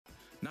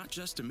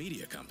just a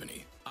media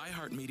company.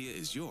 iHeartMedia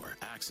is your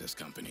access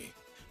company.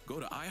 Go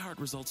to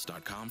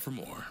iHeartResults.com for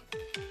more.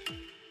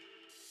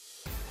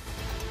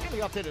 And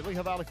the updated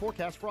Lehigh Valley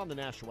forecast from the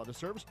National Weather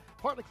Service.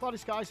 Partly cloudy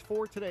skies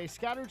for today.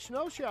 Scattered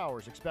snow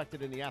showers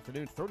expected in the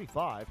afternoon,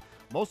 35.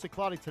 Mostly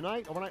cloudy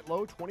tonight, overnight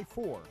low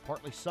 24.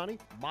 Partly sunny,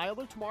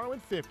 milder tomorrow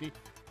and 50.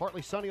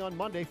 Partly sunny on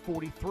Monday,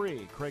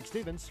 43. Craig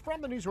Stevens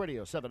from the News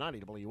Radio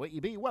 790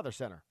 WAEB Weather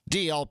Center.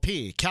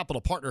 DLP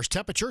Capital Partners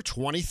temperature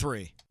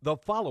 23. The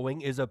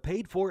following is a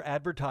paid-for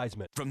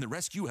advertisement. From the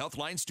Rescue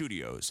Healthline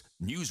Studios,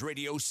 News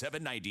Radio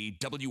 790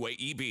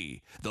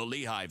 WAEB, the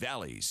Lehigh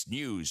Valley's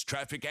news,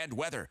 traffic, and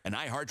weather, an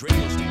iHeart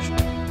radio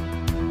station.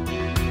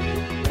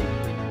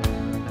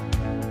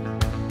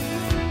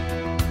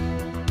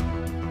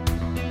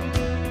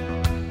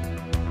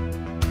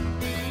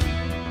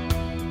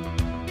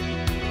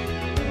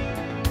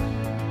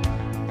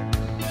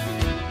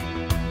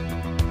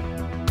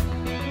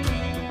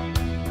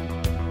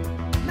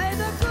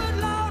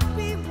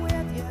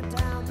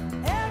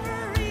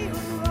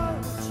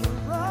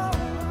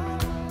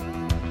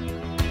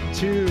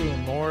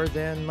 More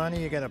Than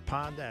Money. You got to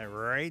pod that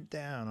right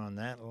down on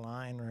that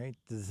line right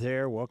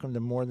there. Welcome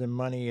to More Than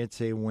Money. It's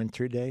a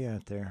winter day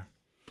out there.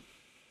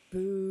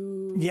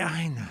 Boo. Yeah,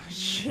 I know.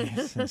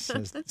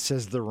 Jeez,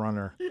 says the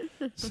runner.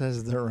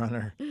 Says the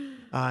runner.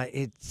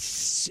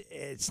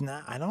 It's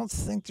not. I don't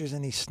think there's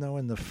any snow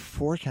in the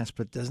forecast,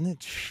 but doesn't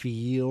it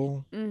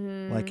feel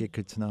like it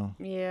could snow?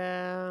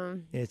 Yeah.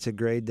 It's a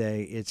great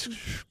day. It's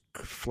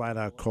flat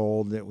out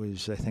cold. It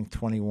was, I think,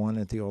 21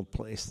 at the old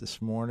place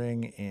this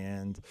morning,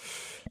 and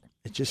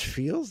it just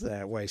feels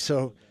that way.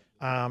 So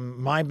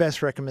my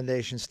best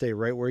recommendation, stay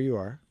right where you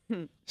are.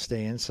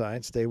 Stay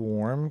inside, stay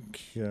warm,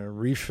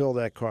 refill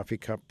that coffee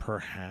cup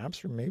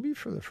perhaps, or maybe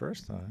for the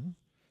first time.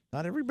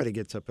 Not everybody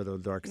gets up at a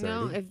dark 30.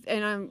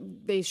 No,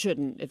 they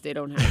shouldn't if they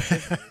don't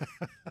have to.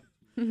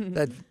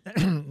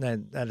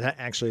 that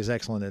actually is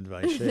excellent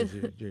advice.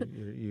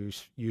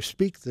 You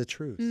speak the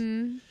truth.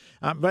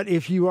 But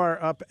if you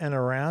are up and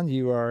around,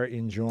 you are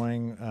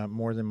enjoying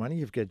More Than Money.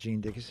 You've got Gene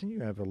Dickinson,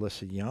 you have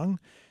Alyssa Young,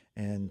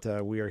 and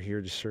we are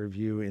here to serve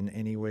you in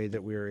any way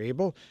that we are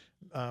able.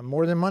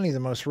 More Than Money, the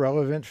most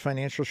relevant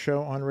financial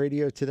show on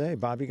radio today.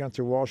 Bobby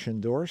Gunther Walsh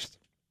endorsed.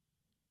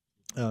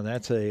 Oh,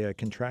 that's a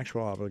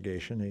contractual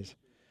obligation. He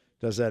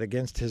does that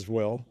against his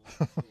will.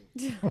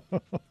 He's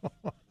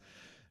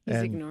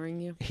ignoring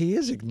you. He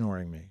is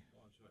ignoring me.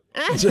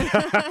 I'm sorry,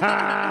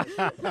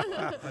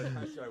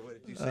 what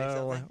did you say?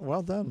 Something?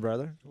 Well done,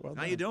 brother. Well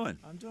How done. you doing?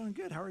 I'm doing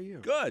good. How are you?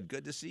 Good.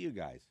 Good to see you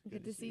guys.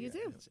 Good to see you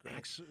too.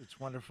 It's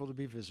wonderful to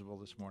be visible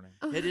this morning.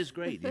 It is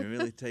great. You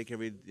really take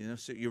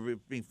so you're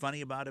being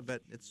funny about it,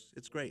 but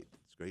it's great.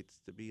 It's great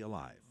to be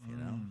alive, you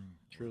know.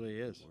 Truly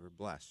is. We're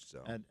blessed,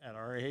 so. At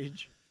our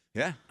age.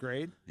 Yeah.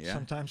 Great. Yeah.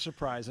 Sometimes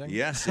surprising.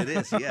 Yes, it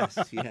is.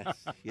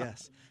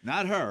 Yes.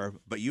 Not her,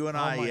 but you and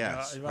I,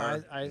 yes.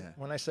 God.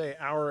 When I say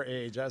our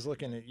age, I was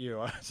looking at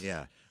you. I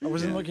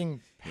wasn't Yeah. looking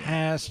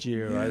past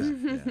you.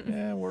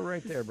 We're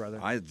right there, brother.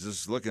 I was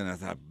just looking, I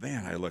thought,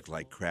 man, I look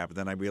like crap. And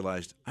then I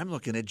realized I'm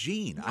looking at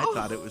Gene. I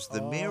thought it was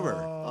the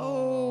mirror.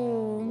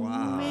 Oh,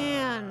 wow.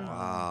 man.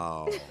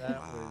 Wow. That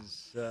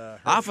was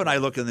Often I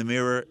look in the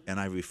mirror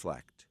and I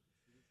reflect.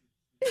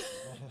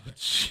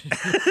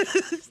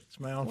 It's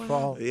my own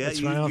fault. Yeah,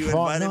 it's my own you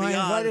fault. invited No, me I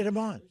on. invited him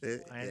on.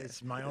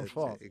 It's my own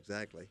fault.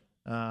 Exactly.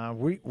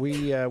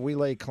 We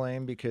lay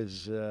claim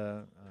because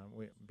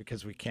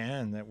we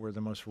can that we're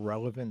the most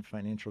relevant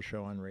financial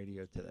show on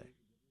radio today.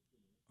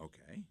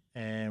 Okay.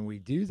 And we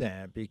do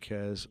that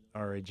because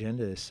our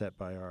agenda is set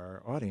by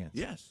our audience.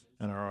 Yes.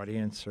 And our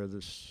audience are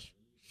the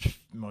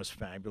most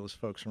fabulous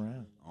folks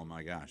around. Oh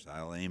my gosh,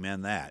 I'll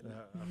amen that.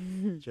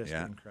 Just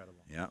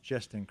incredible. Yeah.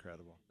 Just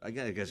incredible. I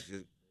guess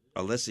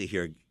Alyssa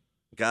here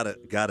got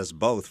us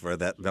both for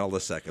that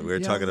millisecond. We were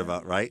talking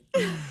about, right?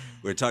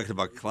 We were talking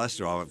about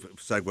cholesterol,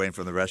 segueing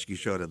from the rescue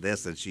show to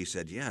this, and she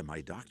said, yeah,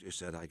 my doctor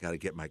said I got to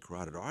get my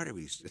carotid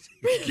arteries.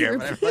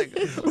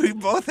 We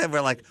both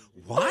we're like,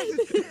 what?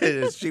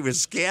 She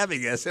was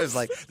scamming us. It was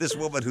like this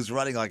woman who's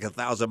running like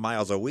 1,000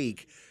 miles a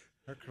week.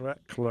 Her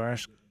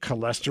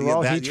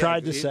cholesterol, he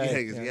tried to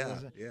say.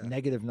 Yeah.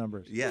 Negative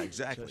numbers. Yeah,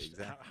 exactly.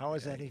 How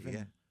is that even?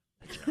 Yeah.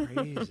 That's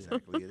crazy.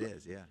 Exactly, it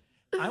is, yeah.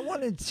 I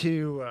wanted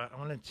to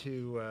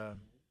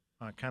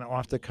kind of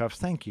off the cuff,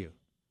 thank you.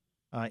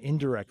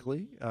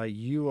 Indirectly,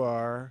 you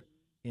are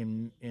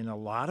in a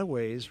lot of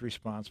ways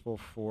responsible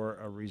for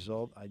a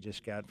result I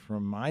just got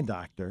from my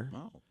doctor.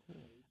 Oh,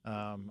 cool.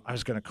 I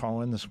was going to call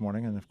in this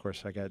morning, and of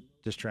course I got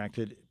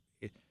distracted.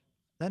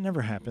 That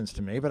never happens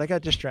to me, but I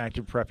got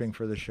distracted prepping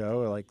for the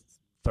show like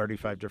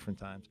 35 different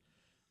times.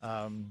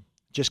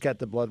 Just got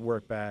the blood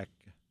work back,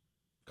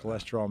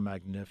 cholesterol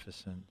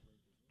magnificent,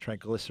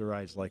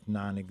 triglycerides like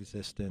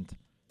non-existent,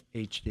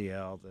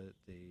 HDL,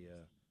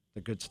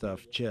 the good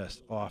stuff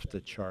just off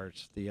the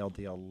charts, the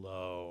LDL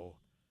low,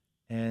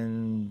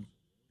 and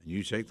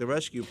you take the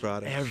rescue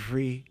products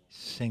every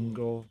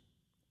single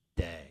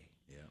day.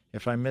 Yeah.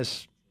 If I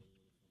miss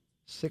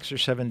 6 or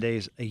 7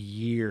 days a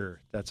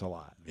year, that's a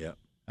lot. Yeah.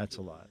 That's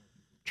a lot.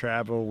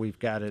 Travel, we've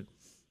got it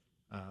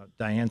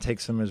Diane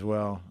takes them as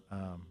well.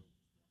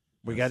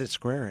 We got it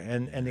square.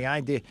 And the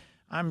idea,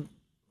 I'm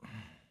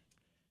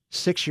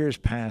 6 years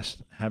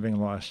past having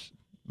lost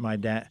my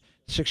dad.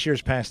 6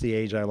 years past the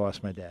age I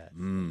lost my dad.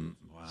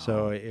 Wow.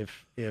 So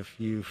if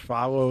you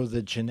follow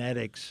the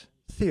genetics,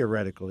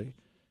 theoretically,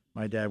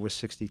 my dad was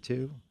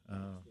 62.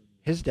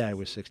 His dad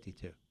was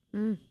 62.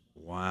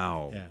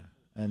 Wow. Yeah.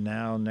 And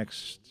now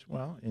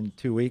in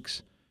 2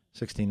 weeks,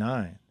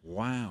 69.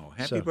 Wow.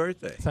 Happy So,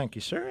 birthday. Thank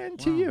you, sir, and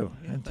Wow. to you,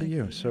 Yeah, and to thank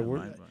you. you. So Yeah,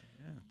 we're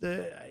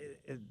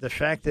yeah. the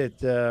fact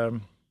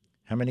that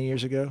how many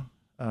years ago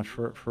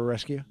for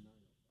Rescue?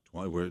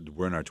 We're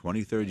in our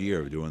 23rd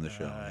year of doing the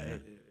show. Yeah.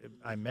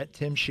 I met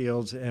Tim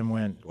Shields and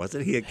went,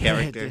 Wasn't he a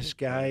character? this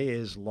guy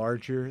is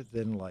larger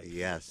than life.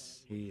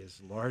 Yes. He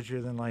is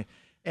larger than life,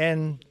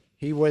 and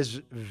he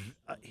was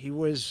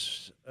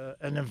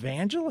an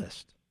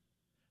evangelist.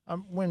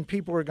 When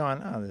people were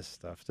going, oh, this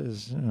stuff,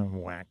 there's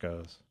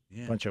wackos,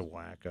 Yeah. bunch of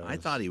wackos. I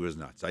thought he was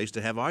nuts. I used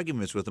to have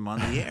arguments with him on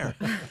the air.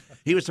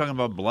 He was talking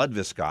about blood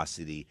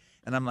viscosity,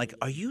 and I'm like,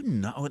 "Are you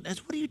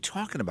nuts? What are you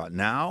talking about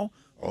now?"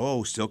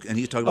 Oh, silk, and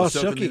he's talking about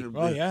silk silky. and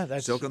Oh, yeah,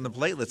 that's- silk and the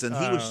platelets, and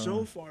he was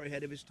so far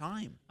ahead of his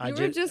time. You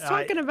were just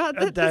talking about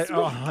that this week.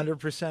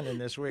 100%. And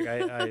this week,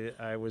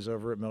 I was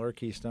over at Miller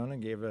Keystone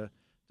and gave a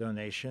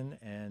donation,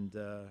 and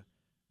a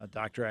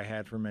doctor I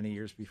had for many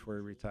years before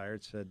he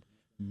retired said,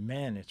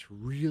 "Men, it's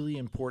really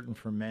important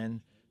for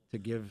men to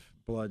give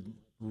blood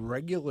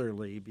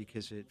regularly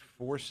because it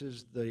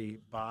forces the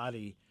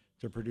body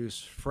to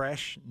produce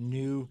fresh,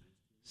 new,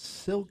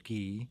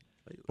 silky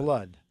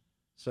blood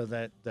so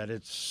that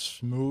it's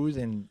smooth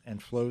and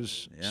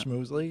flows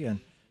smoothly."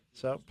 And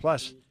so,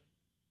 plus,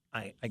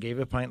 I gave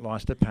a pint,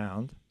 lost a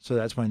pound, so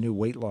that's my new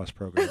weight loss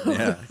program.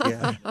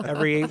 Yeah.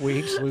 Every 8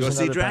 weeks, lose Go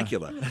see another pound.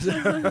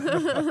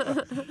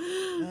 Dracula.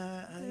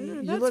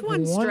 You That's look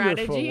one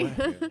wonderful. strategy.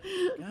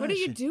 What are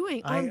you Gosh,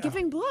 doing? I- I'm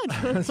giving blood.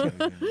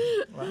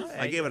 Well,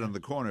 I gave it on the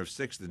corner of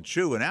 6th and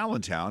Chew in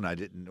Allentown.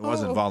 It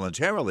wasn't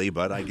voluntarily,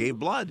 but I gave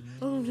blood.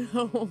 Oh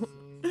no.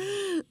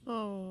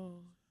 Oh.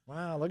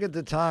 Wow, look at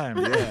the time.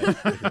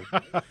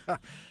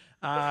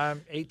 Yeah.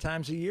 8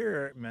 times a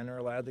year, men are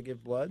allowed to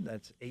give blood.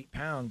 That's 8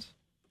 pounds.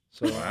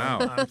 So Wow.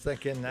 I'm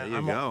thinking that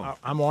There you go.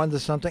 I'm on to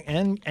something.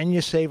 And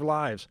you save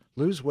lives.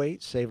 Lose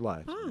weight, save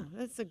lives. Huh,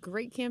 that's a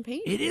great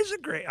campaign. It is a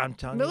great, I'm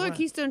telling you Miller what.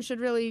 Keystone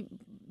should really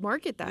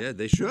market that. Yeah,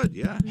 they should.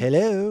 Yeah.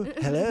 Hello.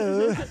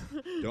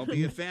 Don't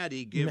be a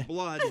fatty. Give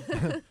blood.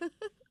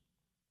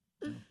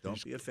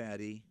 Don't be a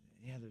fatty.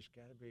 Yeah, there's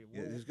got to be.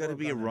 Yeah, there's got to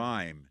be a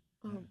rhyme.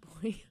 Oh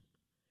boy.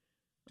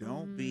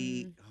 Don't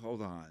be.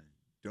 Hold on.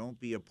 Don't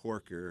be a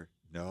porker.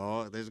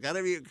 No, there's got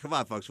to be. Come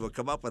on, folks. We'll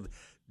come up with.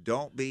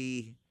 Don't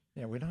be.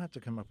 Yeah, we don't have to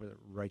come up with it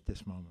right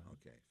this moment.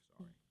 Okay,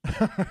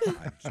 sorry.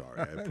 I'm sorry.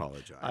 I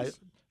apologize.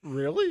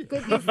 Really?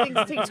 Good, these things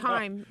take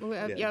time.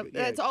 Yep, yeah.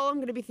 that's all I'm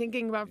going to be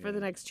thinking about for the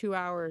next 2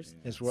 hours.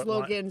 Is what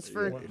Slogans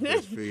for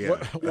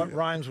What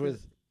rhymes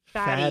with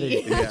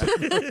fatty.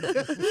 fatty?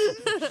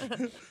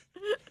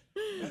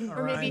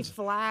 Or maybe Rhymes.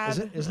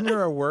 flab. Isn't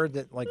there a word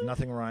that like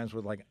nothing rhymes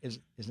with like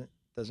isn't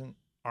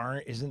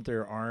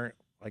there aren't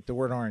like the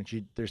word orange?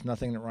 There's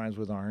nothing that rhymes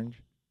with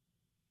orange.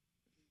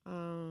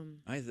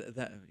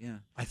 Yeah.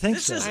 I think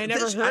This so. is- I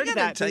never I heard gotta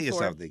that tell you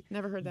before. something.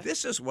 Never heard that.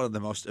 This is one of the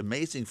most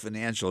amazing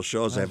financial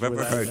shows I've ever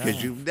without heard a because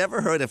doubt. you've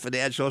never heard a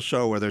financial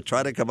show where they're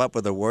trying to come up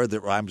with a word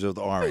that rhymes with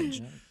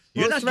orange.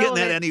 You're Most not getting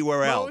that relevant.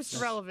 anywhere else.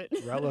 Most relevant.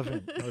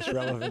 Most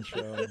relevant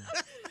show.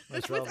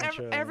 Most relevant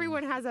show.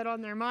 Everyone has that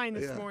on their mind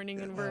this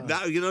morning, and we're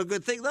Now, you know, a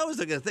good thing though is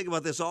they're going to think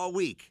about this all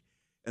week,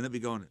 and they'll be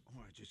going,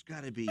 "Orange, it's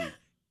got to be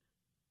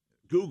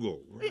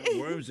Google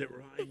worms that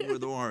rhyme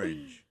with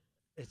orange.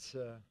 It's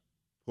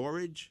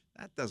Porridge?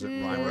 That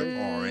doesn't rhyme with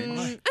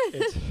orange."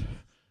 it's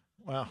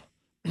well.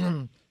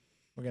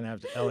 We're gonna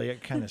have to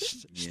Elliot kind of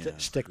Yeah.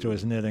 stick to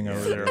his knitting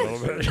over there a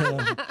little bit. You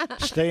know?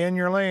 Stay in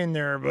your lane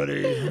there,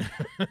 buddy.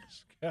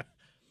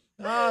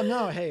 Oh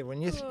no! Hey, when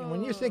you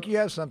think you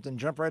have something,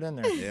 jump right in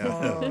there. Yeah.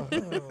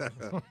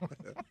 Oh.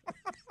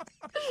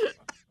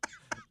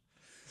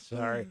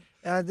 Sorry.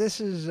 This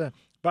is,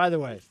 by the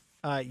way,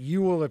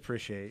 you will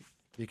appreciate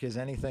because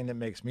anything that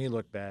makes me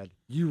look bad,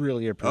 you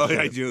really Oh, appreciate.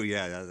 I do.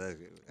 Yeah.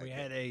 We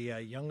had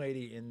a young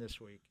lady in this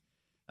week.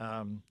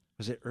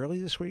 Was it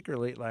early this week or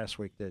late last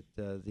week that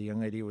the young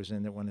lady was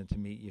in that wanted to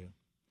meet you?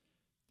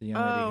 The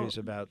young lady who's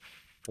about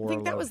 4'11". I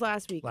think that was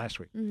last week. Last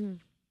week. Mm-hmm.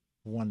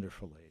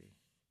 Wonderful lady.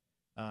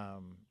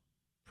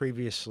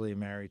 Previously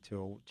married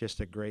to just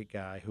a great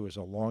guy who was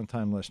a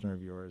longtime listener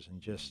of yours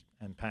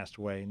and passed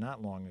away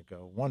not long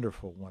ago.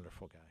 Wonderful,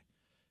 wonderful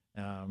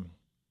guy.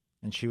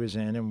 And she was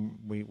in, and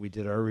we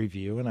did our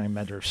review, and I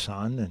met her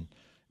son, and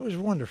it was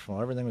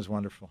wonderful. Everything was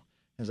wonderful.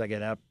 As I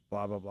get up,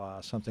 blah, blah,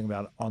 blah, something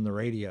about on the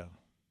radio.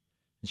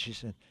 And she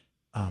said,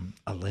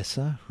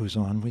 Alyssa, who's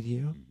on with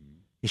you,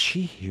 is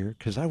she here?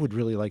 Because I would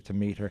really like to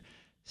meet her.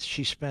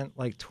 She spent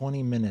like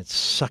 20 minutes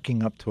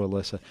sucking up to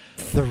Alyssa.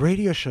 The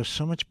radio show's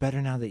so much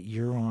better now that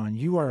you're on.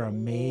 You are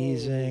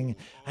amazing.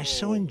 I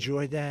so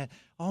enjoyed that.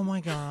 Oh my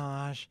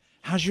gosh.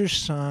 How's your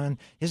son?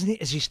 Is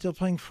he still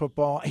playing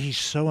football? He's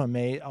so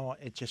amazing. Oh,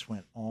 it just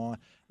went on.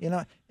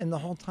 and the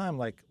whole time,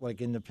 like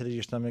in the pit of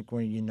your stomach,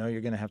 when you know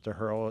you're going to have to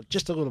hurl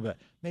just a little bit,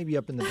 maybe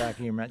up in the back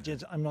of your mouth.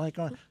 I'm like,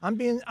 I'm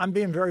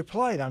being very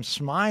polite. I'm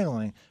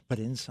smiling, but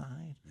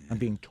inside, I'm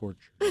being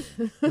tortured.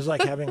 It's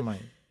like having my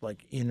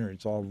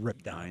innards all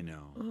ripped out. I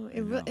know. Oh,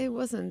 it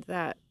wasn't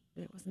that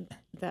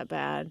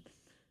bad.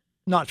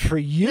 Not for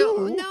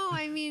you. No,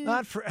 I mean,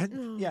 Not for.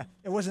 no. Yeah,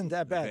 it wasn't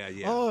that bad. Yeah,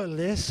 yeah. Oh,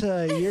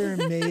 Alyssa, you're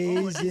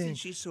amazing. Isn't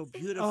she so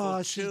beautiful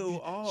Oh,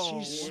 too?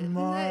 she's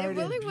smart. It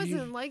really and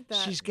wasn't like that.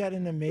 She's got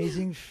an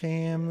amazing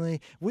family.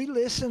 We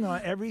listen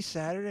on every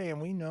Saturday,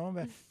 and we know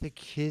about the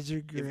kids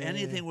are great. If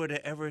anything were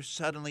to ever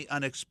suddenly,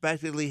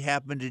 unexpectedly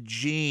happen to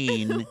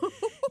Gene,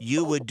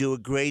 you would do a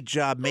great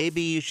job.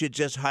 Maybe you should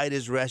just hide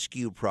his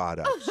rescue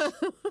products.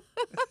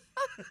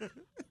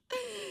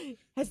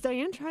 Has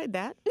Diane tried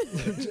that?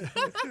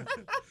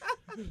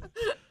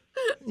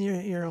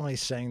 You're only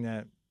saying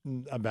that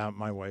about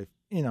my wife,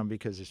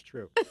 because it's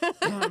true.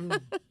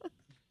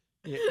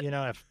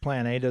 If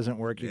Plan A doesn't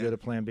work, you go to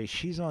Plan B.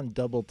 She's on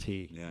double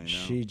T. Yeah, I know.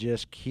 She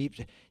just keeps.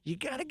 You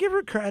got to give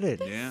her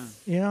credit. Yeah.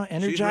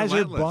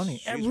 Energizer relentless. Bunny.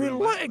 She's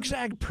relentless.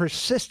 Exact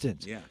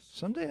persistence. Yes.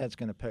 Someday that's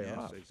going to pay Yes,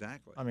 off.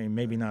 exactly. I mean,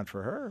 maybe not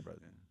for her, but.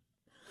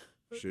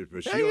 You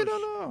don't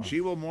know.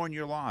 She will mourn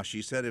your loss.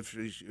 She said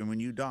when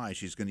you die,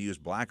 she's going to use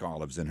black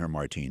olives in her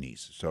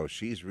martinis. So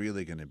she's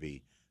really going to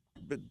be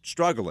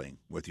struggling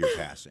with your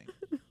passing.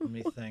 Let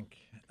me think.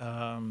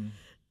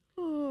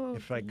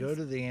 If I go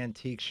to the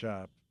antique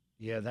shop,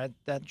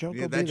 that joke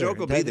will be there. That joke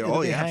will be there. It'll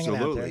Oh, be yeah, hanging out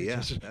absolutely. there.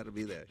 Yeah, that'll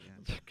be there.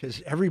 Yeah.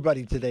 Because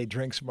everybody today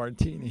drinks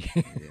martini.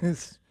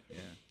 Yes. Yeah.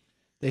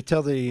 They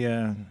tell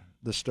the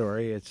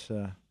story. It's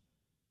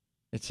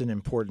an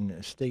important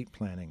estate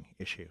planning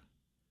issue.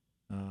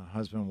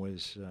 Husband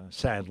was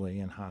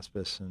sadly in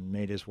hospice and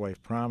made his wife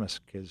promise,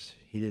 because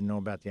he didn't know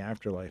about the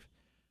afterlife,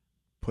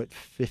 put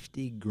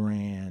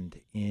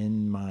 $50,000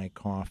 in my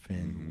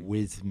coffin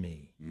with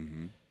me.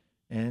 Mm-hmm.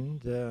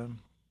 And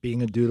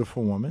being a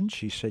dutiful woman,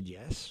 she said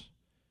yes.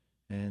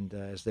 And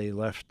as they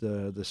left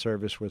the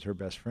service with her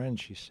best friend,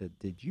 she said,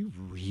 "Did you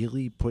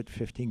really put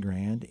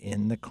 $50,000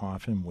 in the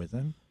coffin with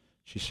him?"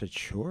 She said,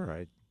 "Sure,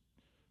 I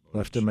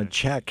left him a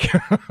check."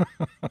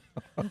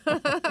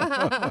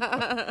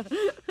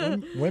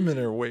 Women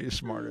are way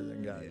smarter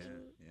than guys.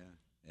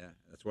 Yeah.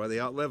 That's why they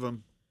outlive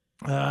them.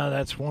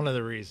 That's one of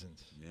the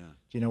reasons. Yeah.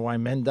 Do you know why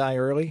men die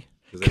early?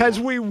 'Cause they Because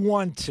want we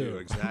want to.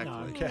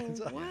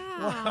 Exactly.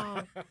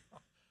 Wow.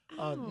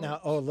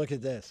 Look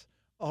at this.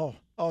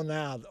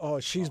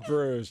 She's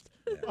bruised.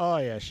 Oh,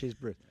 yeah, she's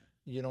bruised.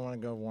 You don't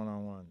want to go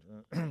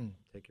one-on-one.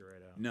 Take it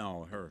right out.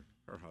 No, her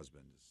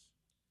husband is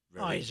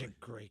very He's a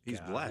great guy.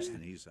 He's blessed,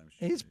 and he's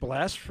He's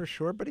blessed for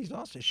sure, but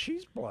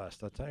she's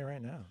blessed, I'll tell you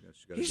right now.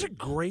 He's a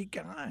great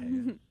guy.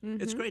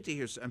 It's great to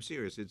hear. I'm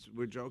serious.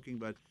 We're joking,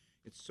 but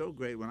it's so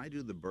great when I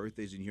do the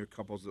birthdays and you hear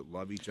couples that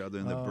love each other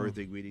and the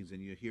birthday greetings,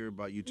 and you hear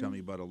about, you tell me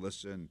about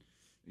Alyssa and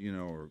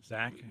or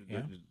Zach,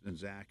 and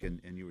Zach, and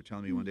you were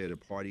telling me one day at a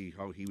party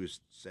how he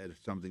said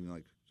something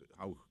like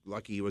how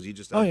lucky he was. He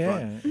just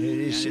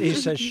he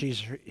says she's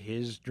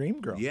his dream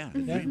girl. Yeah,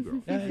 his dream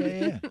girl.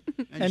 Yeah.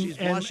 And she's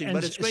blushing,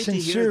 but it's great to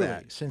hear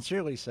that.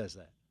 Sincerely says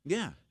that.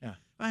 Yeah. Yeah.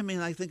 I mean,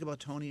 I think about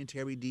Tony and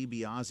Terry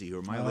DiBiase, who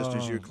are my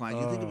listeners, your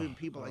clients. You think of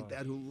people like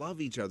that who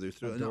love each other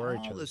through and Adore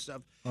all each other. this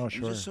stuff. Oh, It's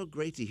sure. just so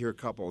great to hear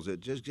couples.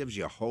 It just gives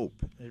you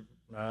hope.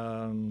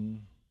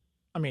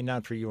 I mean,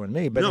 not for you and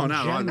me, but No, in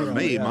not general,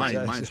 me.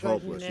 yeah, Mine's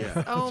hopeless.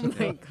 Yeah. Oh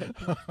my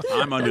goodness.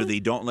 I'm under the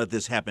 "Don't let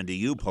this happen to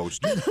you"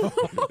 poster.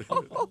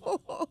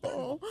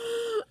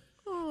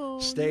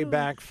 Stay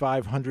back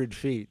 500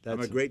 feet.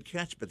 I'm a great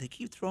catch, but they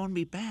keep throwing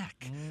me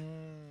back.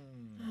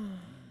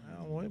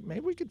 Well, maybe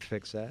we could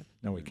fix that.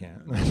 No, we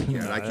can't.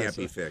 I can't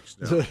be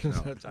fixed. No.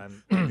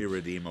 I'm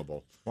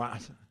irredeemable. Wow.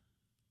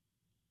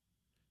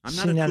 I'm See,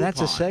 not a now coupon. that's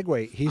a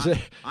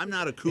segue. I'm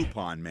not a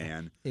coupon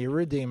man.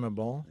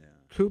 Irredeemable.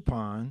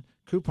 Coupon.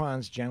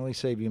 Coupons generally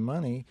save you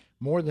money.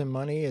 More Than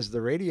Money is the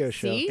radio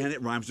show. See? And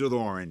it rhymes with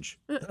orange.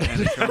 And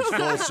it comes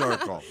full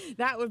circle.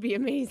 That would be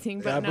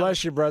amazing. But God no.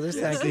 bless you, brothers.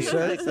 Thank you,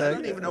 sir. I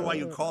don't even know why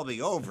you called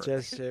me over.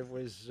 It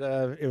was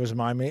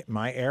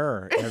my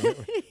error.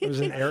 It was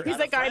an error. He's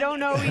like, I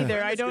don't know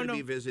either. I don't know.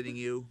 Be visiting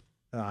you.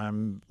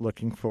 I'm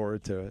looking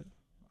forward to it.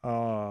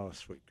 Oh,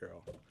 sweet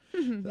girl.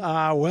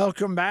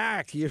 Welcome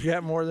back. You've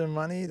got More Than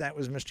Money. That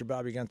was Mr.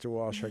 Bobby Gunther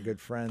Walsh, our good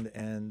friend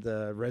and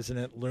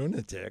resident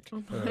lunatic,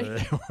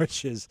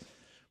 which is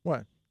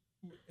what?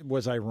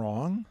 Was I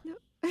wrong? No.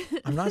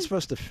 I'm not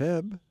supposed to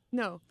fib.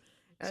 No,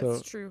 that's So,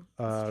 true.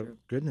 That's true.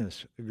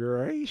 Goodness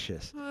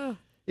gracious. Ugh.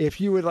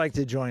 If you would like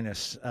to join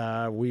us,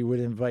 we would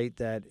invite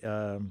that.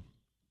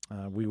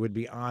 We would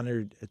be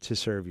honored to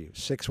serve you.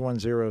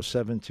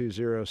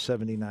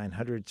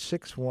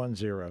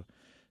 610-720-7900.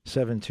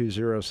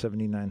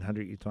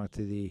 610-720-7900. You talk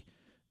to the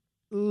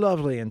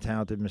lovely and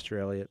talented Mr.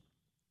 Elliott.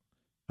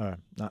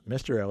 Not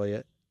Mr.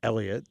 Elliott,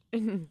 Elliott.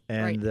 And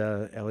Right.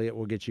 Elliott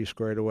will get you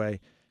squared away.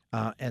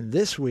 And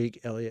this week,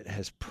 Elliott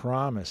has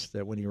promised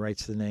that when he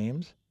writes the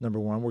names, number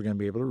one, we're going to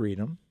be able to read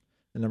them.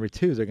 And number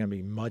two, they're going to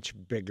be much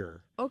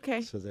bigger.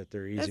 Okay. So that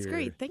they're easier. That's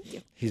great. Thank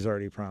you. He's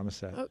already promised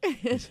that. Okay.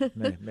 He's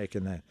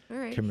making that All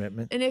right.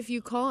 commitment. And if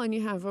you call and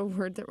you have a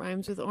word that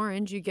rhymes with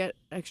orange, you get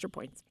extra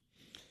points.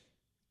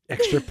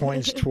 Extra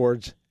points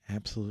towards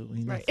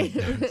absolutely nothing.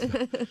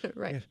 Right.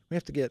 Right. We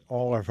have to get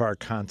all of our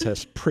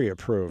contests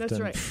pre-approved. That's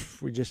and right.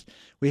 We just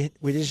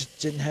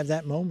didn't have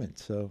that moment.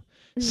 So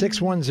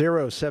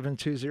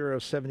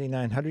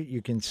 610-720-7900.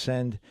 You can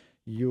send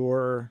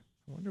your.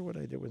 I wonder what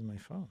I did with my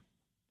phone.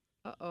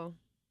 Uh-oh.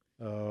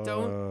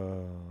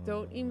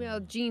 Don't email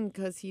Gene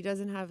because he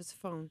doesn't have his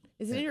phone.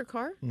 Is it in your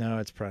car? No,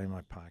 it's probably in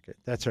my pocket.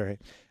 That's all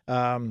right.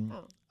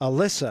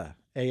 Alyssa,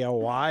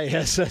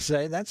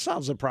 ALYSSA. That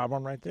solves the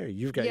problem right there.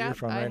 You've got your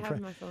phone right in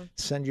front. I have my phone.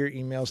 Send your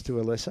emails to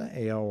Alyssa,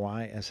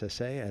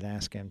 ALYSSA, at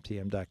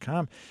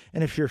AskMTM.com.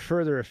 And if you're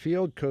further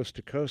afield, coast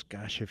to coast,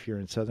 gosh, if you're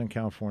in Southern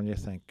California,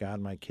 thank God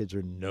my kids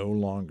are no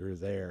longer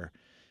there.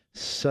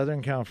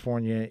 Southern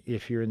California,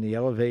 if you're in the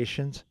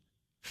elevations,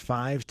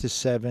 5 to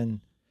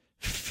 7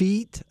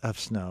 feet of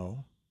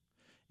snow.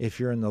 If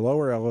you're in the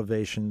lower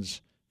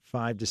elevations,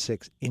 5 to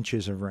 6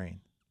 inches of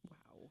rain. Wow.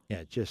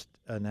 Yeah, just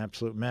an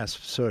absolute mess.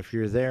 So if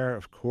you're there,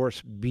 of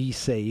course, be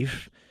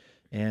safe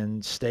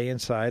and stay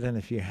inside. And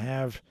if you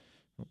have,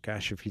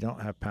 if you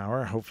don't have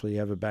power, hopefully you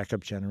have a backup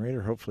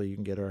generator. Hopefully you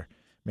can get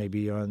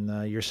maybe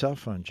on your cell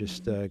phone.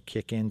 Just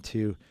kick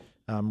into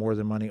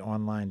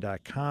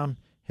morethanmoneyonline.com,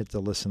 hit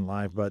the Listen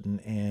Live button,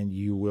 and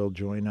you will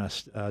join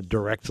us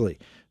directly.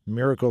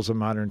 Miracles of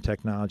Modern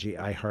Technology,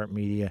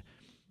 iHeartMedia.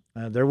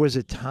 There was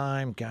a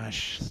time,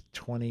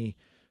 20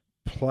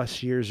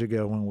 plus years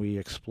ago when we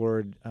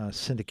explored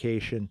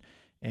syndication,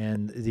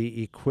 and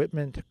the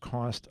equipment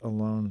cost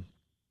alone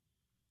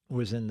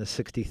was in the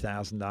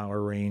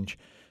 $60,000 range.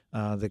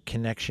 The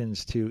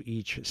connections to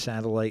each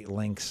satellite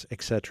links,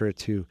 et cetera,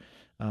 to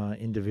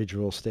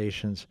individual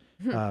stations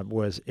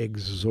was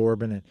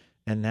exorbitant.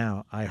 And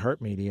now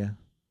iHeartMedia,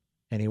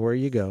 anywhere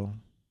you go,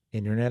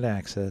 internet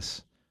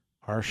access,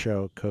 our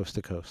show coast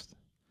to coast.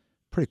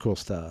 Pretty cool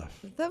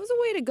stuff. That was a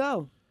way to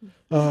go.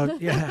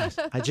 Yeah,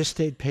 I just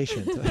stayed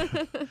patient.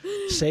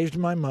 Saved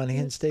my money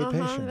and stayed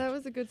patient. That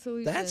was a good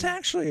solution. That's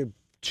actually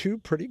two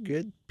pretty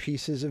good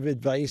pieces of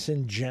advice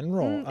in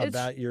general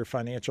about your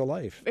financial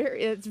life.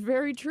 It's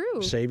very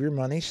true. Save your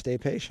money, stay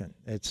patient.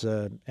 It's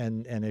and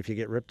if you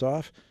get ripped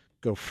off,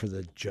 go for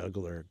the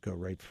juggler. Go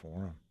right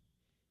for them.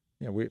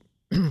 Yeah,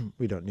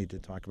 we don't need to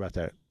talk about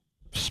that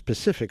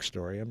specific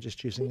story. I'm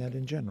just using that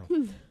in general.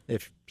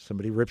 If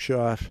somebody rips you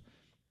off,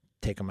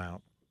 take them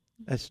out.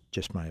 That's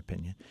just my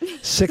opinion.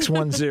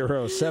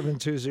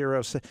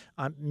 610-720.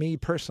 Me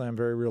personally, I'm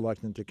very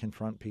reluctant to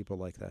confront people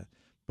like that.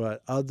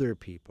 But other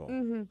people,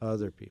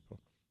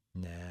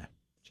 nah,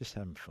 just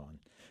having fun.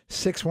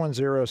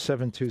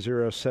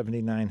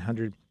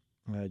 610-720-7900.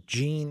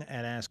 Gene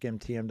at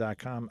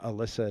AskMTM.com,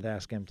 Alyssa at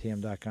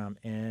AskMTM.com,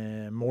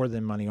 and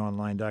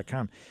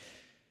morethanmoneyonline.com.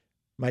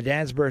 My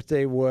dad's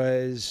birthday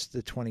was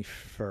the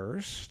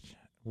 21st,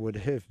 would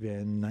have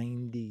been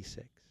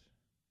 96.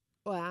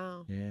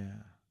 Wow. Yeah,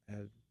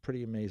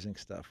 pretty amazing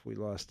stuff. We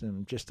lost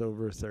him just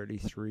over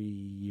 33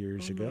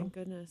 years ago. Oh, my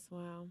goodness,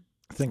 wow.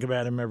 Think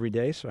about him every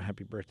day, so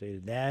happy birthday to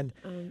Dad.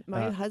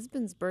 My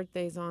husband's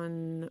birthday's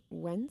on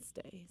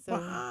Wednesday, so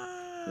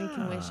we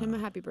can wish him a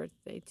happy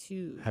birthday,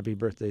 too. Happy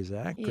birthday,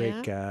 Zach.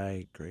 Great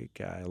guy.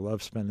 I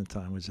love spending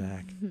time with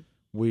Zach.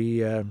 We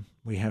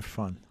have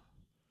fun.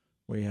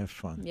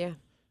 Yeah.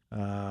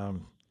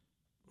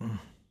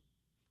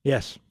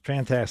 Yes,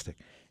 fantastic.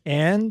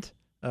 And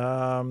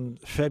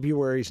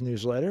February's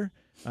newsletter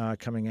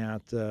coming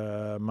out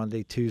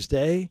Monday,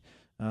 Tuesday.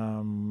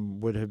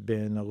 Would have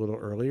been a little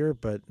earlier,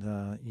 but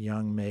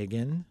young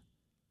Megan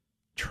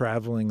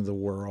traveling the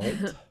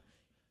world,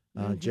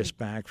 just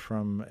back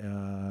from,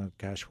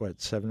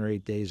 7 or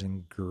 8 days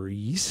in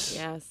Greece.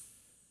 Yes.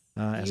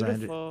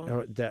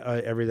 Beautiful.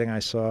 Everything I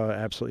saw,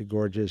 absolutely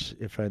gorgeous,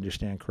 if I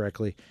understand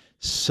correctly.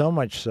 So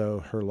much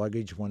so, her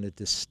luggage wanted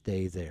to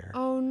stay there.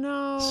 Oh,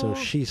 no. So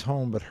she's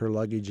home, but her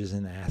luggage is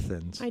in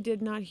Athens. I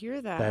did not hear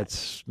that.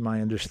 That's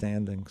my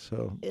understanding.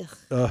 So,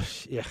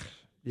 yeah.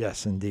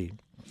 Yes,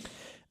 indeed.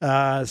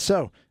 I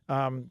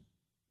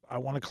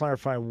want to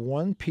clarify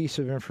one piece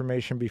of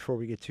information before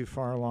we get too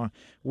far along.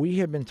 We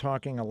have been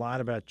talking a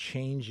lot about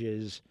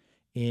changes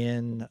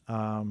in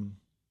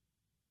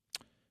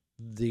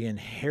the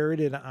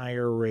inherited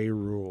IRA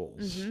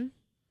rules. Mm-hmm.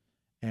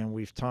 And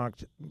we've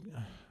talked,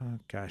 a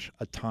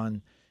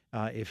ton.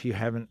 If you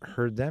haven't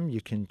heard them,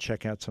 you can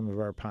check out some of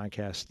our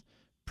podcast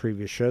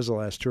previous shows. The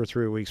last 2 or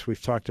 3 weeks,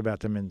 we've talked about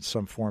them in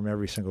some form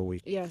every single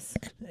week. Yes.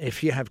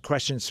 If you have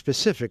questions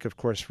specific, of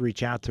course,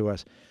 reach out to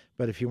us.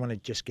 But if you want to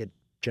just get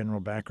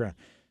general background,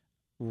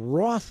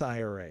 Roth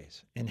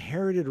IRAs,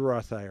 inherited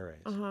Roth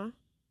IRAs. Uh-huh.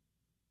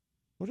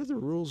 What are the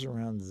rules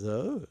around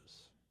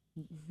those?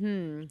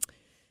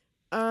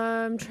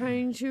 I'm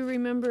trying to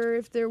remember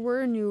if there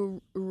were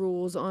new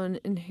rules on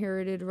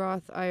inherited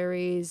Roth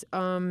IRAs.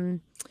 I'll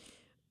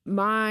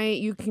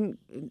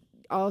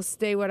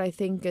say what I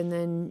think, and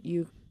then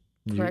you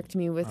correct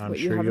me with I'm what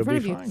sure you have in you'll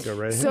front be of you. fine. Go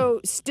right ahead. So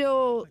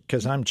still,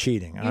 Because I'm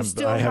cheating. you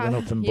still I have an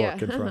open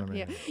book in front of me.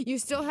 Yeah. You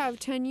still have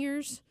 10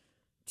 years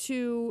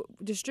to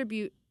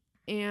distribute,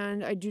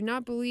 and I do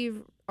not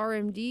believe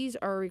RMDs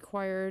are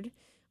required.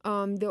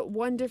 The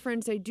one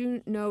difference I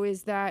do know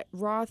is that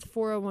Roth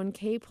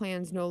 401k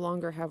plans no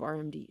longer have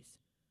RMDs.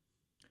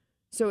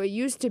 So it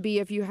used to be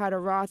if you had a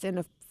Roth and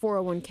a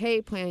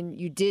 401k plan,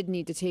 you did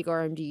need to take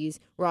RMDs.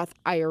 Roth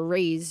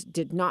IRAs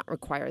did not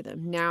require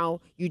them.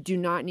 Now you do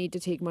not need to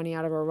take money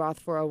out of a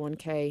Roth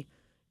 401k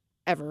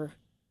ever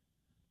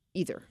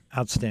either.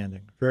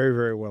 Outstanding. Very,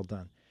 very well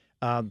done.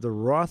 The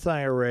Roth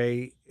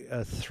IRA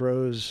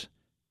throws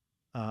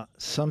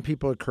some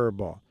people a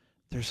curveball.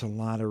 There's a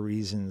lot of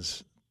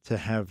reasons to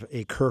have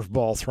a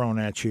curveball thrown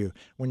at you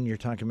when you're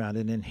talking about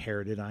an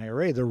inherited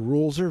IRA. The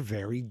rules are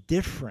very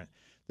different.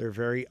 They're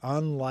very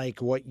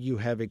unlike what you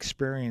have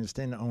experienced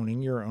in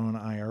owning your own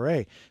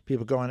IRA.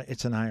 People go on,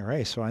 it's an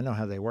IRA, so I know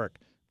how they work.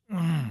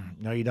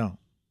 No, you don't.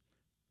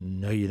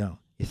 No, you don't.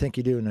 You think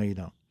you do? No, you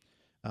don't.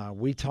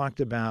 We talked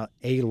about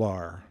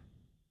ALAR.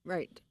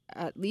 Right.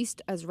 At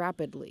least as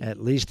rapidly. At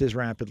least as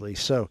rapidly.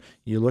 So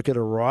you look at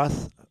a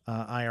Roth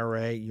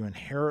IRA, you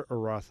inherit a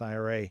Roth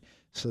IRA.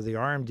 So the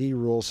RMD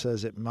rule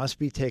says it must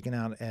be taken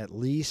out at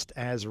least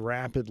as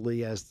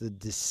rapidly as the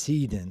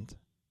decedent.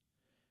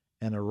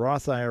 And a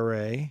Roth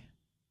IRA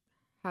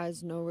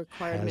has no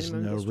required has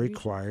minimum no distribution.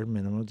 required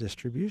minimum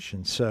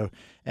distribution. So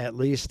at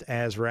least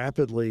as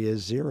rapidly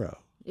is zero.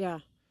 Yeah.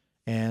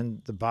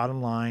 And the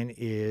bottom line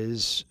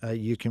is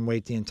you can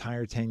wait the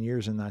entire 10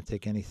 years and not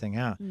take anything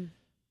out.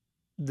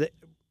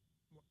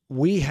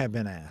 We have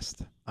been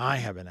asked, I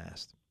have been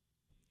asked,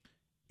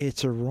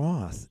 it's a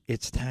Roth,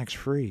 it's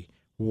tax-free.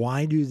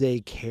 Why do they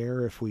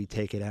care if we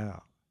take it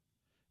out?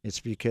 It's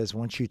because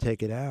once you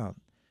take it out,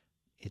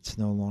 it's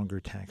no longer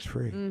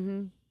tax-free.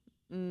 Mm-hmm.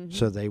 Mm-hmm.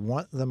 So they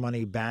want the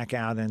money back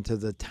out into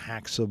the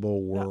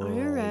taxable world. The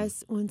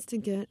IRS wants to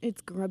get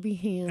its grubby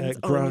hands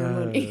on your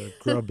money.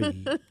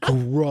 Grubby.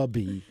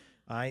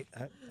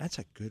 That's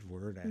a good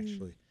word,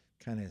 actually.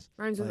 Kind of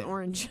rhymes with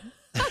orange.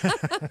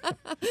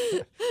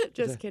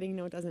 Just kidding.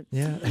 No, it doesn't.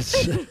 Yeah.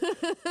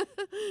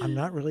 I'm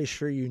not really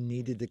sure you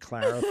needed to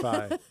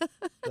clarify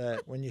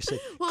that when you say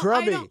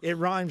grubby, it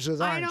rhymes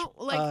with orange. I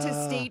don't like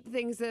to state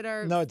things that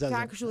are No, it doesn't.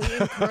 factually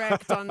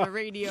incorrect on the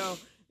radio,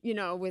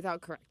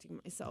 without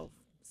correcting myself.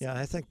 Yeah,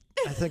 I think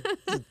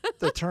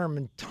the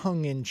term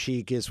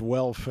tongue-in-cheek is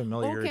well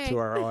familiar to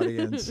our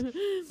audience.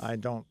 I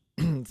don't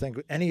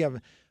think any of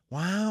it.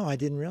 Wow, I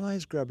didn't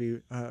realize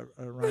grubby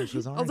rhymes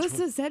with orange.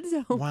 Alyssa said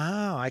so.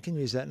 Wow, I can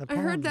use that in a poem.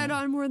 I heard that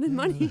on More Than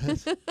Money.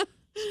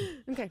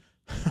 Okay.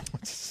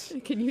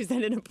 I can use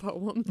that in a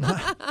poem.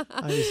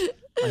 I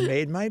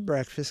made my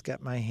breakfast,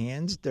 got my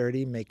hands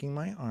dirty, making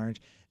my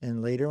orange,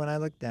 and later when I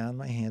looked down,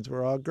 my hands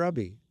were all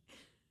grubby.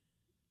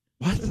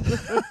 What?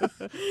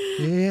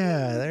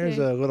 Yeah, there's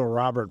a little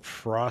Robert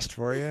Frost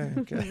for you.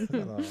 Okay.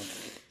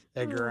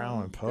 Edgar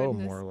Allan Poe,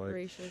 more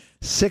like.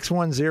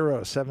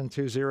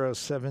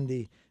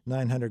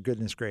 610-720-7900.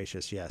 Goodness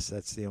gracious. Yes,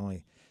 that's the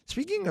only.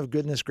 Speaking of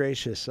goodness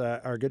gracious,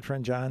 our good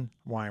friend John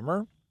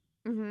Weimer,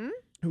 who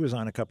was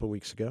on a couple of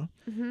weeks ago,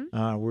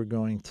 we're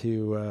going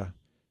to,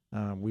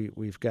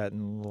 we've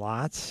gotten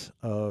lots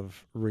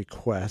of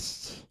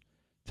requests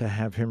to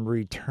have him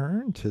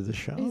return to the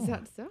show. Is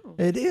that so?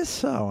 It is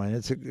so, and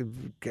it's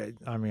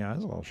I mean, I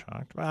was a little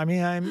shocked. I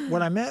mean,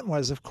 what I meant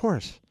was, of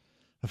course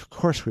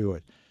we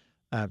would.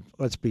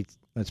 Let's be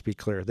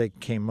clear. They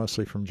came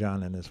mostly from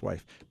John and his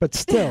wife, but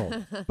still,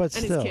 his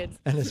kids.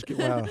 and his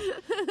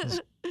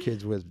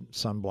kids with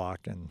sunblock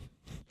and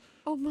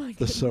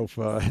the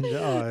sofa. And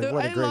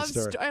what a great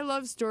story! I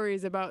love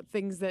stories about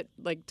things that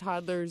like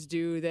toddlers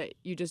do that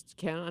you just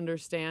can't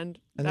understand.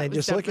 And they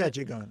just look at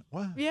you going,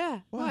 "What?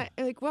 Yeah, why?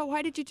 Like, well,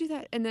 why did you do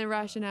that?" And then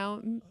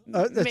rationale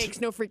makes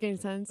no freaking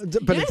sense.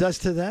 But it does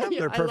to them. Yeah,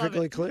 They're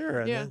perfectly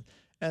clear. And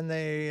and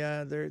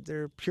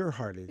they're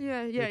pure-hearted.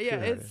 Yeah.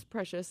 It's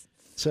precious.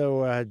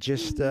 So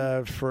just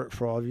for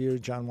all of you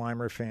John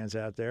Weimer fans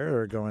out there who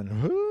are going,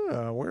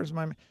 where's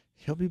my man?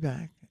 He'll be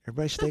back.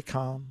 Everybody stay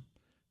calm.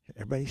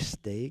 Everybody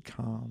stay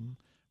calm.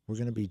 We're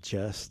going to be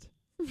just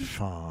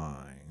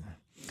fine.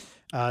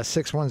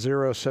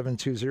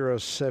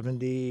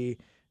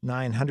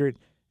 610-720-7900.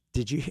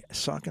 Did you hear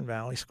Saucon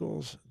Valley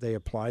Schools? They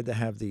applied to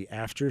have the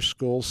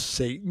after-school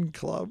Satan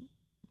Club.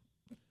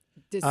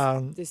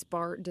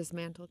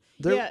 Dismantled.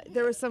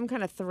 There was some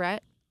kind of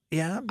threat.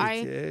 Yeah,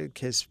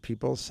 because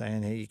people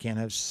saying, hey, you can't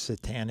have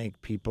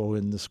satanic people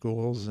in the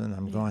schools. And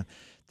I'm going,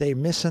 they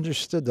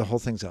misunderstood. The whole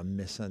thing's a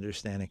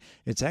misunderstanding.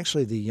 It's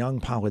actually the Young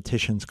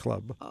Politicians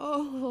Club.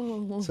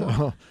 Oh.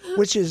 So,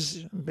 which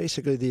is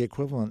basically the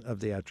equivalent of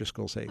the After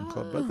School Satan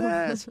Club. But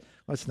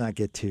let's not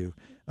get too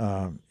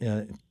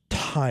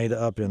tied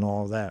up in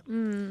all that.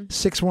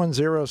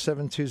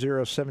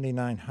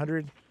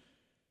 610-720-7900.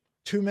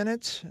 2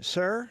 minutes,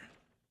 sir?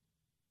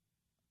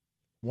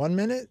 1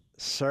 minute,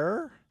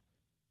 sir?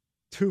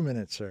 2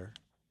 minutes, sir.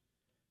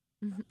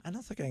 I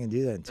don't think I can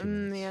do that in 2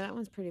 minutes. Yeah, that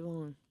one's pretty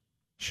long.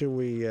 Should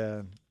we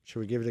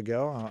give it a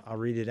go? I'll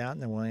read it out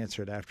and then we'll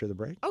answer it after the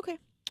break. Okay.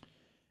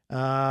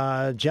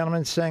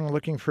 Gentleman saying,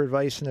 looking for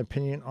advice and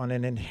opinion on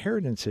an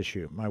inheritance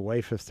issue. My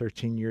wife of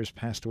 13 years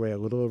passed away a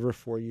little over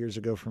 4 years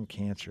ago from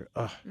cancer.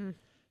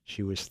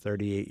 She was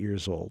 38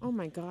 years old. Oh,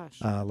 my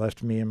gosh.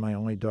 Left me and my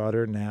only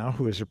daughter now,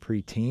 who is a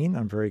preteen.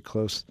 I'm very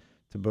close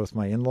to both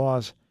my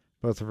in-laws.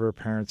 Both of her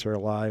parents are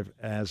alive,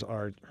 as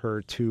are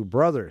her two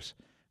brothers.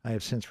 I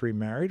have since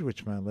remarried,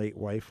 which my late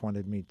wife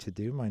wanted me to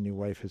do. My new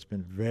wife has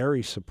been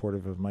very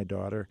supportive of my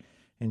daughter,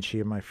 and she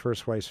and my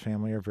first wife's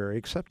family are very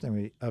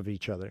accepting of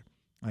each other.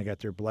 I got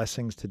their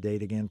blessings to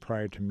date again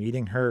prior to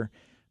meeting her.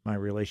 My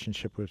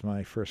relationship with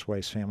my first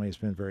wife's family has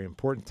been very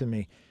important to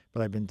me,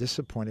 but I've been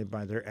disappointed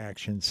by their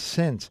actions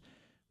since.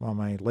 While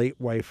my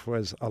late wife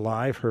was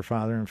alive, her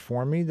father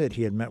informed me that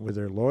he had met with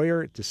their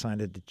lawyer,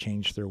 decided to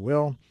change their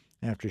will.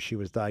 After she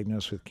was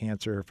diagnosed with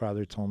cancer, her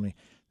father told me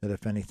that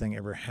if anything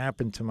ever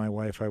happened to my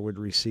wife, I would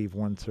receive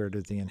 1/3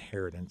 of the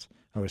inheritance.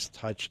 I was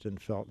touched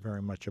and felt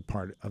very much a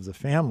part of the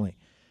family.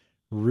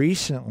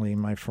 Recently,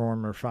 my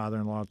former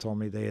father-in-law told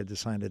me they had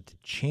decided to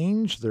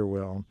change their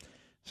will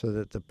so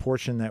that the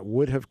portion that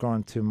would have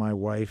gone to my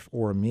wife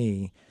or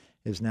me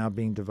is now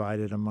being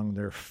divided among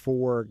their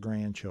 4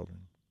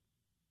 grandchildren.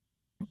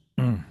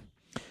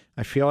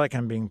 I feel like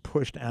I'm being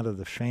pushed out of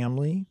the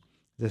family.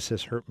 This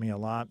has hurt me a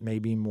lot,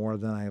 maybe more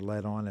than I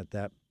let on at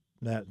that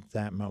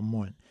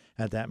moment.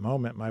 At that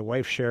moment, my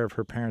wife's share of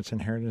her parents'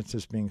 inheritance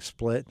is being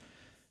split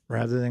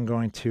rather than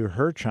going to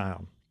her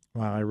child.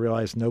 While I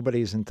realize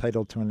nobody is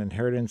entitled to an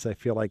inheritance, I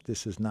feel like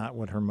this is not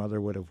what her mother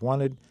would have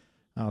wanted.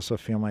 I also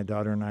feel my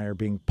daughter and I are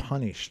being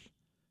punished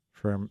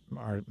for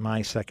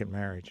my second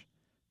marriage,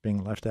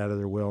 being left out of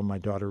their will, my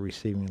daughter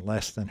receiving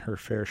less than her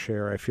fair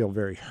share. I feel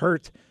very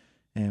hurt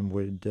and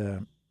would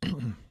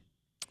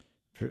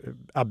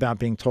about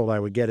being told I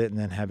would get it and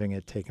then having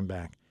it taken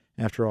back.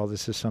 After all,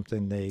 this is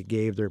something they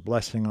gave their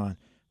blessing on,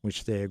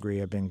 which they agree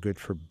have been good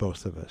for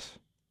both of us.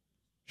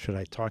 Should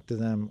I talk to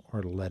them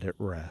or let it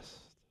rest?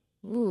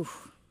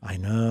 Oof. I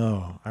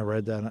know. I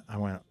read that. I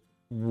went,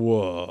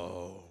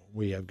 whoa.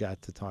 We have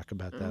got to talk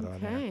about that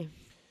on air.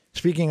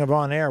 Speaking of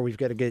on air, we've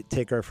got to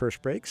take our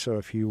first break. So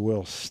if you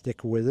will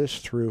stick with us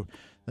through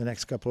the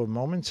next couple of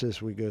moments as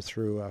we go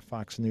through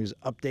Fox News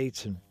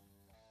updates and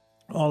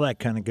all that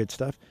kind of good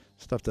stuff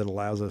that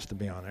allows us to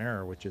be on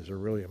air, which is a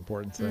really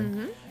important thing.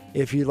 Mm-hmm.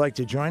 If you'd like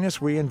to join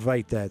us, we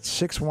invite that.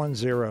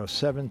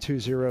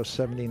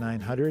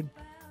 610-720-7900.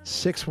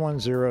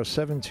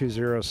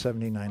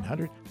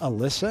 610-720-7900.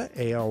 Alyssa,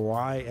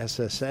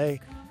 ALYSSA,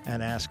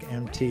 and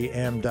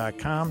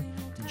AskMTM.com.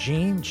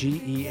 Gene,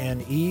 Gene,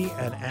 and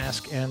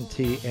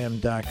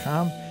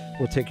AskMTM.com.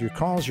 We'll take your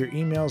calls, your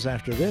emails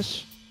after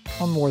this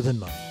on More Than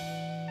Money.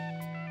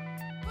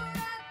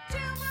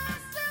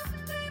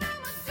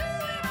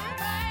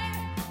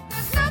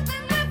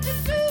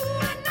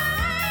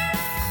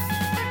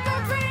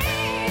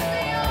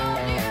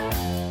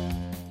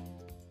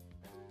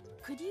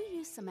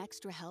 Some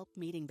extra help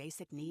meeting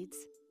basic needs?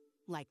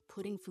 Like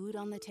putting food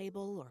on the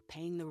table or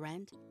paying the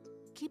rent?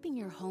 Keeping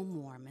your home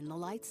warm and the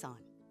lights on?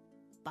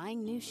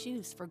 Buying new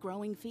shoes for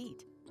growing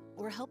feet?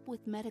 Or help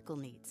with medical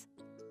needs?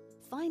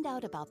 Find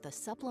out about the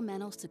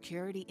Supplemental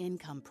Security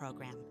Income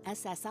Program,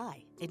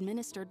 SSI,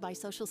 administered by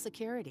Social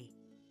Security.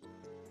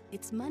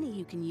 It's money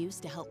you can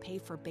use to help pay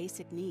for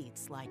basic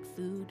needs like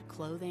food,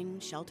 clothing,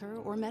 shelter,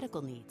 or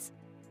medical needs.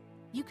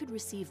 You could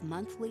receive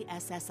monthly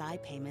SSI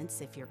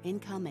payments if your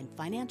income and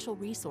financial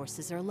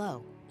resources are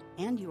low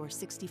and you are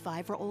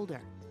 65 or older,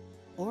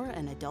 or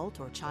an adult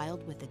or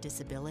child with a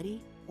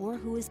disability, or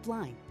who is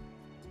blind.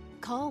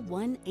 Call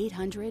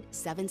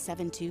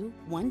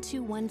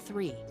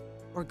 1-800-772-1213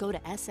 or go to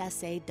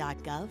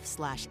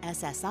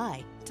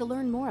ssa.gov/SSI to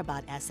learn more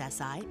about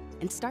SSI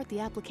and start the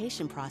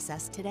application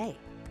process today.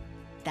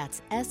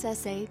 That's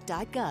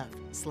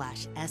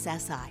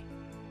ssa.gov/SSI.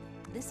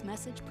 This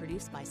message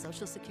produced by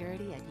Social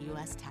Security at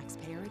U.S.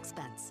 taxpayer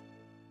expense.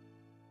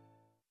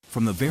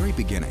 From the very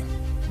beginning,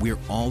 we're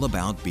all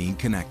about being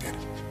connected,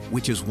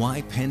 which is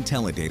why Penn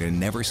Teledata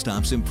never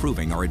stops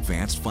improving our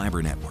advanced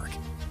fiber network.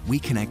 We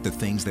connect the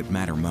things that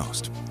matter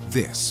most.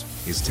 This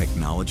is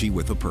technology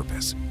with a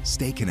purpose.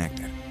 Stay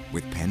connected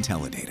with Penn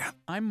Teledata.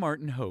 I'm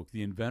Martin Hoke,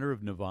 the inventor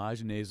of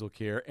Navage Nasal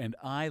Care, and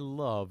I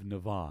love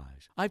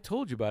Navage. I've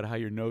told you about how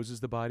your nose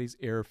is the body's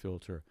air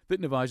filter, that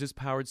Navage's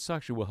powered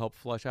suction will help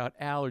flush out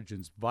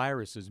allergens,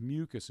 viruses,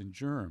 mucus, and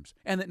germs,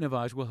 and that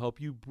Navage will help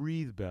you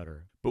breathe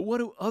better. But what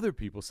do other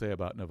people say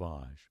about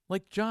Navage?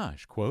 Like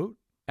Josh, quote,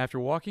 "After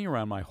walking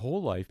around my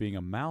whole life being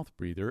a mouth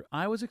breather,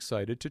 I was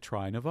excited to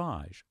try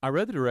Navage. I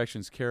read the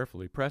directions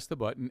carefully, pressed the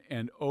button,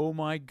 and oh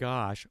my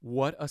gosh,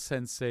 what a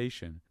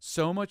sensation.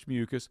 So much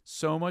mucus,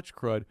 so much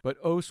crud, but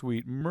oh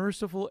sweet,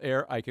 merciful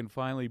air, I can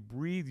finally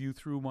breathe you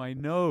through my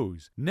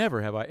nose.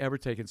 Never have I ever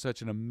taken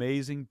such an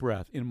amazing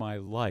breath in my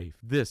life.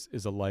 This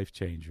is a life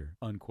changer,"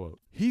 unquote.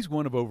 He's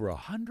one of over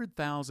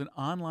 100,000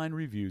 online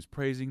reviews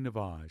praising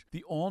Navage,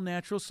 the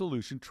all-natural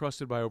solution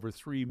trusted by over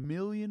 3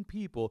 million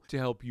people to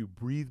help you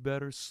breathe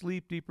better,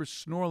 sleep deeper,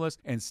 snore less,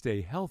 and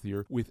stay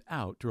healthier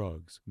without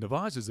drugs.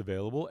 Navage is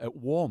available at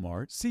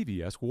Walmart,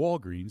 CVS,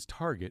 Walgreens,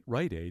 Target,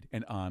 Rite Aid,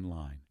 and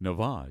online.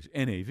 Navage,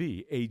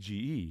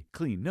 N-A-V-A-G-E,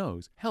 clean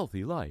nose,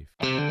 healthy life.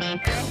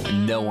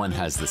 No one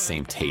has the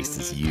same taste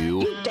as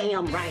you. You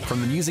damn right.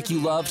 From the music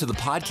you love to the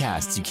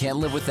podcasts you can't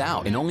live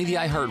without, and only the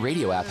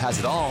iHeartRadio app has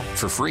it all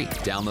for free.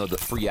 Download the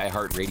free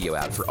iHeartRadio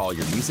app for all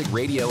your music,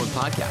 radio, and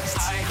podcasts.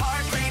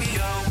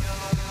 iHeartRadio.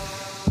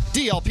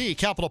 DLP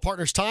Capital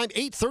Partners time,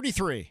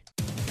 8:33.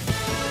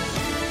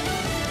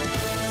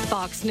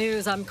 Fox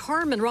News, I'm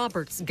Carmen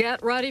Roberts.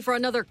 Get ready for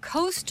another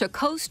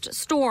coast-to-coast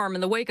storm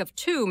in the wake of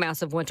 2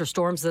 massive winter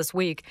storms this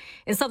week.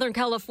 In Southern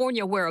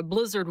California, where a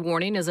blizzard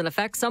warning is in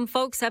effect, some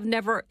folks have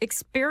never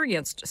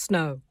experienced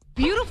snow.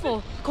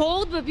 Beautiful.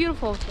 Cold, but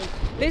beautiful.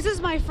 This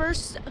is my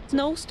first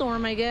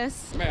snowstorm, I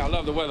guess. Man, I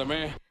love the weather,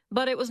 man.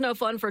 But it was no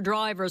fun for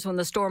drivers when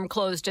the storm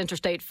closed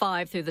Interstate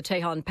 5 through the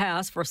Tejon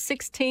Pass for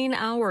 16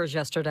 hours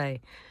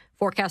yesterday.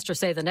 Forecasters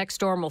say the next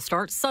storm will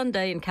start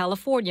Sunday in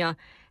California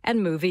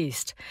and move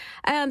east.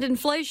 And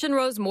inflation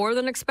rose more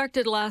than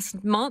expected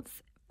last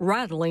month,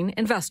 rattling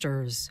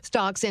investors.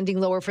 Stocks ending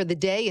lower for the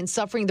day and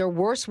suffering their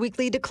worst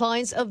weekly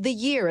declines of the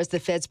year as the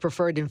Fed's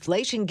preferred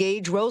inflation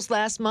gauge rose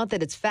last month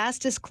at its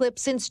fastest clip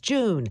since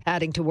June,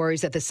 adding to worries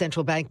that the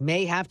central bank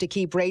may have to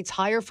keep rates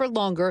higher for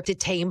longer to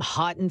tame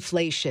hot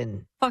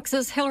inflation.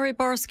 Fox's Hillary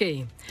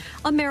Barsky.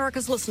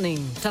 America's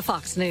listening to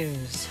Fox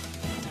News.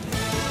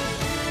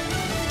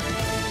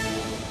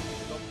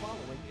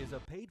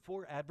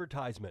 Paid-for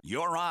advertisement.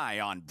 Your eye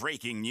on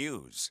breaking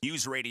news.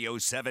 News Radio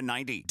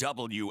 790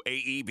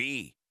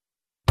 WAEB.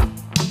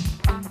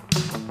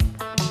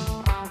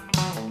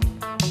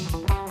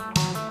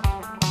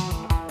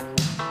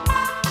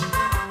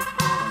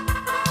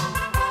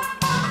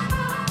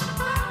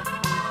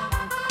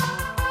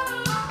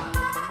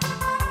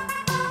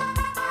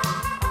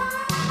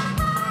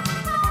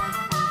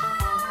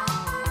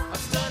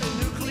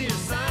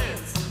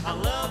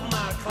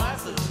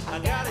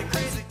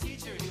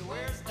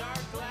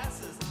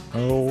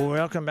 Oh,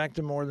 welcome back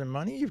to More Than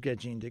Money. You've got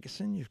Gene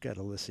Dickinson. You've got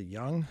Alyssa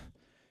Young.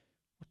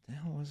 What the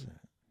hell was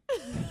that?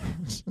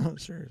 No,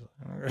 seriously.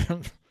 I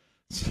don't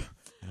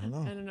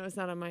know. I don't know. It's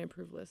not on my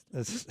approved list.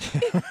 It's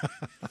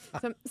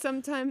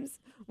Sometimes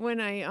when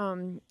I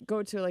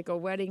go to like a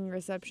wedding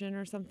reception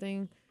or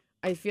something,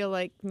 I feel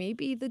like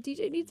maybe the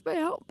DJ needs my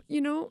help, you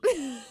know?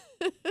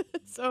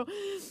 So.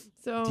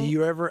 Do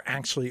you ever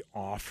actually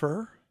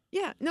offer?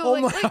 Yeah, no,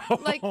 Oh,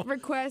 like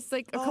requests,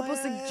 like a couple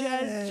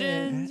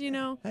suggestions, you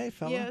know. Hey,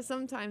 fella. Yeah,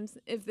 sometimes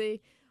if they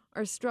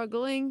are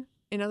struggling,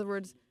 in other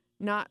words,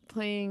 not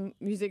playing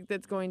music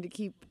that's going to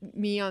keep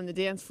me on the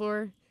dance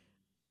floor,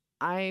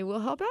 I will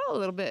help out a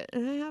little bit,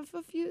 and I have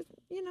a few,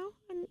 you know,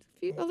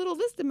 a little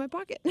list in my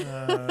pocket.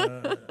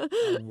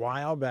 A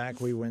while back,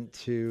 we went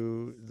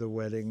to the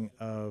wedding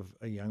of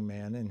a young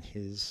man and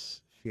his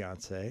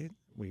fiancée.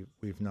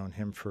 We've known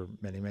him for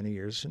many, many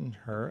years, and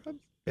her a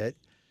bit.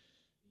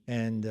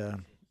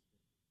 And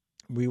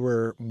we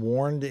were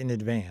warned in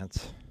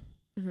advance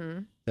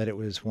that it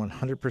was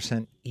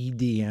 100%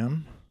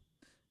 EDM.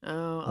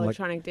 Oh,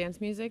 electronic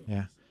dance music?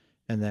 Yeah.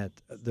 And that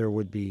there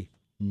would be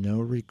no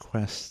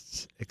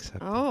requests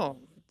accepted. Oh.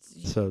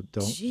 So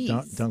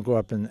don't go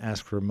up and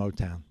ask for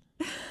Motown.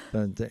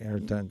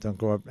 Don't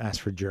go up and ask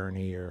for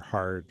Journey or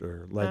Heart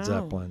or Led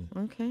Zeppelin.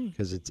 Okay.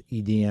 Because it's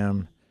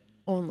EDM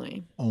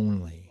only.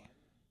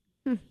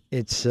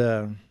 It's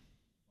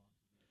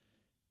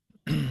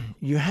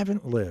you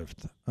haven't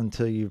lived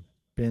until you've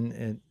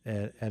been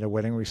at a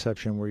wedding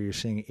reception where you're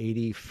seeing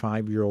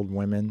 85-year-old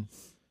women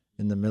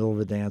in the middle of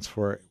a dance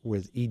floor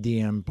with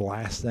EDM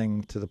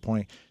blasting to the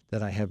point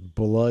that I have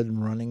blood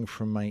running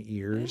from my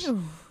ears.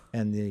 Ew.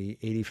 And the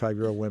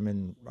 85-year-old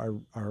women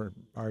are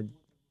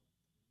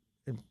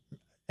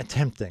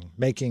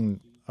making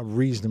a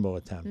reasonable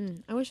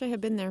attempt. I wish I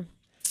had been there.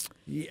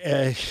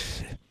 Yeah,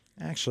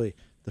 actually,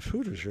 the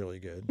food was really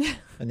good,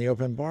 and the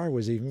open bar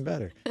was even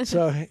better.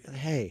 So,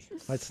 hey,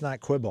 let's not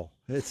quibble.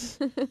 You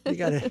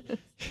got a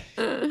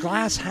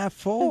glass half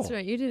full. That's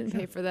right. You didn't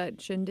pay for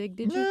that shindig,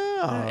 did you?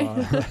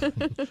 No.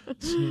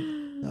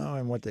 No,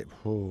 and what they,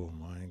 oh,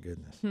 my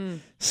goodness.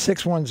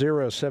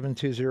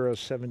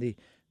 610-720-7900,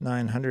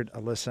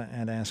 Alyssa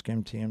at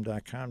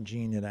AskMTM.com,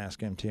 Gene at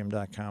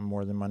AskMTM.com,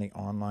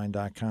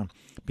 MoreThanMoneyOnline.com.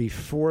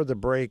 Before the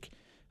break,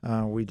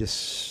 we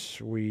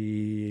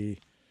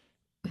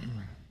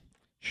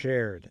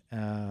shared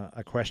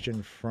a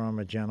question from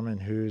a gentleman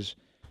who's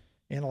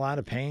in a lot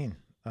of pain.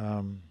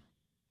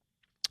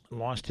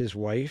 Lost his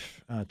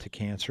wife to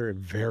cancer at a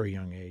very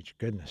young age.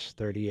 Goodness,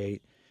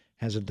 38.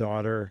 Has a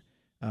daughter.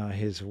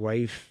 His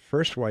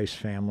first wife's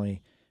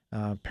family,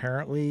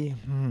 apparently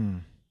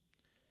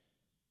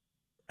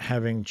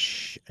having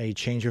a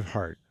change of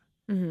heart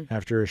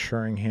after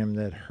assuring him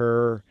that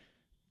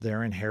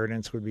their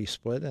inheritance would be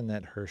split and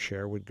that her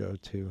share would go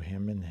to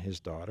him and his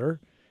daughter.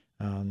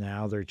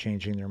 Now they're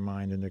changing their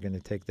mind and they're going to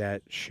take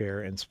that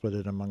share and split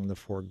it among the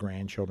 4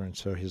 grandchildren.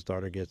 So his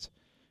daughter gets,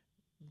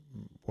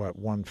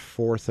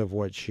 1/4 of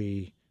what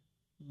she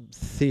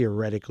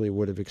theoretically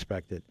would have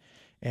expected.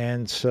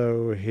 And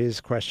so his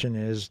question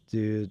is,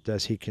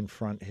 does he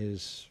confront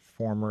his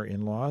former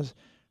in-laws,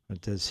 or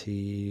does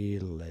he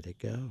let it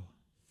go?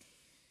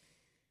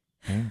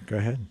 Okay, go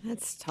ahead.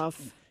 That's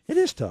tough. It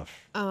is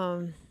tough.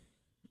 I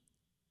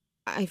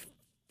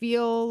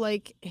feel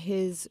like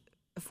his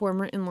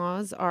former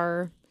in-laws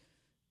are,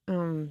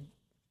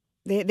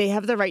 they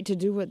have the right to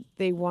do what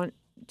they want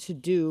to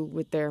do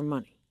with their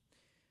money.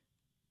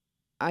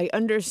 I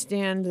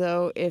understand,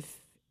 though,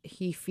 if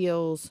he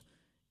feels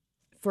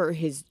for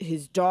his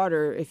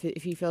daughter, if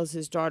he feels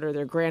his daughter,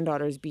 their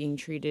granddaughter, is being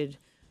treated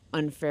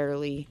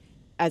unfairly.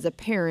 As a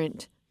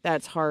parent,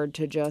 that's hard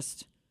to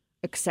just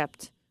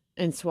accept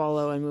and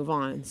swallow and move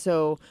on.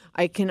 So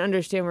I can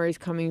understand where he's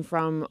coming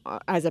from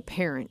as a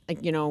parent.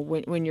 Like, you know,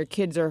 when your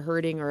kids are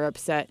hurting or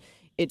upset,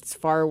 it's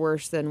far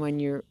worse than when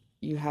you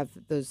have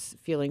those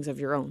feelings of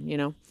your own, you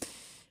know?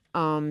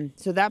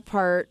 So that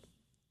part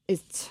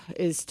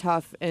is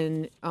tough,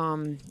 and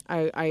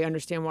I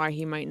understand why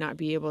he might not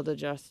be able to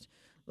just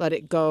let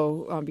it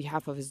go on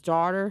behalf of his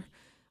daughter.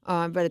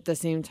 But at the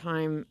same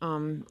time,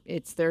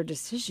 it's their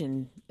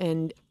decision,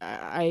 and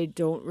I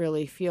don't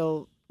really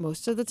feel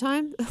most of the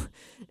time,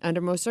 under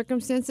most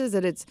circumstances,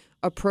 that it's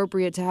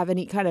appropriate to have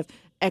any kind of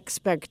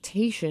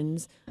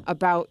expectations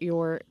about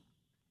your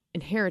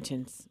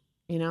inheritance,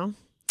 you know?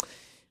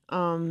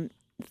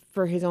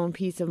 For his own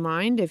peace of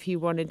mind, if he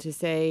wanted to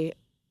say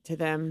to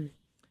them,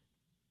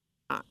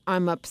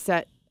 I'm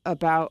upset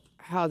about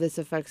how this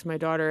affects my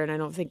daughter, and I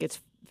don't think it's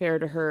fair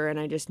to her, and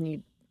I just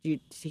need you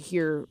to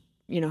hear,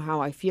 you know, how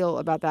I feel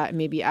about that, and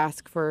maybe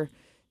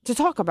to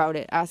talk about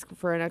it, ask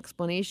for an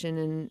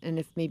explanation, and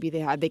if maybe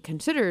they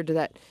considered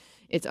that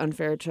it's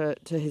unfair to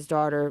his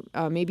daughter,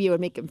 maybe it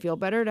would make him feel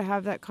better to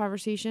have that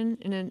conversation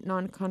in a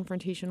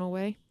non-confrontational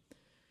way.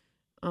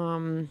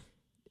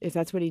 If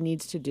that's what he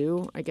needs to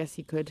do, I guess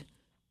he could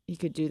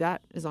do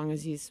that, as long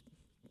as he's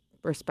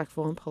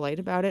respectful and polite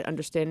about it,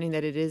 understanding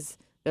that it is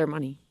their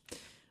money.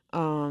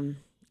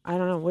 I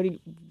don't know.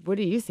 What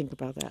do you think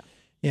about that?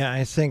 Yeah,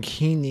 I think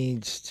he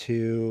needs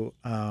to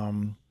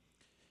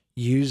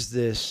use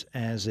this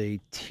as a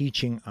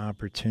teaching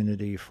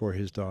opportunity for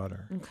his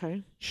daughter.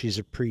 Okay. She's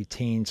a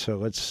preteen, so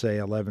let's say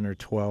 11 or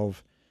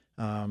 12.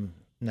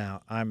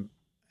 Now,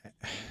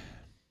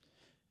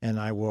 and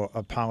I will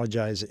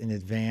apologize in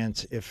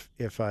advance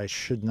if I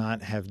should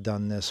not have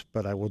done this,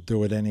 but I will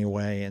do it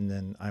anyway, and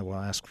then I will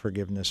ask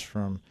forgiveness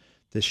from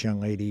this young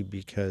lady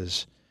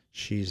because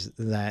she's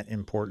that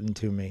important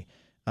to me.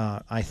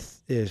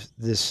 If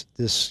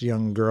this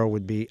young girl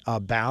would be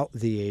about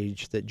the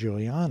age that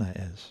Juliana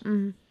is.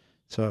 Mm-hmm.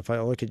 So if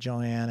I look at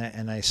Juliana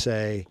and I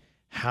say,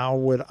 how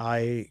would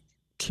I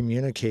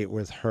communicate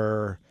with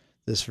her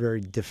this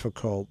very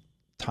difficult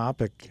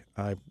topic,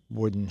 I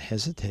wouldn't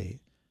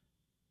hesitate.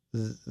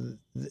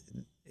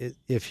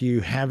 If you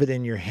have it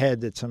in your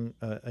head that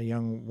a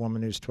young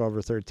woman who's 12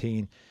 or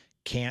 13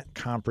 can't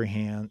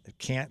comprehend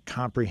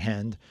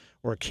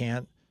or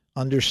can't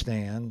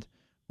understand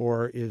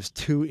or is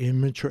too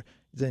immature,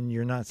 then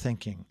you're not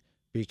thinking,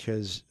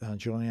 because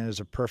Juliana is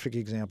a perfect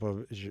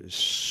example of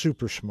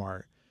super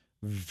smart,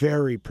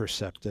 very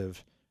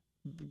perceptive,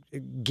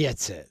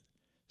 gets it.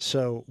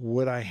 So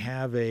would I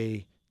have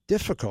a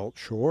difficult,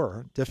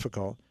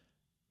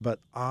 but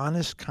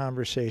honest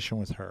conversation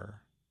with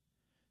her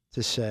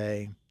to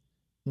say,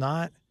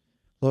 not,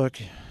 look,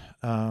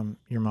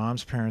 your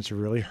mom's parents have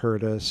really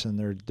hurt us and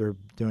they're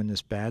doing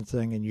this bad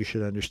thing and you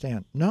should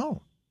understand.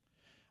 No.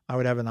 I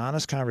would have an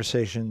honest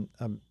conversation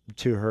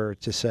to her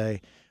to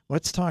say,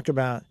 let's talk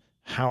about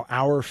how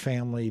our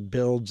family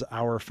builds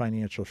our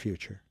financial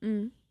future.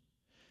 Mm.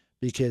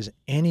 Because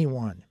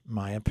anyone,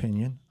 my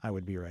opinion, I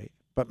would be right.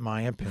 But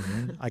my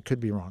opinion, I could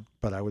be wrong,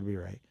 but I would be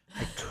right.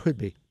 I could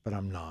be, but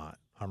I'm not.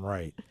 I'm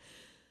right.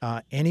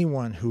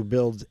 Anyone who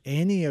builds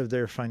any of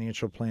their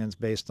financial plans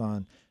based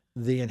on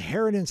the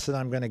inheritance that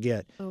I'm going to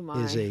get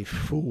is a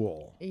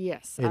fool.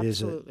 Yes, it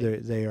absolutely.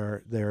 They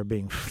are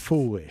being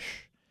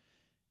foolish.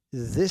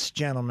 This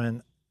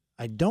gentleman,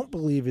 I don't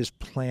believe, is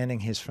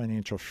planning his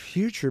financial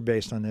future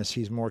based on this.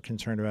 He's more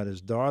concerned about his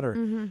daughter.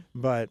 Mm-hmm.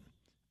 But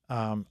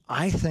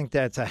I think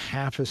that's a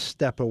half a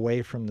step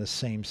away from the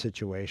same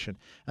situation.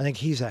 I think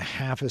he's a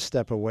half a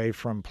step away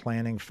from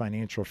planning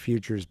financial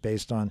futures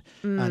based on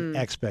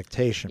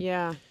expectation.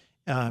 Yeah.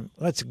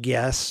 Let's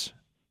guess,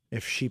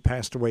 if she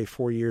passed away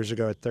 4 years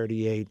ago at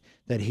 38,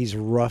 that he's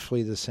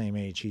roughly the same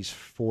age. He's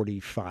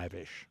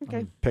 45-ish. Okay.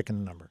 I'm picking a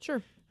number.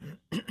 Sure.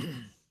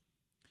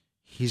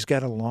 He's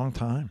got a long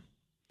time.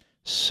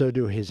 So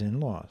do his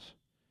in-laws.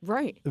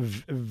 Right.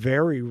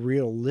 Very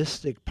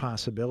realistic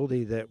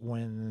possibility that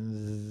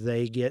when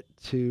they get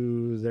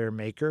to their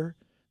maker,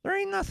 there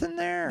ain't nothing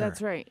there.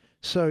 That's right.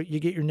 So you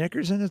get your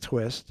knickers in a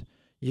twist.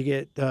 You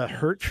get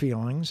hurt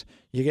feelings.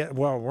 You get,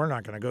 well, we're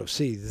not going to go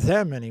see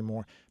them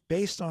anymore.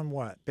 Based on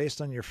what?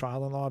 Based on your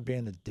father-in-law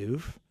being a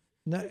doof?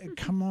 No,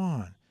 come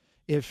on.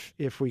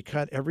 If we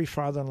cut every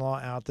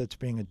father-in-law out that's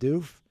being a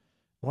doof,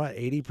 what,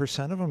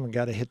 80% of them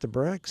got to hit the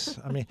bricks.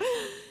 I mean,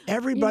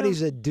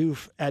 everybody's a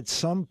doof at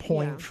some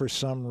point for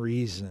some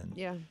reason.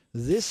 Yeah.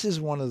 This is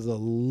one of the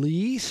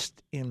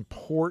least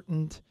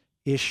important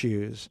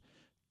issues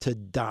to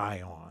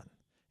die on.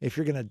 If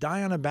you're going to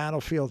die on a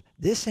battlefield,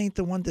 this ain't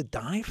the one to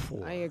die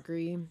for. I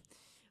agree.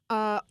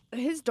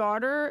 His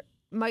daughter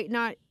might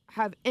not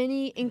have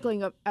any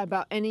inkling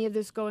about any of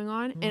this going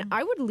on, and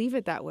I would leave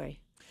it that way.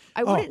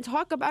 I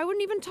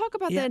wouldn't even talk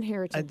about the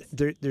inheritance.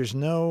 There's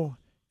no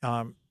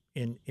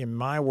in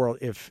my world.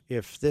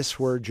 If this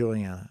were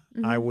Juliana,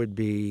 I would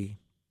be.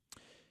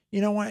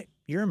 You know what?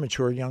 You're a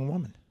mature young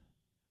woman.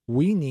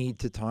 We need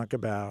to talk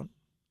about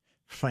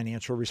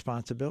financial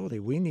responsibility.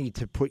 We need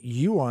to put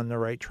you on the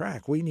right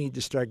track. We need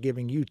to start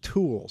giving you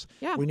tools.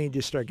 Yeah. We need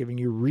to start giving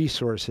you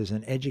resources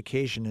and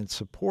education and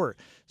support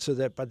so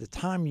that by the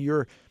time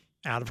you're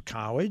out of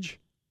college,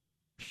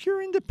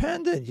 you're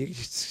independent.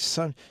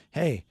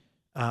 Hey,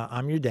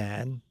 I'm your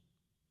dad.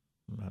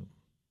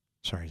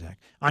 Sorry, Zach.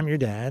 I'm your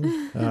dad.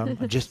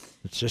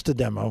 It's just a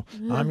demo.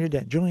 I'm your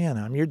dad.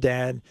 Juliana, I'm your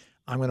dad.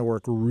 I'm going to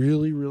work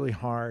really, really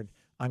hard.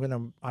 I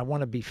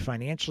want to be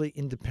financially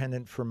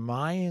independent for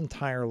my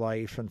entire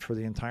life and for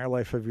the entire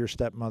life of your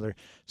stepmother,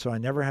 so I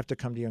never have to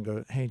come to you and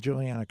go, hey,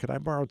 Juliana, could I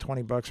borrow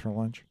 $20 for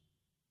lunch?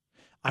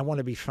 I want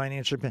to be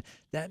financially independent.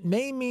 That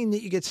may mean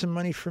that you get some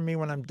money from me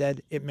when I'm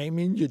dead. It may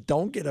mean you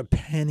don't get a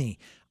penny.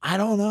 I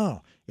don't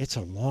know. It's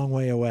a long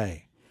way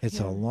away. A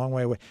long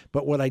way away.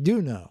 But what I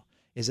do know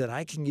is that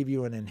I can give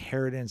you an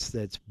inheritance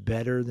that's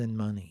better than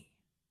money.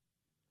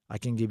 I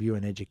can give you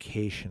an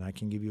education. I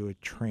can give you a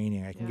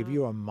training. I can give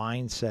you a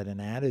mindset and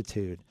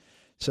attitude.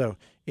 So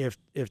if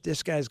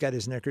this guy's got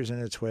his knickers in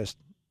a twist,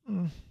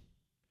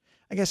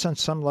 I guess on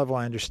some level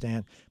I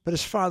understand. But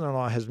his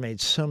father-in-law has made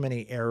so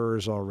many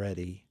errors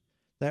already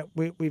that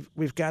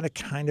we've got to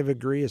kind of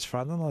agree. His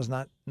father-in-law is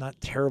not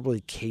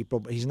terribly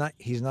capable. He's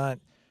not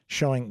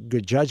showing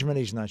good judgment.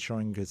 He's not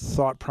showing good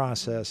thought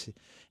process.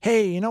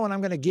 Hey, you know what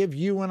I'm going to give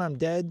you when I'm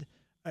dead?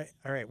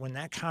 All right, when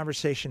that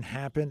conversation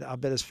happened, I'll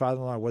bet his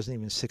father-in-law wasn't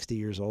even 60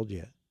 years old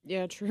yet.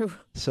 Yeah, true.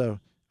 So,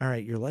 all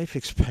right, your life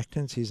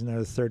expectancy is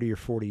another 30 or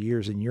 40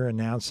 years, and you're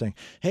announcing,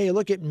 hey,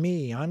 look at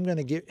me.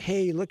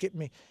 Hey, look at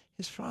me.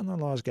 His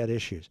father-in-law's got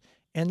issues.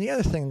 And the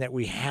other thing that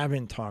we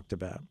haven't talked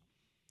about,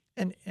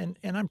 and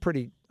I'm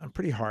pretty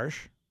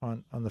harsh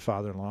on the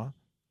father-in-law.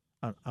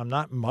 I'm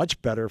not much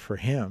better for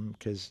him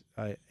because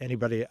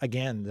anybody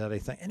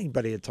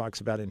that talks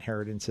about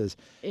inheritances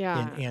in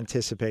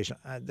anticipation,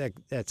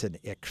 that's an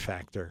ick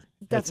factor.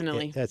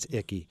 Definitely. That's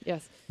icky.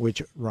 Yes.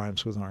 Which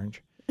rhymes with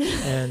orange.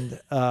 And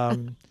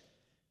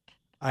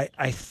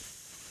I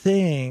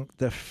think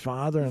the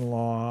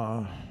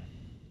father-in-law,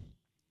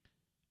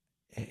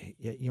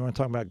 you want to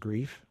talk about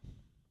grief?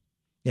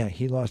 Yeah,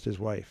 he lost his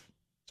wife.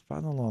 His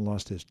father-in-law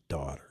lost his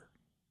daughter.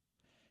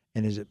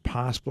 And is it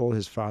possible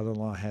his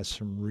father-in-law has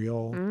some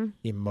real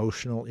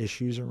emotional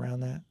issues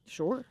around that?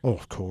 Sure. Oh,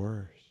 of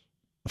course.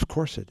 Of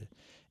course it is.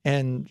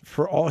 And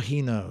for all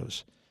he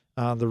knows,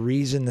 the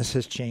reason this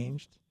has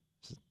changed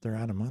is they're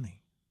out of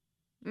money.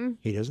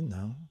 He doesn't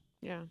know.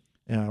 Yeah.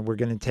 We're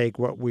going to take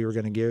what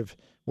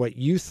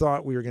you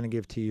thought we were going to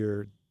give to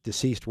your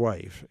deceased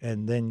wife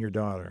and then your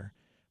daughter.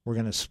 We're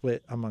going to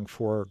split among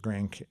 4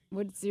 grandkids.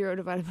 What's 0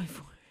 divided by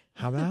 4?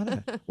 How about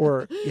it?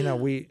 Or,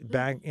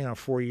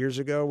 4 years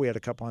ago, we had a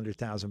couple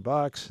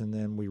 $100,000 and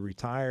then we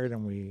retired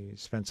and we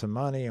spent some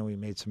money and we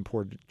made some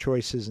poor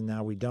choices and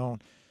now we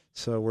don't.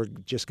 So we're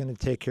just going to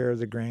take care of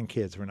the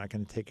grandkids. We're not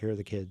going to take care of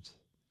the kids.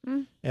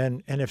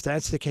 And if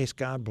that's the case,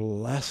 God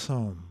bless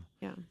them.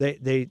 Yeah.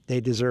 They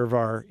deserve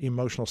our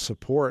emotional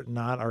support,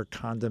 not our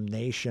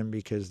condemnation,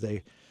 because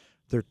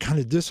they're kind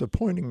of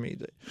disappointing me.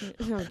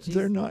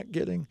 They're not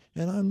getting,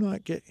 and I'm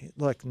not getting.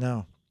 Look,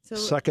 no. So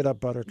suck it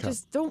up, Buttercup.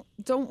 Just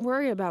don't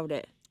worry about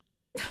it.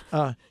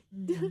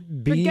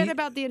 Forget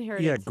about the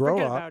inheritance. Yeah, grow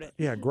Forget up. About it.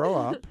 Yeah, grow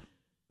up.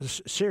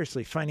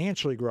 Seriously,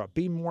 financially grow up.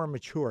 Be more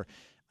mature.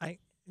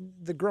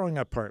 The growing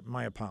up part.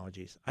 My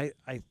apologies. I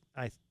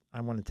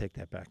want to take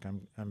that back.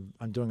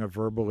 I'm doing a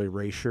verbal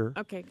erasure.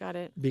 Okay, got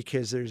it.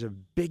 Because there's a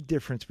big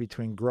difference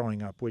between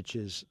growing up, which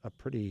is a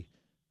pretty,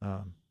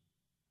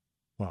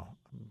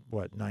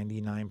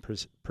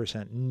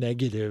 99%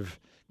 negative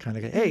kind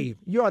of, hey,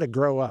 you ought to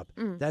grow up.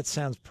 That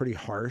sounds pretty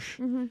harsh,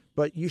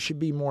 but you should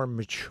be more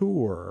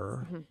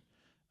mature.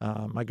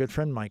 My good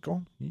friend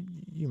Michael,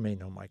 you may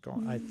know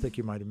Michael. I think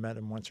you might have met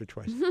him once or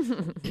twice.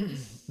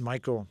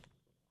 Michael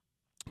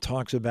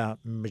talks about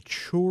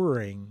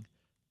maturing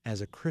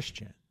as a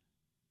Christian.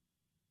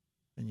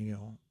 And you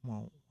go,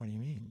 well, what do you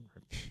mean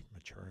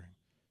maturing?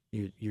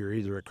 You're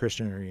either a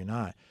Christian or you're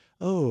not.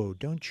 Oh,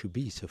 don't you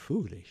be so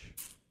foolish.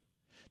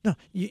 No,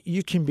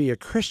 you can be a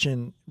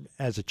Christian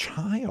as a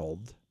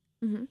child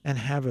and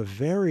have a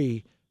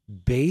very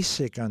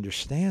basic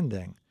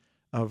understanding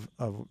of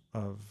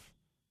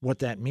what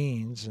that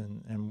means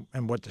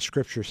and what the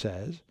Scripture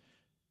says.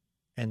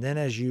 And then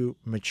as you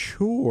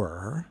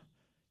mature,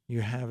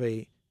 you have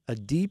a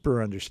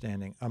deeper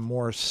understanding, a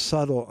more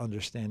subtle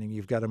understanding.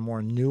 You've got a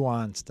more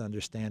nuanced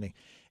understanding.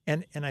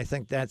 And I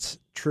think that's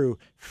true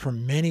for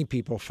many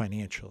people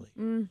financially.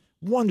 Mm.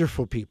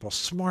 Wonderful people,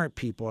 smart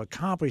people,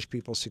 accomplished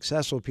people,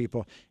 successful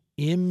people,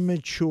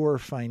 immature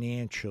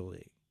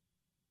financially.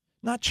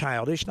 Not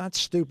childish, not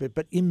stupid,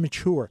 but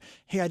immature.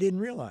 Hey, I didn't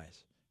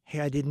realize.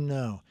 Hey, I didn't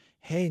know.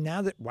 Hey,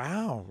 now that,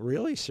 wow,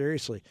 really?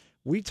 Seriously.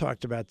 We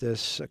talked about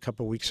this a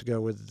couple of weeks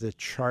ago with the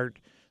chart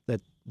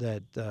that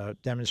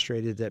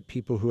demonstrated that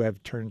people who have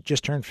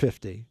just turned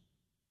 50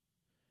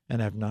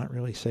 and have not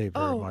really saved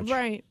very much. Oh,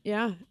 right.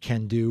 Yeah.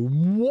 Can do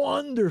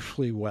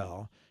wonderfully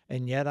well.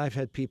 And yet I've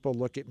had people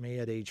look at me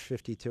at age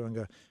 52 and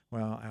go,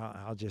 well,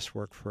 I'll just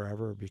work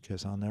forever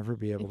because I'll never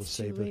be able to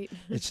save it.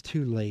 It's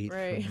too late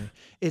Right. for me.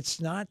 It's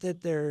not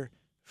that they're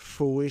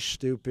foolish,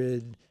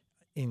 stupid,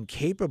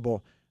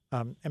 incapable.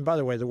 And by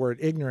the way, the word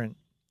ignorant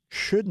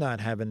should not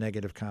have a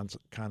negative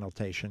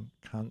connotation.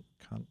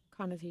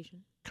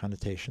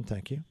 Connotation,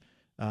 thank you.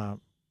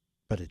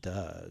 But it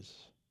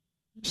does,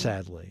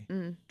 sadly,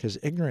 because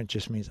ignorant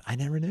just means I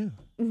never knew.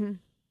 Mm-hmm.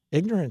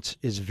 Ignorance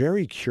is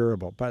very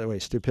curable. By the way,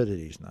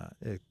 stupidity is not.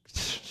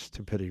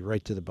 Stupidity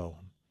right to the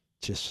bone.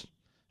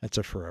 That's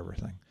a forever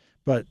thing.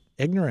 But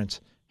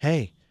ignorance,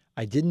 hey,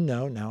 I didn't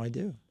know, now I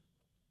do.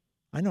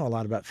 I know a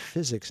lot about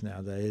physics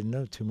now that I didn't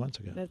know 2 months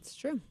ago. That's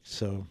true.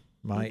 So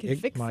you can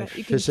fix my that.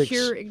 You physics, can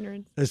cure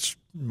ignorance. It's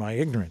my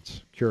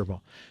ignorance,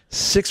 curable.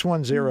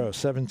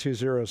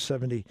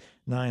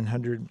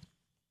 610-720-7900.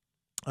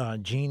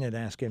 Gene at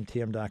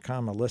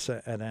AskMTM.com.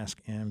 Melissa at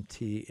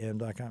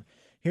AskMTM.com.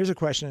 Here's a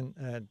question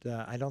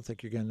that I don't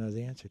think you're going to know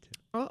the answer to.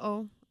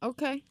 Uh-oh.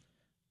 Okay.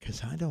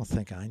 Because I don't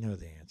think I know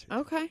the answer.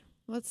 Okay.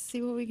 Let's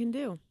see what we can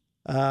do.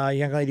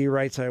 Young lady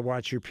writes, I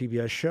watch your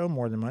PBS show,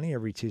 More Than Money,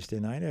 every Tuesday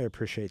night. I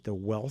appreciate the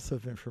wealth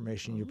of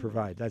information you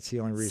provide. That's the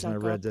only reason I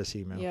read this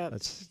email. Yep.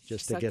 That's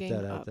just to get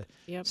that out there.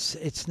 Yep.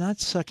 It's not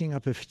sucking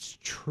up if it's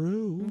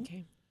true.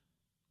 Okay.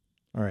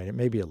 All right, it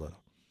may be a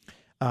little.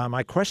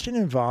 My question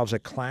involves a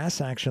class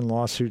action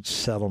lawsuit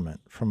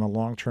settlement from a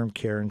long-term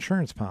care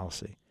insurance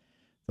policy.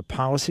 The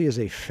policy is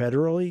a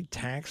federally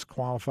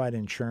tax-qualified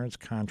insurance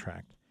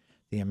contract.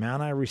 The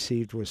amount I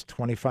received was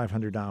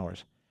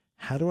 $2,500.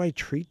 How do I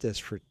treat this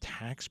for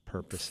tax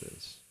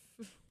purposes?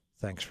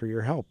 Thanks for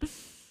your help.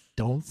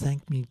 Don't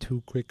thank me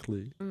too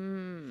quickly.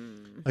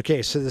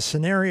 Okay, so the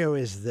scenario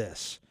is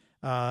this.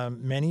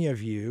 Many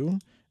of you,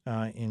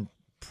 in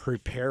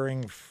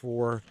preparing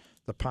for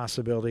the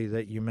possibility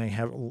that you may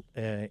have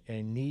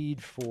a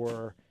need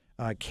for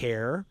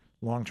care,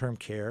 long-term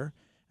care,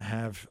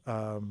 have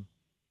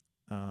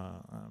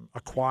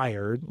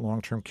acquired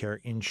long-term care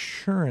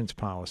insurance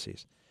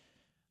policies.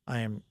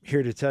 I am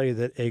here to tell you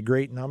that a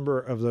great number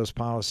of those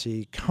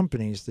policy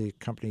companies, the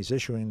companies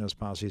issuing those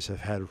policies, have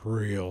had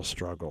real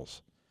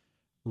struggles.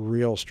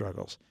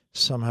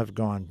 Some have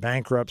gone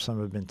bankrupt.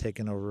 Some have been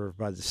taken over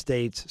by the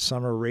states.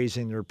 Some are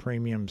raising their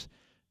premiums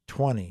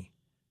 20,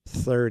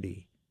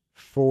 30,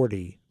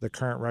 40, the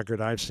current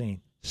record I've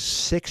seen,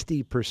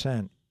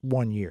 60%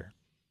 1 year.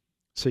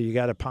 So you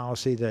got a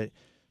policy that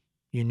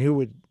you knew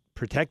would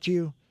protect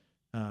you.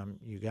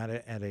 You got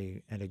it at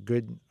a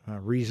good,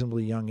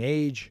 reasonably young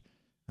age.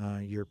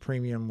 Your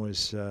premium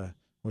was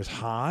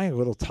high, a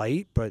little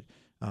tight, but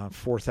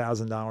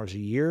 $4,000 a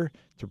year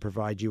to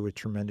provide you with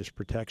tremendous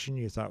protection.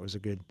 You thought was a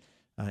good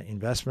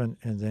investment,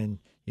 and then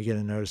you get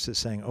a notice that's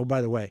saying, "Oh,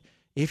 by the way,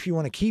 if you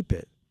want to keep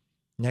it,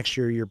 next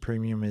year your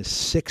premium is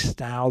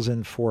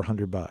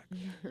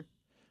 $6,400,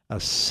 a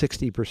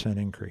 60%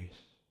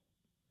 increase,"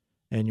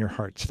 and your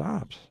heart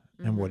stops.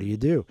 And what do you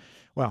do?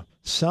 Well,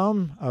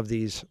 some of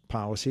these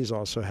policies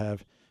also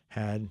have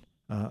had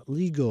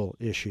legal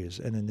issues.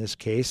 And in this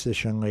case,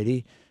 this young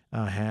lady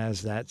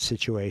has that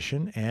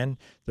situation, and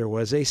there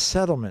was a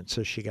settlement.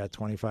 So she got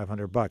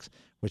 $2,500,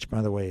 which,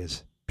 by the way,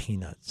 is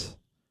peanuts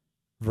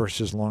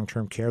versus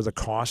long-term care. The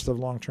cost of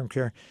long-term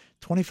care,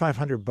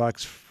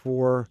 $2,500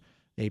 for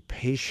a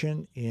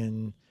patient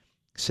in,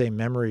 say,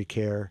 memory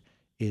care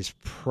is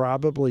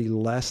probably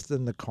less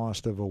than the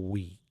cost of a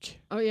week.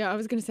 Oh, yeah. I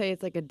was going to say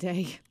it's like a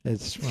day.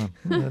 It's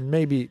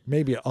maybe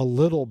a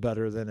little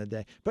better than a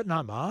day, but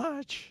not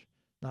much.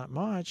 Not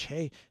much.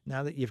 Hey,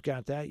 now that you've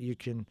got that, you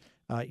can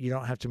you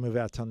don't have to move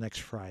out till next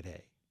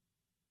Friday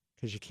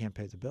because you can't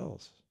pay the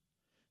bills.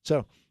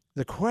 So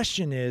the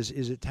question is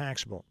it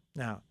taxable?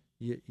 Now,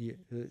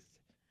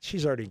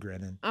 she's already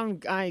grinning.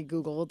 I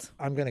Googled.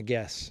 I'm going to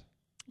guess.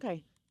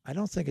 Okay. I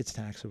don't think it's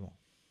taxable.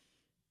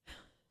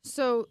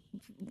 So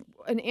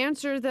an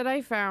answer that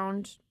I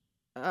found,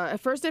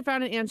 at first I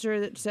found an answer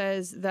that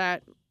says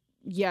that,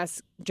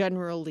 yes,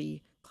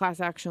 generally class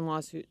action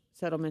lawsuit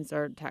settlements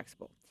are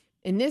taxable.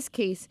 In this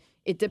case,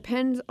 it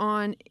depends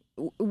on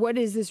what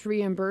is this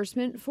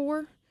reimbursement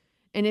for,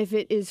 and if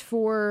it is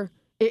for,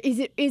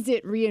 is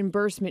it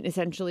reimbursement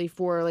essentially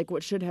for like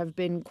what should have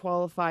been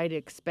qualified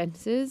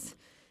expenses,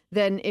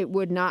 then it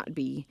would not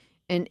be.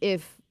 And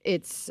if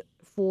it's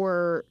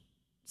for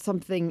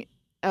something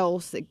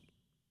else,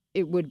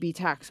 it would be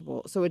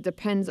taxable. So it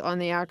depends on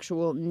the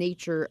actual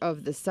nature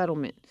of the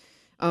settlement.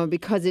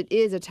 Because it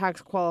is a tax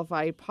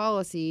qualified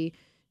policy,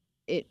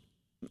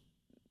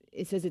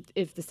 it says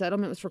if the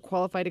settlement was for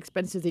qualified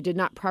expenses they did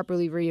not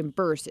properly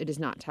reimburse, it is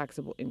not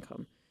taxable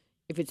income.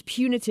 If it's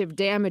punitive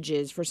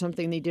damages for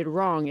something they did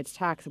wrong, it's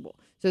taxable.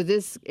 So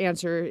this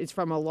answer is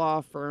from a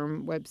law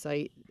firm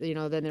website.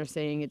 Then they're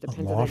saying it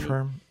depends. A law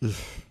firm?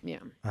 Yeah.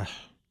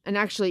 And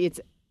actually, it's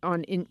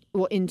on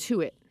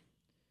Intuit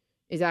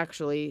is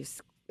actually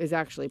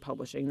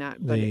publishing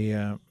that, but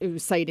it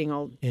was citing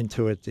all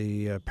Intuit,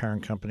 the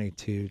parent company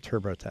to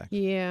TurboTax.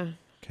 Yeah.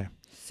 Okay.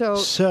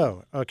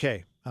 So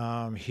okay.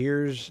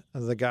 Here's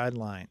the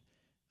guideline.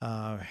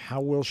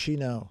 How will she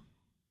know?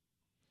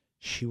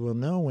 She will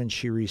know when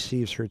she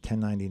receives her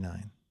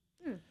 1099.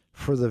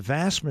 For the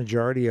vast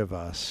majority of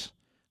us,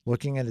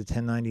 looking at a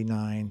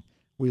 1099,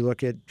 we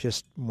look at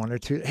just one or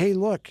two. Hey,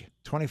 look,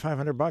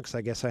 $2,500.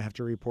 I guess I have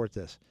to report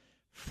this.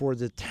 For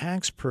the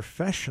tax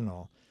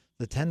professional,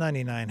 the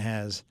 1099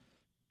 has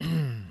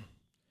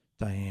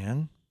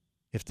Diane,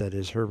 if that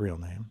is her real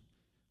name,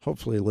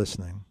 hopefully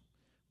listening,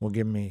 will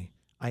give me,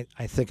 I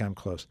think I'm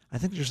close. I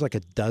think there's like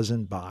a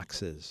dozen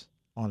boxes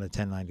on a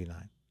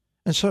 1099.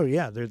 And so,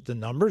 yeah, the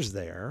number's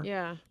there.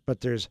 Yeah.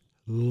 But there's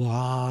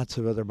lots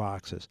of other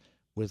boxes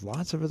with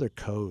lots of other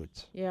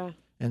codes. Yeah.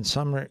 And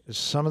some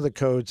of the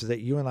codes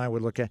that you and I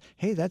would look at,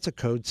 hey, that's a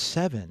code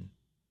 7.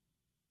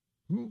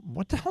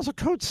 What the hell's a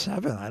code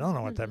 7? I don't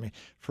know what that means.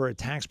 For a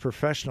tax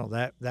professional,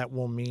 that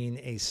will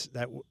mean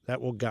that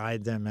will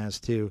guide them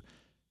as to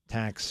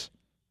taxable,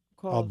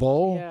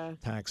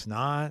 tax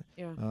not,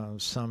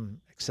 some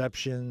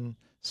exception,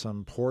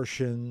 some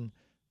portion.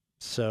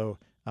 So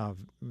the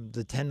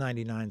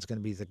 1099 is going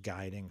to be the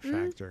guiding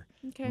factor.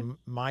 Okay.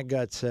 My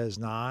gut says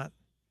not.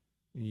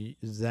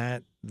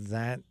 That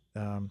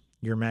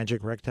your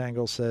magic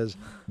rectangle says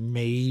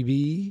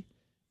maybe,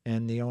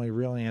 and the only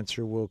real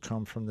answer will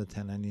come from the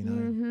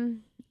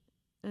 1099.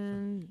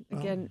 And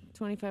again,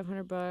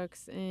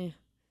 $2,500.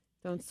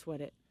 Don't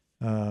sweat it.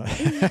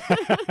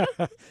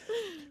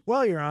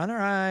 Well, Your Honor,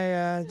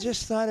 I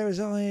just thought it was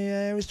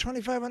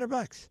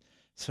 $2,500.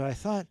 So I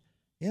thought,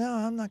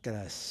 I'm not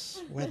gonna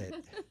sweat it.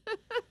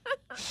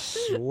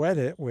 Sweat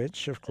it,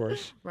 which of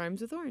course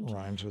rhymes with orange.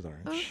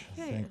 Okay.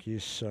 Thank you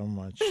so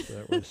much.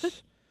 That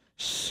was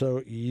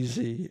so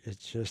easy. It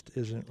just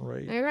isn't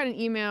right. I got an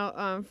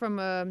email from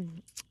a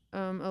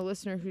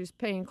listener who's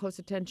paying close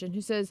attention,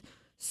 who says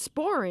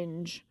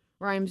sporange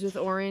rhymes with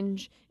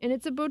orange, and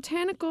it's a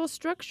botanical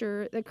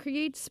structure that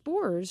creates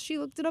spores. She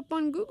looked it up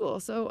on Google,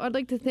 so I'd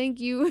like to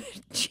thank you,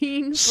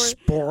 Jean, for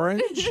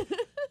sporange.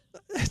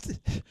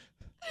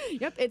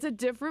 Yep, it's a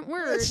different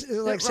word. It's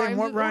like saying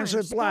what rhymes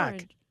with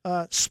black.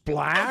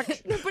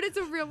 Splack? No, but it's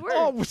a real word.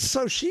 Oh,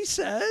 so she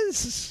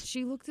says.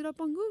 She looked it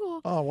up on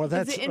Google. Oh, well,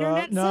 that's the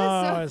internet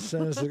says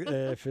so.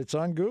 If it's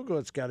on Google,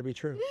 it's got to be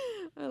true.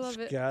 I love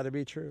it. It's got to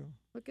be true.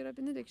 Look it up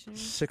in the dictionary.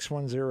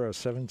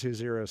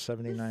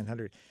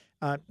 610-720-7900.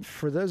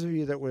 For those of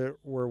you that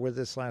were with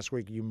us last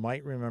week, you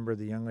might remember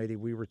the young lady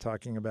we were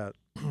talking about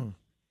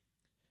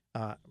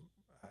how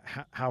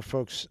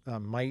folks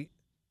might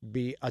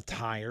be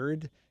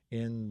attired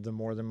in the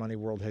More Than Money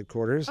World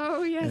headquarters.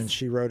 Oh, yes. And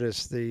she wrote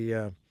us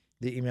the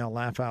email,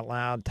 laugh out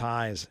loud,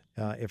 ties.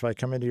 If I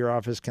come into your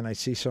office, can I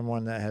see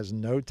someone that has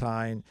no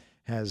tie and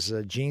has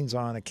jeans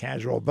on, a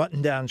casual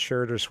button-down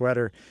shirt or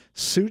sweater?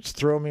 Suits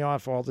throw me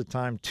off all the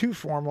time. Too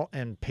formal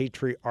and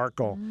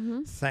patriarchal.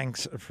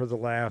 Thanks for the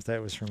laugh. That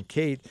was from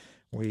Kate.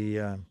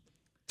 We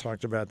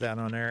talked about that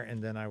on air,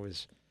 and then I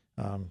was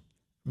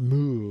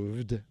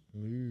moved,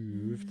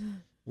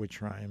 which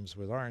rhymes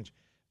with orange,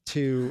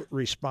 to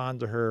respond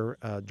to her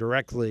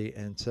directly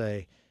and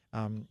say,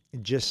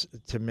 just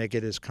to make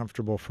it as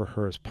comfortable for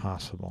her as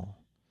possible.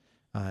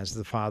 As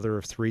the father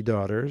of 3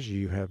 daughters,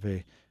 you have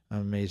an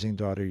amazing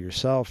daughter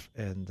yourself,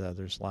 and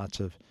there's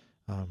lots of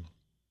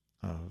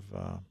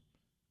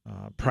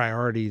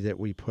priority that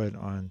we put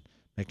on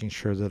making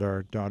sure that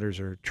our daughters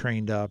are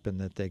trained up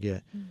and that they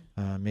get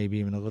maybe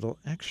even a little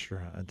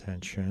extra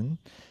attention.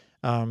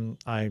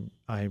 I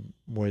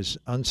was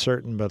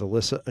uncertain, but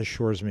Alyssa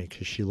assures me,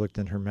 because she looked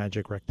in her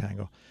magic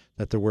rectangle,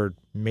 that the word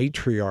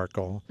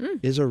matriarchal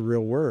is a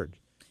real word.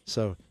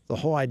 So the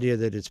whole idea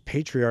that it's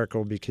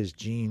patriarchal because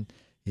Gene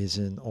is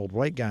an old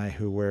white guy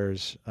who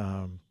wears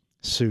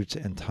suits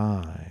and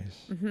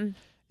ties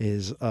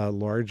is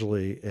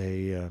largely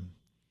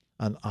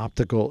an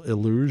optical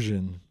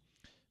illusion,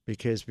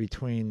 because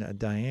between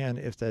Diane,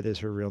 if that is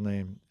her real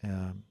name,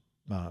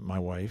 my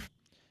wife,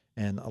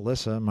 and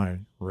Alyssa, my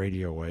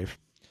radio wife,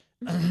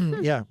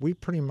 yeah, we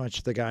pretty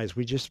much, the guys,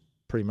 we just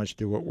pretty much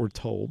do what we're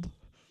told.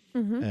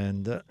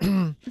 And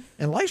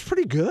life's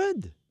pretty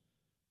good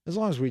as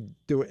long as we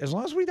do it, as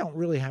long as we don't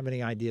really have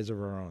any ideas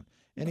of our own,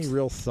 any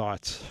real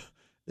thoughts.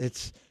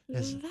 That's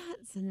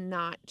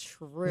not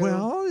true.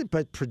 Well,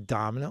 but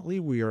predominantly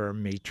we are a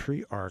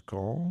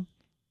matriarchal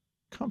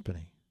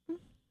company.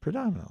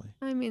 Predominantly.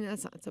 I mean,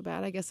 that's not so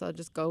bad. I guess I'll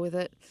just go with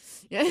it.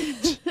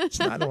 It's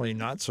not only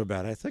not so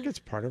bad. I think it's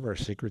part of our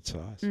secret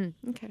sauce.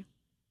 Okay.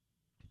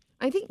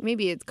 I think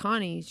maybe it's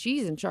Connie.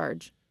 She's in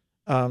charge.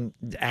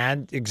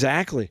 And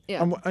exactly.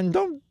 Yeah. And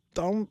don't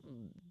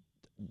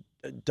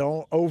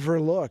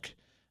overlook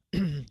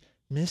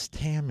Miss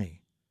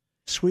Tammy.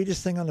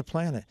 Sweetest thing on the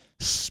planet.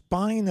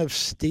 Spine of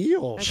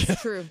steel.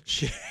 That's true.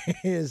 She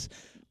is.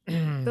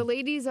 The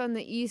ladies on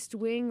the East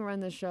Wing run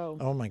the show.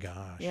 Oh, my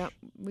gosh. Yeah.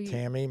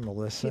 Tammy,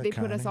 Melissa, They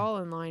put us Connie. all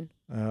in line.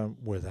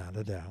 Without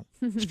a doubt.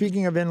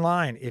 Speaking of in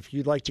line, if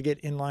you'd like to get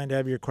in line to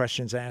have your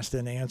questions asked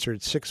and answered,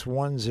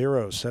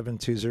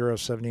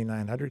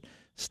 610-720-7900.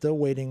 Still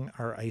waiting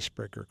our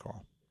icebreaker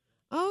call.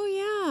 Oh,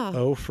 yeah.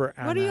 Oh, for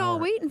an What are y'all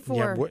hour. waiting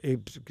for? Yeah,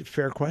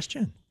 fair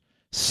question.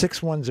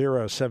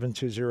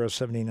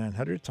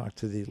 610-720-7900. Talk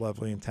to the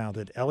lovely and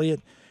talented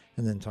Elliot,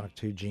 and then talk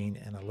to Gene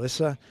and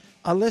Alyssa.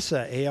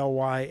 Alyssa,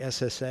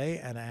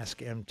 ALYSSA, at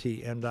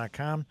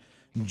AskMTM.com.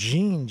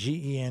 Gene,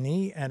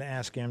 Gene, at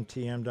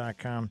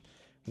AskMTM.com.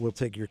 We'll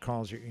take your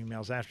calls, your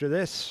emails after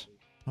this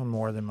on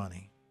More Than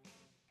Money.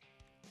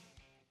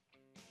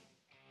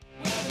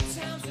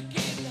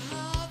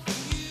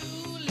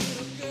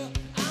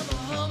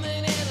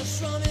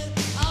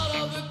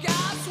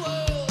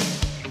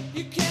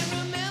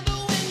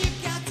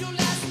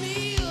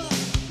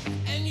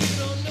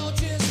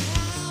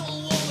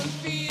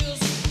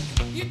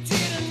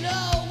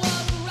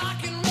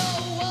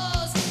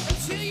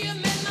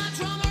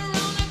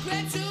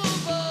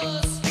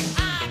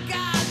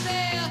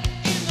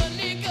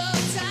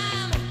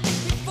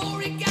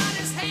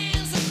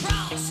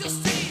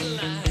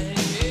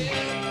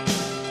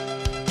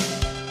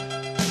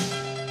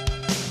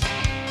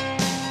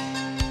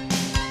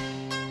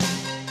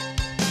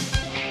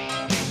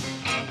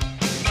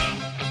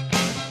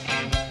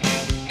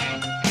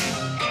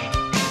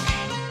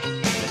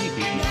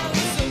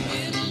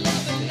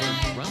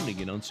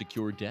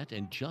 Unsecured debt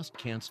and just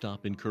can't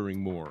stop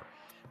incurring more.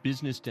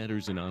 Business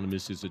Debtors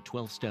Anonymous is a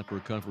 12-step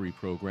recovery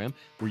program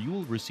where you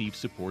will receive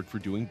support for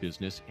doing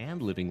business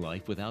and living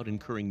life without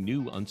incurring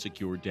new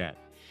unsecured debt.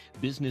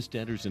 Business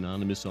Debtors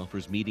Anonymous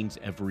offers meetings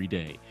every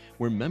day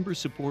where members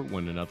support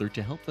one another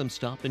to help them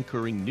stop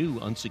incurring new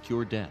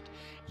unsecured debt.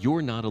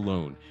 You're not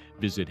alone.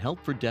 Visit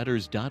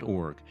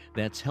helpfordebtors.org.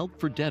 That's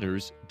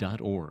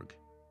helpfordebtors.org.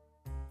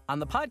 On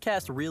the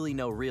podcast Really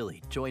Know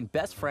Really, join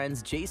best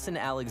friends Jason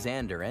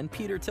Alexander and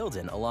Peter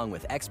Tilden, along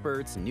with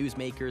experts,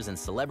 newsmakers, and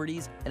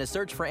celebrities, in a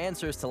search for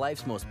answers to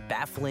life's most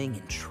baffling,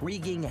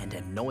 intriguing, and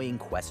annoying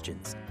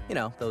questions. You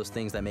know, those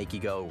things that make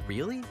you go,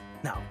 really?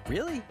 No,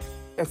 really?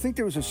 I think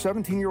there was a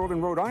 17-year-old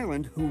in Rhode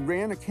Island who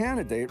ran a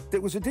candidate that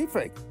was a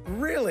deepfake.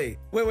 Really?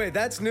 Wait,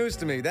 that's news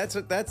to me. That's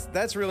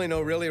Really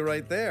Know Really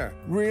right there.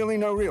 Really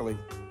Know Really.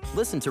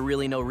 Listen to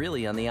Really Know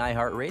Really on the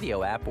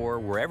iHeartRadio app or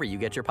wherever you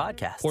get your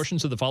podcasts.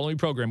 Portions of the following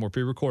program were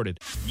pre-recorded.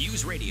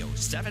 News Radio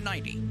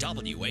 790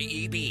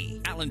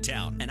 WAEB,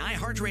 Allentown, an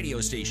iHeart radio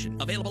station.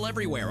 Available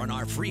everywhere on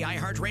our free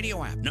iHeart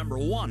Radio app.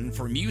 #1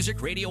 for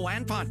music, radio,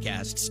 and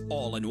podcasts,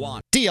 all in one.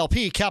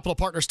 DLP Capital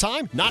Partners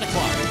time, 9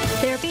 o'clock.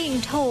 They're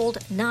being told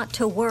not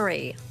to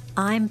worry.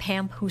 I'm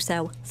Pam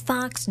Huso,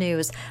 Fox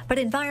News. But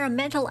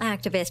environmental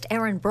activist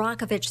Erin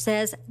Brockovich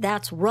says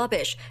that's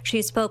rubbish.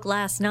 She spoke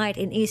last night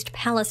in East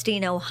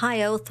Palestine,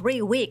 Ohio,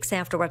 3 weeks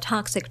after a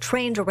toxic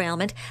train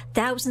derailment.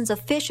 Thousands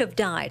of fish have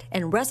died,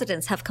 and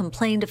residents have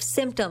complained of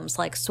symptoms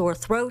like sore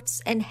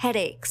throats and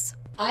headaches.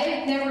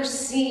 I've never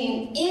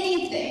seen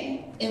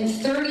anything in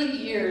 30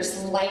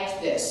 years like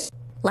this.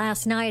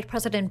 Last night,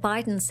 President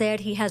Biden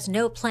said he has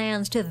no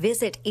plans to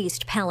visit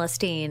East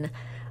Palestine.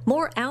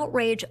 More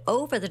outrage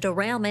over the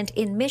derailment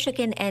in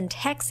Michigan and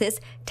Texas.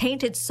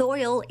 Tainted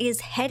soil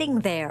is heading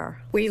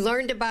there. We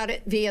learned about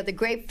it via the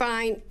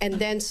grapevine and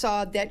then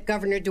saw that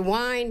Governor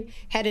DeWine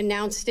had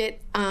announced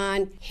it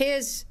on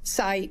his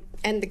site,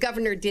 and the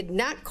governor did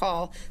not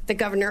call the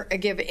governor or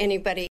give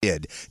anybody.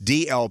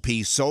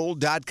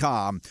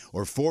 DLPsold.com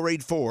or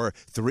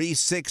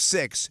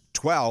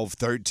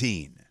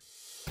 484-366-1213.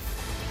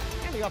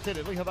 The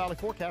updated Lehigh Valley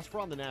forecast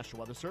from the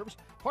National Weather Service.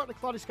 Partly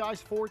cloudy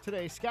skies for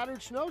today.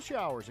 Scattered snow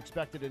showers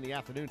expected in the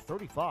afternoon,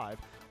 35.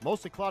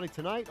 Mostly cloudy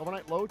tonight,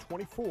 overnight low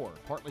 24.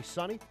 Partly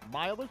sunny,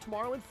 milder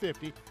tomorrow and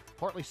 50.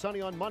 Partly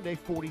sunny on Monday,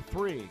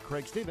 43.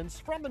 Craig Stevens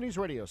from the News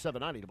Radio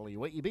 790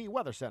 WAEB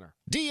Weather Center.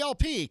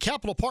 DLP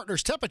Capital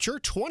Partners temperature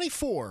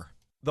 24.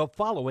 The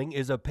following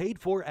is a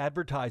paid-for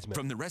advertisement.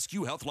 From the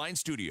Rescue Healthline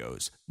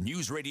Studios,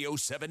 News Radio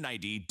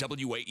 790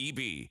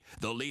 WAEB,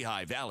 the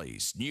Lehigh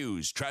Valley's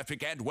news,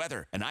 traffic, and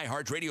weather, an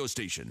iHeart radio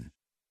station.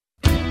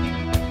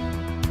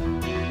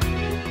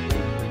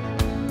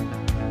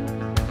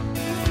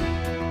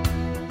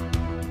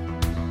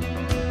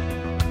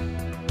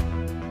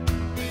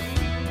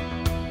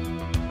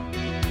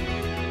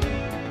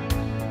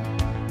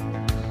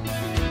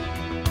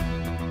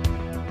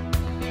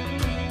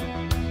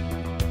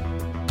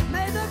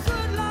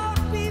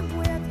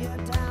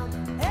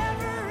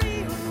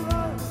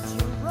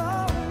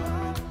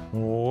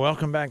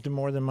 Welcome back to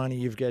More Than Money.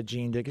 You've got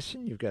Gene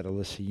Dickinson. You've got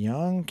Alyssa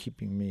Young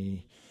keeping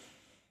me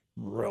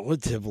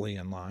relatively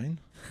in line.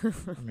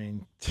 I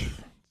mean,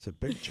 it's a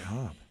big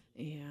job.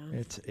 Yeah.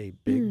 It's a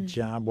big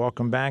job.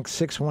 Welcome back.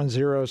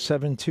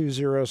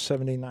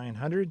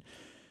 610-720-7900.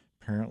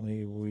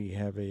 Apparently, we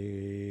have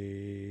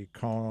a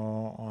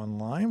call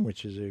online,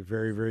 which is a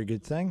very, very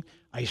good thing.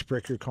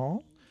 Icebreaker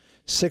call.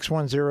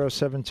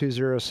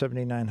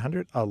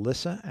 610-720-7900.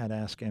 Alyssa at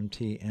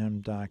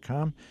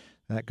askmtm.com.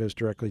 That goes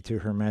directly to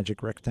her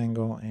magic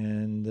rectangle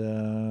and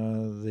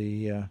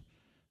the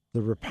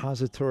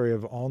repository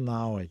of all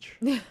knowledge.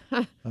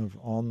 Of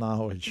all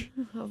knowledge.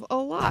 Of a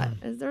lot.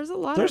 There's a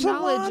lot There's of a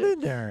knowledge lot in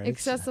there.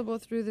 accessible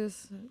through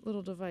this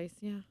little device.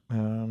 Yeah.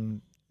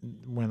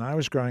 When I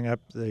was growing up,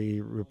 the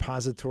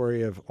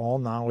repository of all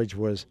knowledge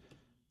was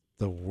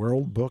the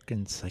World Book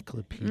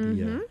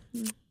Encyclopedia.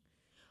 Mm-hmm.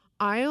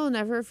 I'll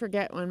never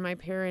forget when my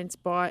parents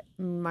bought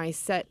my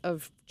set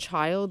of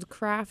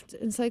childcraft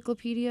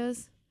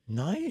encyclopedias.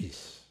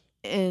 Nice.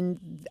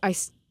 And I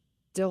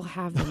still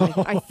have them.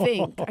 I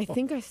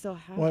think I still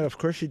have them. Well, of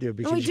course you do,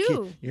 because I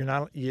do.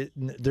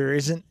 There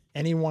isn't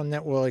anyone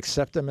that will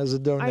accept them as a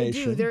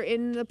donation. I do. They're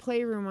in the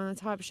playroom on the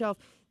top shelf.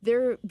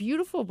 They're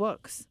beautiful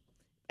books,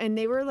 and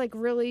they were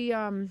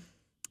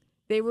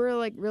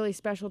really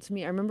special to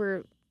me. I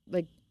remember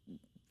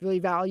really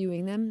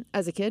valuing them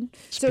as a kid.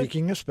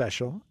 Speaking of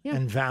special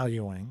and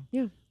valuing,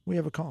 we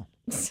have a call.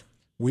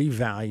 We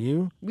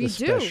value the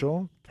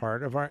special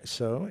part of our.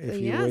 So if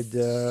you would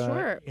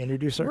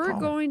introduce our caller. We're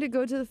going to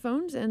go to the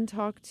phones and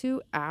talk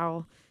to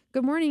Al.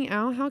 Good morning,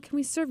 Al. How can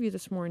we serve you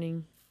this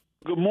morning?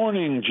 Good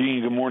morning,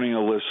 Gene. Good morning,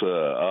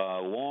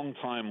 Alyssa.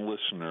 Long-time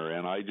listener,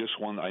 and I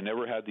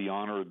never had the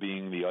honor of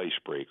being the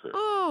icebreaker.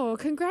 Oh,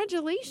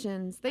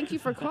 congratulations. Thank you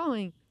for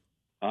calling.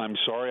 I'm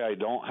sorry I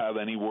don't have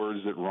any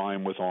words that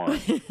rhyme with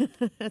orange.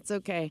 That's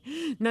okay.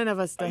 None of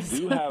us does. I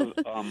do have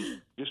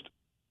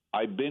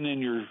I've been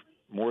in your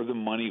More Than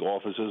Money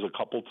offices a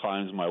couple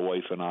times, my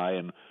wife and I,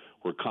 and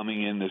we're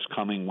coming in this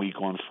coming week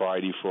on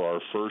Friday for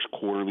our first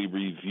quarterly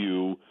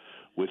review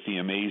with the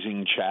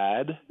amazing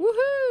Chad.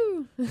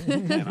 Woohoo!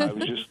 And I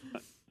would just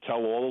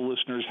tell all the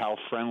listeners how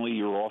friendly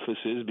your office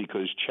is,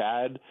 because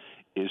Chad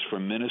is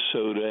from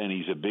Minnesota and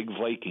he's a big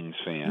Vikings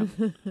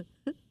fan.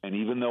 And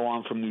even though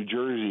I'm from New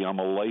Jersey, I'm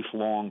a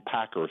lifelong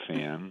Packer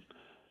fan.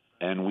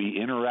 And we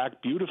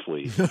interact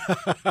beautifully.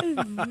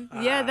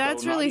 Yeah,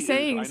 that's really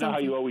saying something. I know how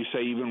you always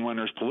say, even when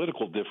there's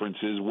political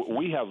differences,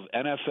 we have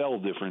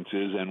NFL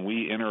differences, and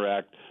we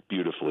interact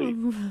beautifully.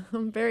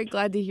 I'm very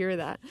glad to hear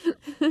that.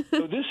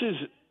 So this is,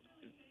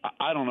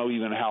 I don't know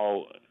even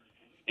how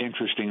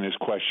interesting this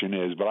question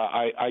is, but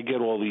I get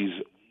all these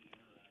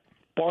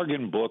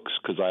bargain books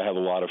because I have a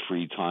lot of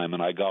free time,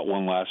 and I got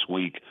one last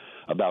week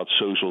about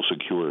Social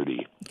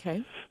Security.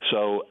 Okay.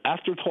 So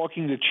after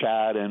talking to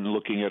Chad and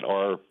looking at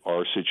our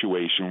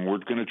situation, we're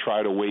going to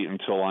try to wait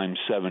until I'm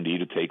 70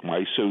 to take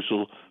my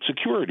Social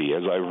Security,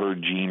 as I've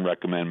heard Gene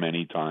recommend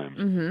many times.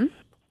 Mm-hmm.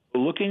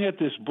 Looking at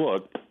this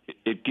book,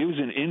 it gives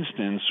an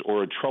instance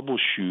or a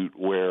troubleshoot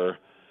where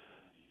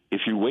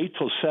if you wait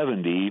till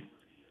 70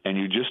 and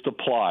you just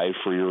apply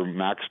for your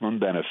maximum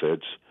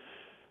benefits,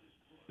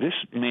 this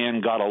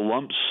man got a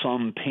lump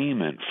sum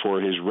payment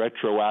for his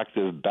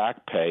retroactive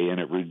back pay,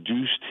 and it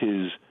reduced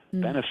his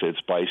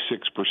benefits by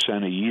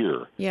 6% a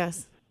year.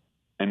 Yes.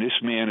 And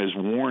this man is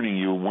warning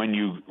you when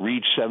you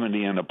reach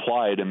 70 and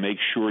apply to make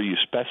sure you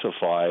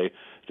specify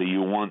that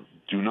you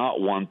do not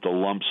want the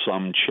lump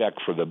sum check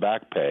for the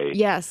back pay.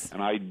 Yes.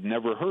 And I'd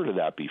never heard of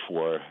that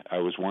before. I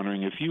was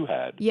wondering if you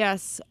had.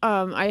 Yes.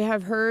 I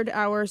have heard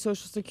our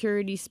Social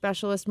Security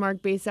specialist,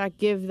 Mark Basak,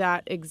 give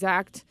that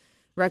exact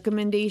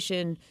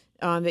recommendation.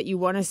 That you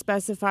want to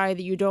specify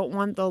that you don't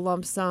want the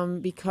lump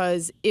sum,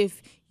 because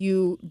if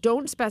you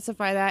don't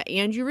specify that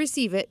and you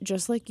receive it,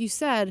 just like you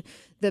said,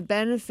 the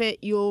benefit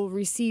you'll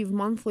receive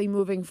monthly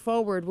moving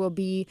forward will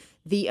be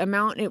the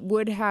amount it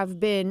would have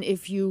been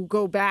if you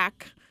go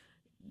back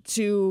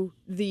to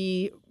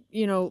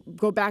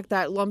go back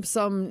that lump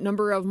sum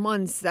number of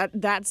months.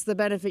 That's the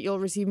benefit you'll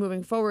receive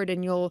moving forward,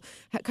 and you'll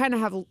kind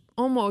of have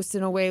almost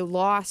in a way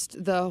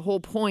lost the whole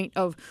point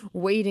of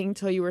waiting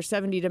till you were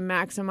 70 to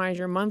maximize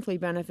your monthly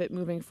benefit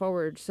moving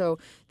forward. So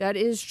that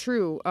is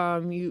true.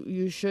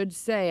 You should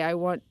say, I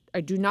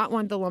do not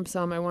want the lump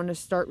sum. I want to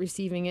start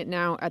receiving it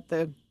now at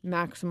the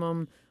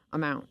maximum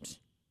amount.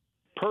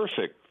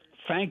 Perfect.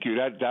 Thank you.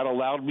 That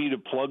allowed me to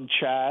plug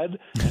Chad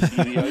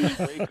and be the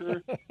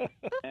icebreaker.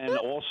 And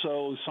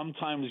also,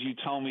 sometimes you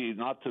tell me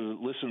not to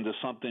listen to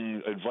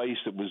advice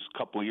that was a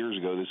couple of years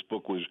ago. This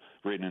book was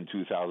written in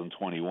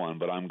 2021,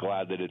 but I'm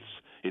glad that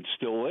it's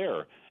still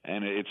there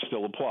and it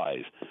still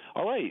applies.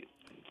 All right.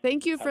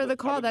 Thank you for the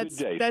call.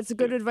 That's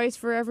good advice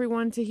for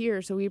everyone to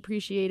hear, so we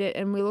appreciate it,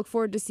 and we look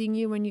forward to seeing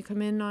you when you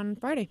come in on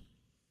Friday.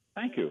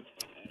 Thank you.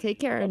 Take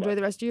care. Bye-bye. Enjoy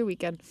the rest of your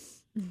weekend.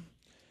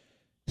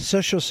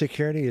 Social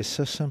Security is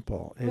so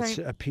simple. It's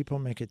Right. People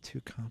make it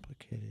too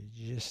complicated.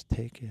 You just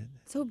take it.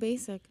 So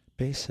basic.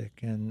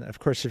 Basic. And, of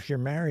course, if you're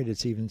married,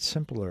 it's even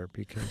simpler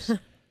because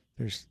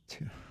there's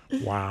two.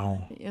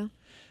 Wow. Yeah.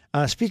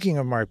 Speaking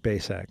of Mark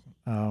Basak,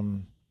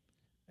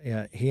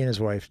 he and his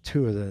wife,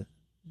 two of the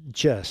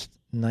just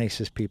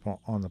nicest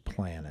people on the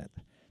planet.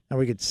 Now,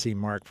 we get to see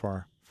Mark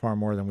far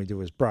more than we do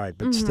his bride,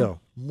 but still,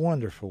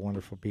 wonderful,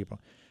 wonderful people.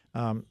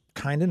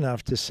 Kind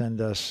enough to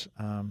send us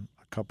a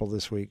couple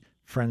this week,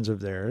 friends of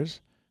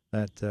theirs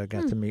that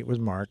got to meet with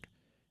Mark.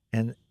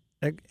 And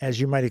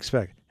as you might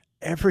expect,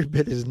 every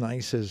bit as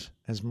nice as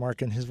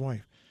Mark and his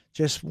wife.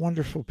 Just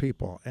wonderful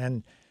people.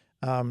 And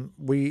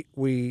we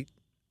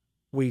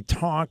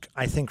talk,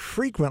 I think,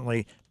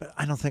 frequently, but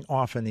I don't think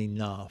often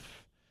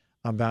enough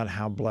about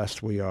how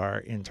blessed we are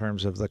in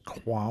terms of the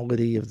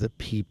quality of the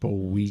people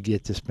we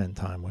get to spend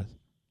time with.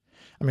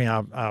 I mean,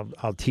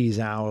 I'll tease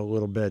Al a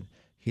little bit.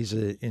 He's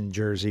in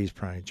Jersey. He's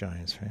probably a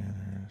Giants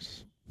fan.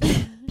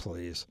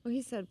 Please. Well,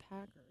 he said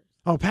Packers.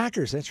 Oh,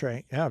 Packers. That's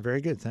right. Yeah,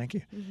 very good. Thank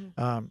you.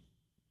 Mm-hmm.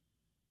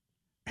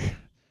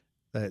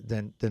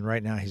 Then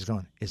right now he's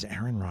going, is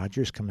Aaron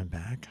Rodgers coming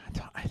back?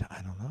 I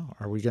don't know.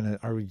 Are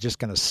we just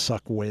gonna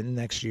suck wind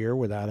next year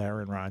without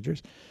Aaron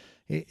Rodgers?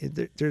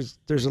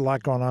 There's a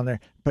lot going on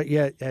there, but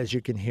yet, as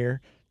you can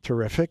hear,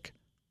 terrific,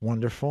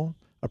 wonderful,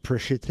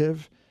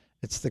 appreciative.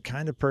 It's the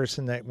kind of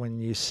person that when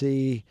you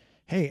see,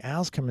 hey,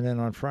 Al's coming in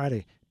on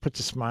Friday, puts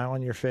a smile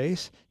on your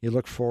face, you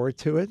look forward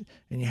to it,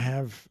 and you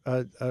have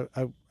a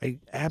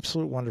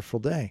absolute wonderful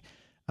day.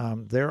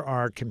 There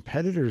are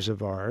competitors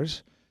of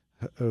ours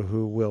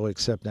who will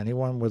accept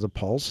anyone with a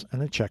pulse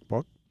and a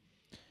checkbook.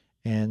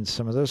 And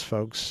some of those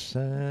folks,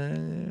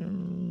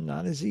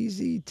 not as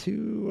easy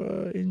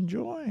to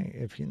enjoy,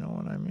 if you know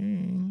what I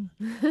mean.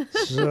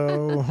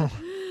 So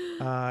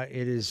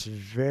it is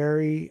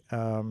very,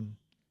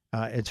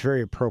 it's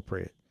very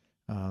appropriate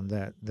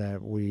that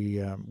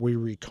we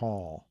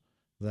recall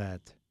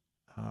that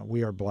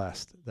we are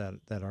blessed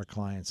that our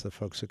clients, the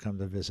folks who come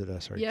to visit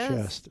us, are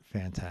just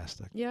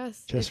fantastic.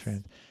 Yes, just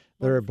fantastic.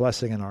 They're a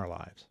blessing in our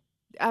lives.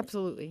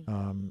 Absolutely.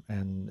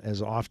 And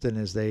as often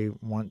as they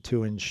want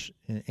to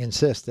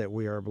insist that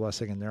we are a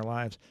blessing in their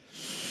lives,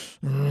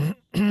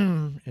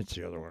 it's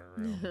the other way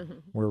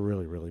around. We're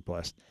really, really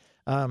blessed.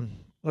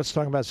 Let's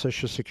talk about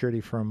Social Security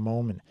for a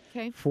moment.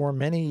 Okay. For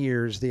many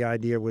years, the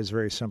idea was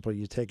very simple.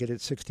 You take it at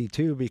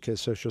 62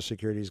 because Social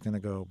Security is going to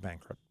go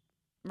bankrupt.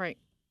 Right.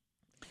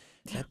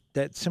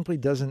 That simply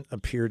doesn't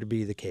appear to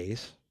be the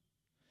case.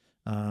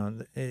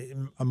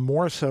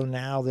 More so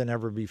now than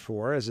ever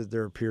before, as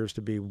there appears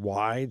to be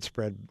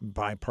widespread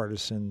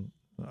bipartisan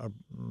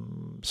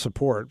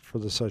support for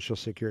the Social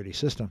Security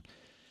system.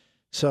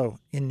 So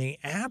in the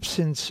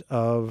absence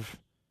of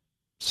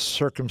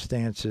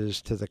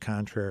circumstances to the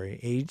contrary,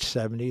 age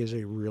 70 is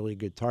a really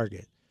good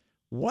target.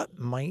 What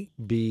might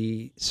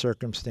be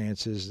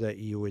circumstances that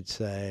you would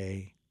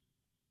say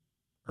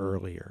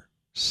earlier?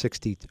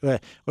 60.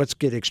 Let's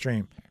get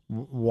extreme.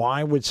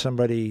 Why would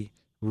somebody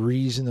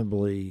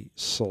reasonably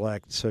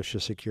select Social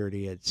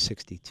Security at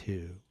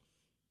 62?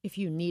 If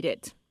you need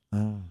it.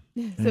 Oh,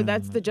 so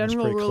that's the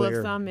general rule clear.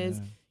 of thumb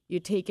is you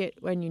take it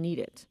when you need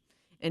it.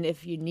 And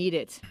if you need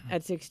it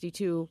at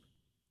 62,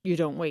 you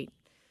don't wait.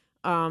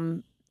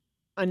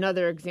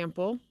 Another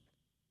example,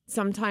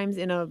 sometimes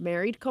in a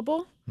married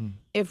couple,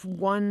 if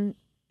one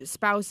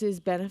spouse's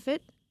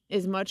benefit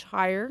is much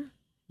higher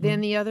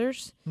than the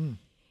other's,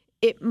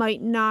 it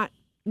might not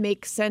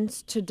make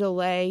sense to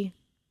delay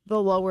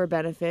the lower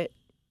benefit.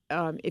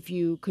 If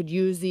you could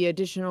use the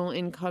additional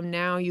income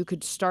now, you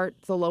could start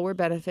the lower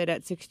benefit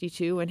at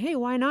 62 and, hey,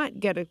 why not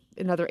get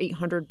another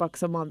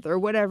 $800 a month or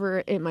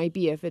whatever it might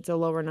be if it's a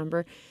lower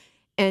number.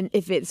 And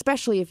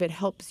especially if it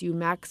helps you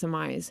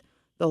maximize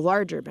the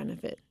larger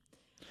benefit.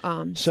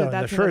 So in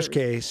the first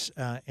case,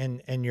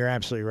 and you're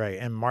absolutely right.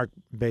 And Mark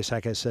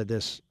Basak has said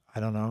this, I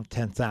don't know,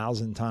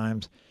 10,000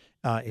 times.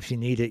 If you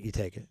need it, you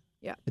take it.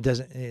 Yeah. It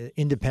doesn't,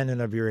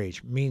 independent of your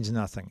age, means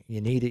nothing.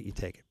 You need it, you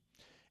take it.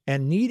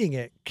 And needing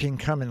it can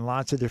come in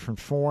lots of different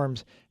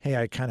forms. Hey,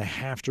 I kind of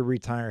have to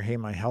retire. Hey,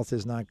 my health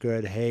is not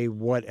good. Hey,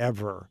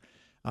 whatever.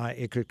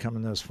 It could come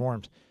in those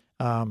forms.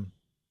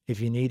 If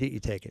you need it, you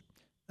take it.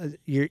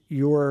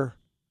 Your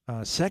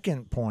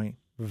second point,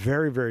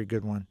 very, very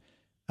good one.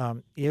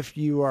 If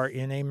you are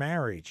in a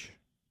marriage,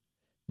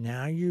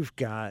 now you've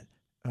got,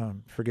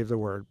 forgive the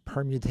word,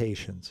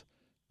 permutations,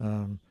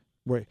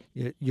 where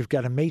you've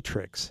got a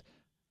matrix.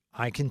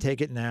 I can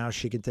take it now.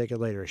 She can take it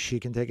later. She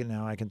can take it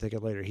now. I can take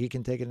it later. He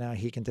can take it now.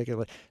 He can take it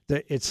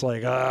later. It's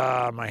like,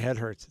 my head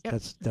hurts.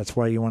 Yep. That's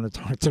why you want to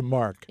talk to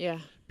Mark. Yeah.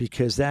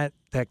 Because that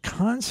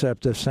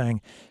concept of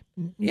saying,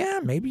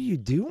 yeah, maybe you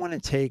do want to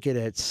take it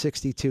at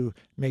 62.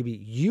 Maybe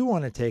you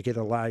want to take it,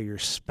 allow your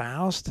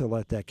spouse to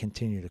let that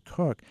continue to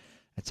cook.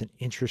 That's an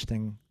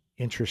interesting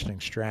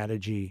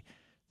strategy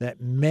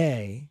that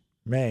may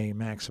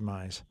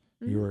maximize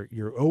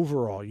your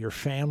overall, your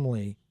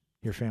family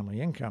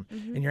income.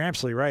 And you're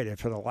absolutely right.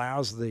 If it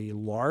allows the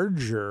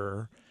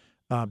larger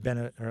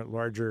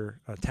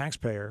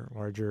taxpayer,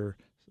 larger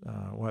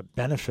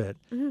benefit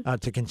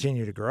to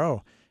continue to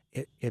grow,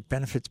 it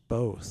benefits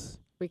both.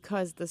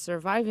 Because the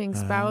surviving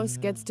spouse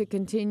gets to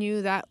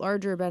continue that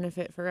larger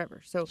benefit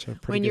forever. So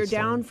when you're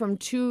down from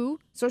 2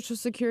 Social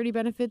Security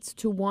benefits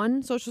to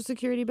 1 Social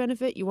Security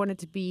benefit, you want it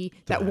to be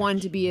that one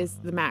to be as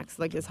the max,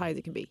 like as high as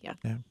it can be. Yeah.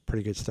 Yeah,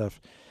 pretty good stuff.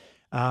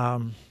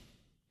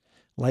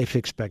 Life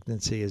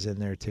expectancy is in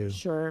there too.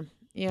 Sure.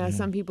 Yeah,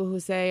 some people who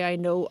say, I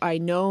know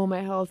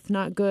my health's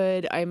not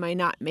good. I might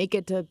not make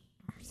it to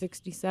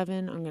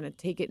 67. I'm going to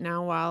take it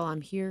now while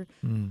I'm here.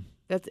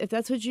 If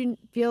that's what you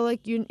feel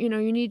like you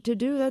need to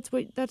do, that's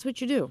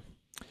what you do.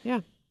 Yeah.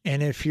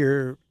 And if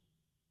you're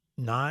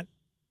not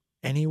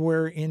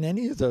anywhere in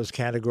any of those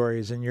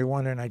categories and you're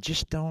wondering, I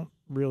just don't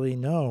really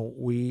know,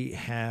 we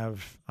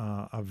have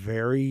a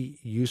very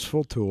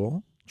useful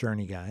tool,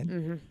 Journey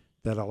Guide,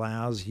 that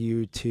allows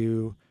you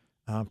to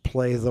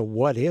play the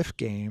what if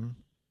game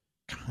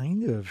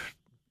kind of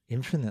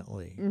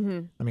infinitely.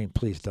 I mean,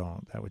 please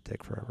don't. That would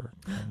take forever.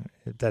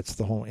 That's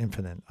the whole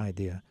infinite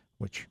idea,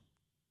 which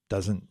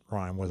doesn't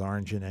rhyme with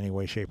orange in any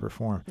way, shape, or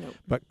form,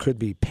 but could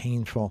be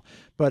painful.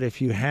 But if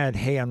you had,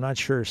 hey, I'm not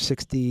sure,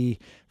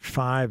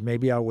 65,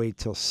 maybe I'll wait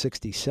till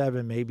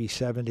 67, maybe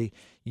 70,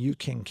 you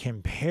can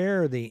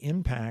compare the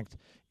impact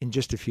in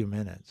just a few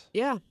minutes.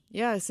 Yeah.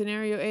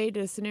 Scenario A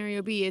to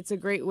scenario B. It's a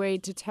great way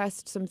to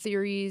test some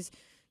theories,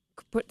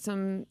 put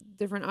some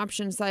different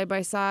options side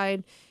by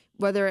side,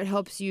 whether it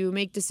helps you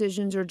make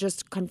decisions or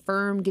just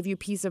confirm, give you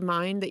peace of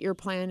mind that your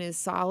plan is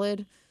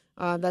solid.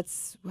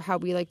 That's how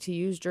we like to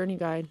use Journey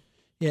Guide.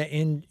 Yeah,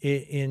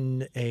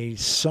 in a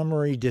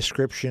summary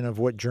description of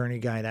what Journey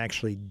Guide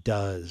actually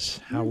does,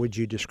 how would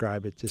you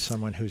describe it to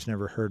someone who's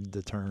never heard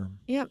the term?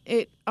 Yeah,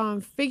 it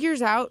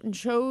figures out and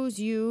shows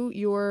you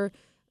your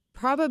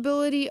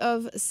probability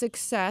of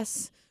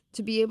success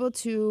to be able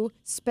to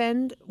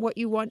spend what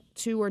you want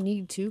to or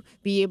need to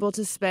be able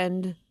to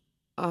spend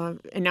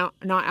and not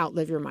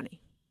outlive your money.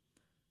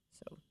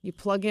 So you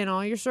plug in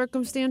all your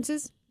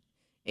circumstances,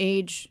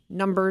 age,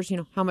 numbers,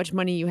 how much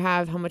money you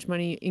have, how much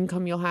money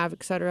income you'll have,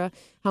 etc.,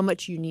 how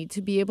much you need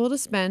to be able to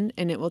spend,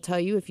 and it will tell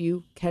you if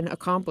you can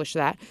accomplish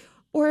that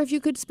or if you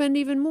could spend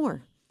even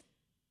more.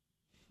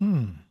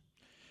 Mark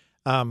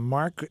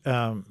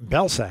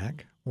Belsack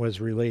was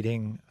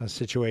relating a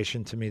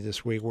situation to me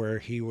this week where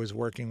he was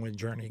working with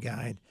Journey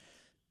Guide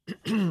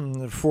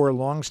for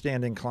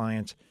longstanding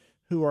clients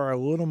who are a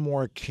little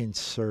more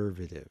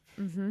conservative.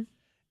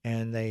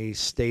 And they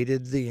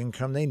stated the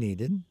income they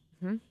needed.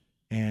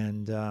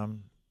 And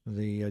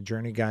the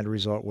Journey Guide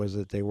result was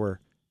that they were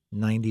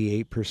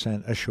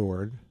 98%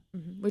 assured.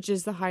 Which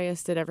is the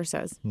highest it ever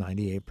says.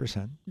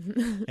 98%.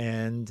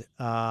 And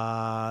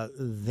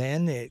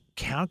then it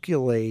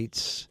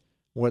calculates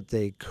what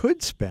they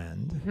could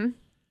spend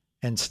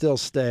and still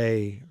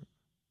stay,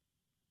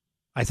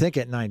 I think,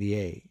 at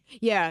 98.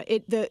 Yeah,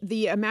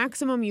 the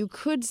maximum you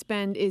could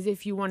spend is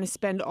if you want to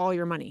spend all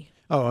your money.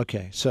 Oh,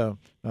 okay. So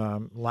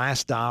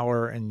last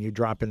dollar and you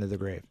drop into the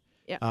grave.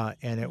 Yeah.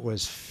 And it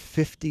was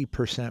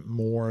 50%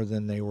 more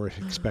than they were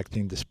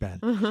expecting to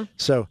spend.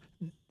 So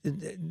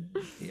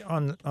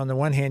on the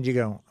one hand, you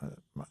go,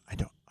 I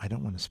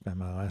don't want to spend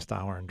my last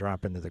dollar and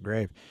drop into the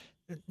grave.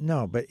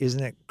 No, but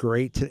isn't it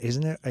great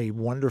isn't it a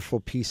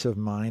wonderful peace of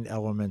mind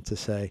element to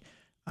say,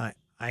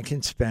 I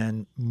can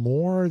spend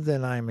more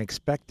than I'm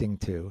expecting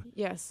to.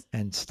 Yes.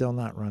 And still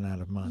not run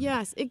out of money.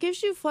 Yes. It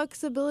gives you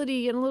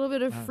flexibility and a little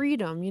bit of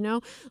freedom,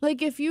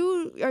 Like if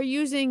you are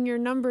using your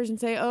numbers and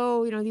say,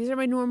 these are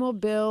my normal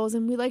bills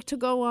and we like to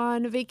go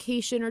on a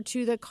vacation or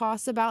two that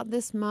costs about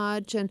this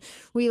much and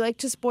we like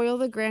to spoil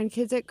the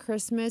grandkids at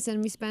Christmas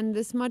and we spend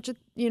this much,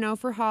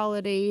 for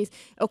holidays.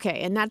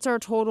 Okay. And that's our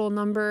total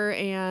number.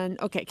 And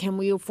okay, can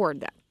we afford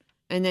that?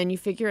 And then you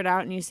figure it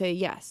out and you say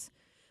yes.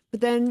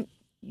 But then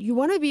you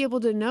want to be able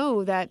to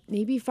know that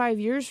maybe 5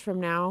 years from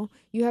now,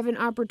 you have an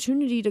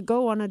opportunity to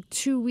go on a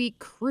 2-week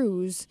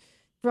cruise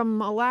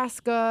from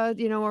Alaska,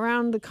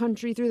 around the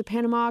country through the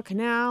Panama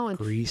Canal and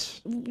Greece.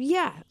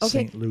 Yeah.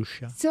 Okay. St.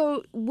 Lucia.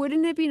 So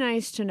wouldn't it be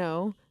nice to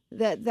know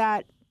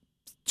that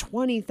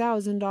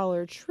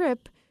 $20,000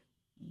 trip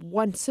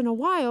once in a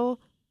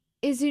while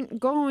isn't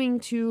going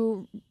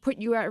to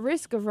put you at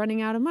risk of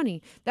running out of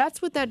money?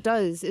 That's what that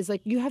does, is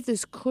like you have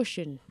this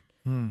cushion.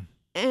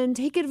 And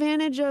take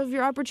advantage of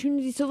your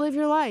opportunities to live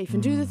your life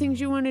and do the things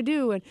you want to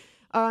do and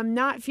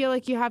not feel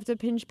like you have to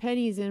pinch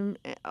pennies. And,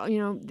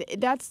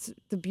 that's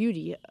the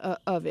beauty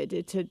of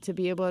it, to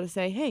be able to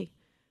say, hey,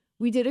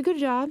 we did a good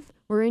job,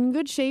 we're in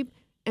good shape,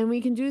 and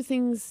we can do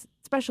things,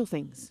 special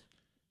things,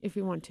 if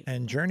we want to.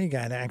 And Journey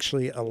Guide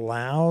actually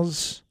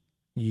allows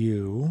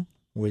you,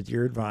 with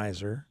your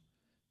advisor,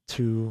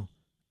 to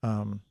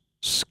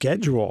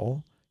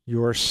schedule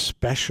your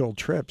special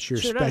trips, your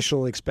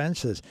special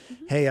expenses.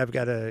 Hey, I've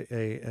got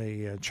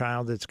a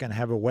child that's going to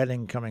have a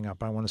wedding coming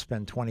up. I want to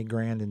spend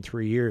 $20,000 in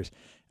 3 years.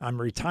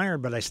 I'm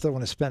retired, but I still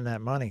want to spend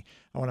that money.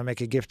 I want to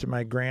make a gift to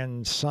my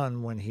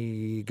grandson when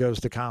he goes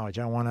to college.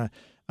 I want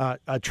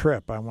a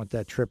trip. I want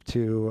that trip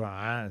to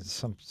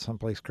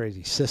someplace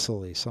crazy,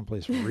 Sicily,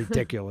 someplace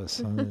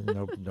ridiculous.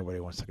 Nobody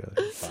wants to go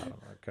there.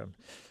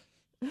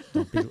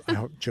 I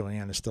hope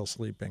Juliana's still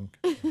sleeping.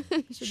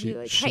 She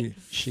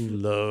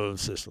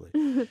loves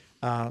Sicily.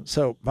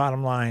 So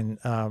bottom line,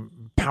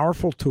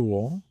 powerful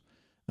tool.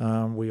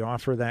 We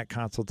offer that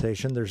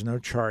consultation. There's no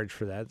charge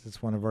for that.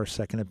 It's one of our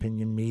second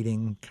opinion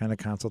meeting kind of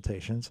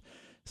consultations.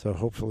 So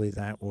hopefully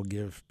that will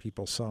give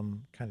people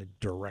some kind of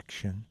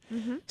direction.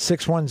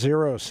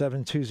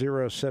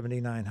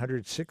 610-720-7900,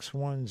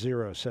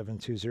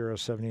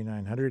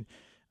 610-720-7900.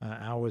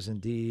 Al was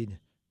indeed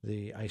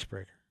the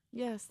icebreaker.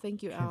 Yes,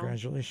 thank you, Al.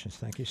 Congratulations.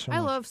 Thank you so much.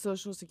 I love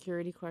Social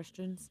Security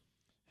questions.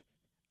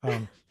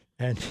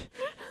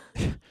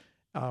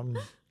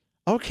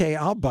 Okay,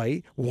 I'll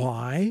bite.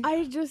 Why?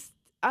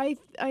 I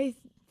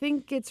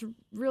think it's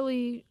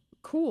really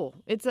cool.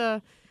 It's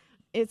a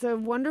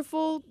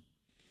wonderful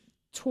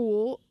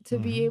tool to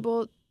be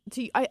able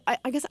to. I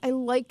guess I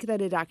like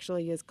that it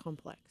actually is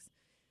complex,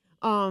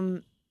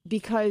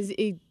 because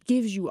it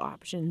gives you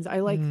options.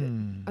 I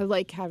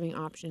like having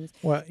options.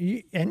 Well,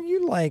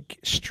 you like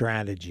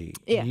strategy.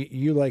 Yeah.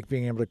 You like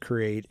being able to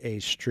create a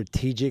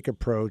strategic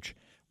approach,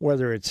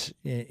 whether it's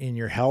in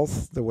your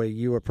health, the way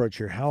you approach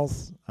your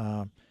health,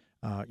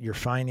 your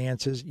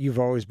finances. You've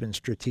always been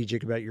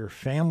strategic about your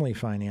family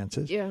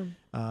finances. Yeah.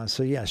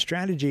 So yeah,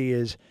 strategy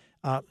is,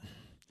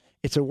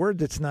 it's a word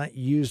that's not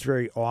used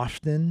very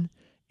often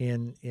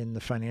in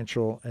the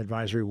financial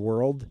advisory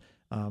world.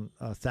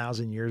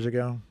 1,000 years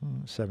ago,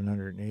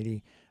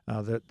 780,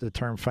 the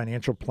term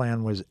financial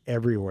plan was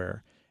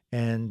everywhere.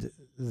 And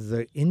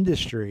the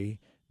industry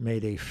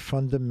made a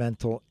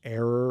fundamental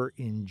error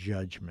in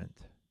judgment.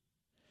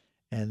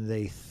 And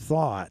they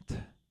thought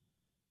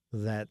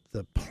that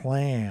the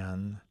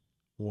plan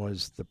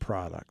was the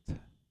product.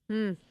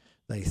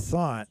 They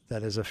thought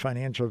that as a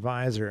financial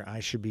advisor, I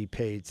should be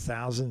paid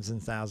thousands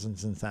and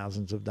thousands and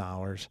thousands of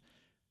dollars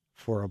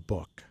for a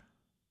book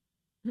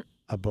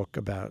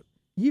about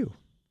you.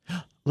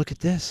 Look at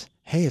this.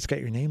 Hey, it's got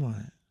your name on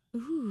it.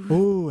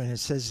 Ooh, and it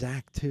says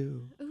Zach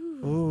too.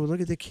 Ooh, look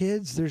at the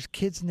kids. There's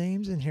kids'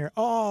 names in here.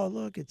 Oh,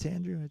 look, it's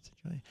Andrew. It's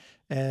Johnny.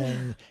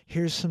 And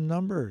here's some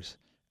numbers,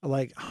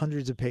 like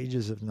hundreds of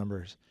pages of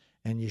numbers,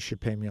 and you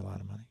should pay me a lot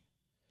of money.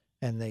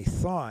 And they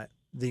thought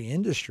the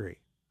industry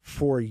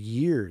for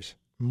years,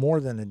 more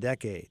than a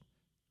decade,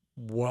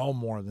 well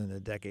more than a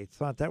decade,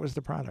 thought that was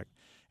the product,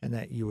 and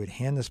that you would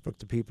hand this book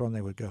to people and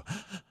they would go,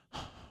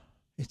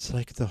 it's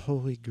like the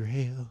Holy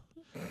Grail.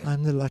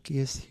 I'm the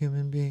luckiest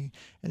human being.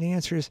 And the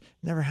answer is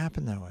never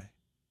happened that way.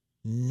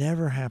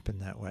 Never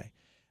happened that way.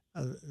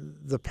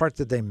 The part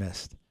that they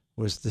missed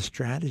was the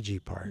strategy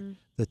part,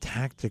 the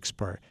tactics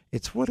part.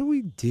 It's what do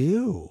we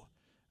do?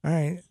 All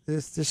right,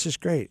 this is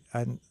great.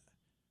 I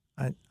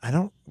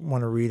don't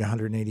want to read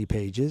 180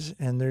 pages,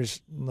 and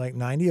there's like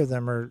 90 of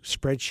them are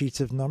spreadsheets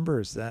of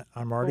numbers that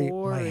I'm already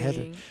Boring. my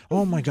head.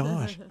 Oh my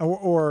gosh!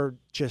 or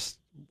just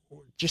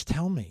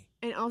tell me.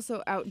 And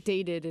also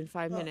outdated in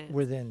 5 minutes.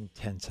 Within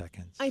 10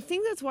 seconds. I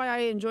think that's why I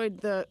enjoyed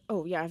I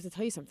have to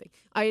tell you something.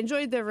 I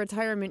enjoyed the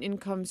Retirement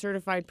Income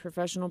Certified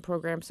Professional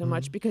Program so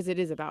much because it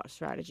is about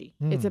strategy.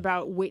 It's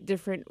about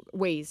different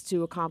ways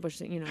to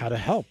accomplish, how to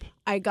help.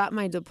 I got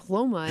my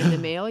diploma in the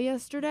mail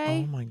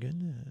yesterday. Oh my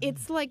goodness.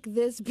 It's like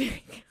this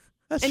big.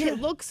 That's and true.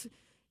 it looks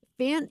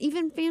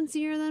even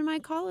fancier than my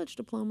college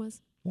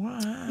diplomas. Wow.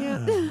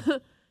 Yeah.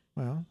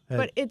 Well.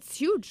 But it's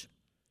huge.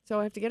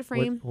 So I have to get a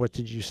frame. What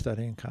did you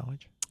study in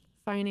college?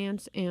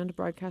 Finance and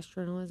broadcast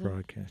journalism.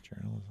 Broadcast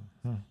journalism.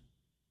 Huh.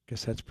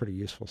 Guess that's pretty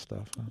useful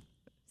stuff, huh?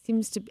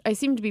 I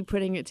seem to be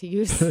putting it to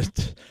use.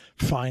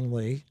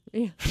 Finally.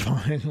 Yeah.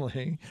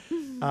 Finally.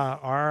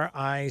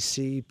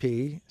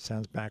 RICP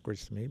sounds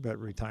backwards to me, but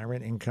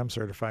Retirement Income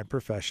Certified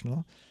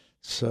Professional.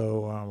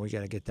 So we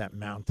got to get that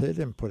mounted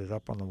and put it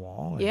up on the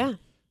wall.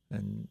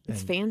 And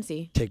it's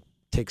fancy.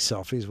 Take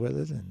selfies with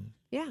it and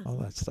all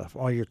that stuff.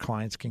 All your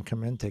clients can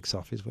come in, take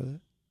selfies with it.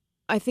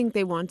 I think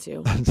they want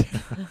to.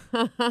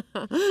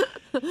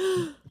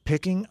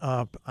 Picking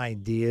up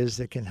ideas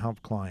that can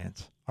help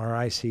clients.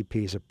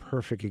 RICP is a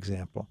perfect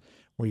example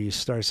where you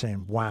start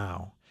saying,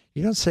 wow.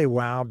 You don't say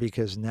wow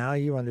because now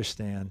you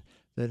understand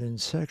that in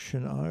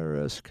section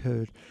IRS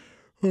code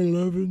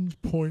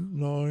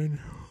 11.9,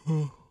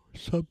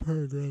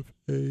 subparagraph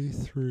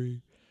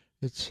A3,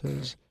 it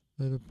says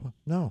that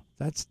no,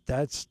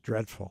 that's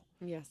dreadful.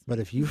 Yes. But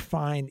if you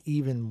find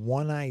even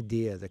one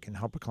idea that can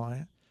help a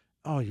client,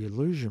 oh, you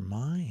lose your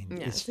mind.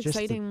 Yeah, it's just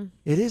exciting.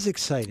 It is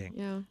exciting.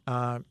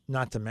 Yeah.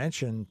 Not to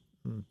mention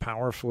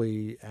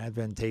powerfully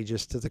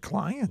advantageous to the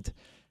client.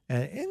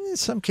 And in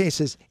some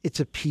cases, it's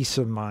a peace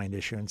of mind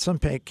issue. In some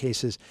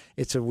cases,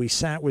 we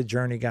sat with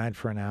Journey Guide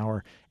for an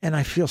hour, and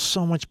I feel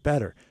so much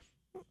better.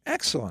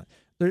 Excellent.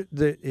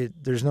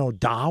 There's no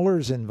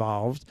dollars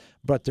involved,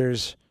 but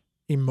there's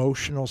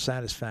emotional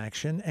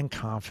satisfaction and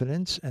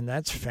confidence, and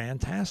that's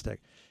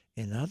fantastic.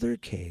 In other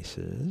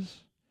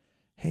cases,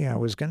 hey, I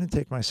was going to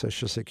take my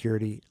Social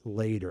Security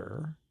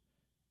later,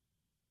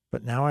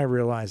 but now I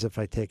realize if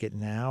I take it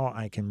now,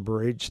 I can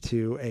bridge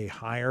to a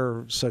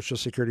higher Social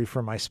Security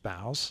for my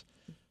spouse.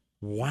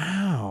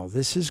 Wow,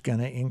 this is going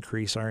to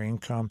increase our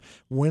income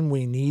when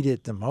we need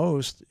it the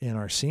most in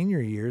our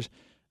senior years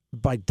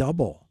by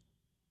double.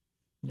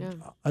 Yeah.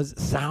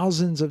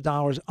 Thousands of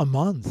dollars a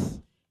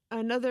month.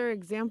 Another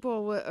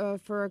example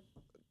for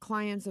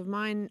clients of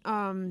mine,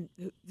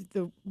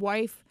 the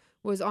wife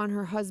was on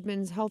her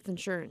husband's health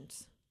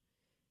insurance.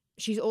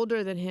 She's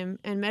older than him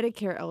and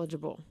Medicare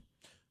eligible.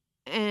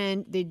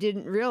 And they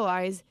didn't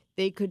realize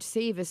they could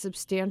save a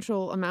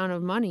substantial amount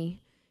of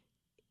money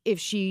if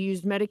she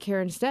used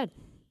Medicare instead.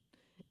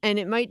 And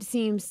it might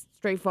seem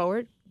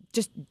straightforward,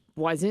 just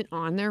wasn't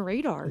on their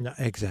radar. No,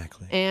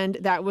 exactly. And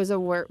that was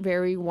a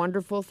very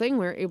wonderful thing.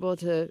 We were able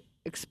to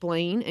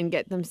explain and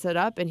get them set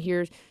up. And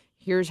here's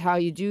here's how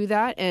you do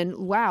that. And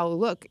wow,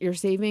 look, you're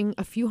saving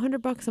a few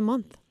 $100 a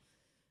month.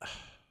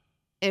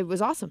 It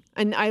was awesome.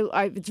 And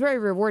it's very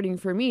rewarding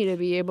for me to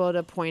be able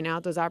to point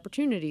out those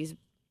opportunities.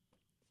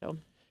 So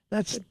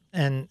that's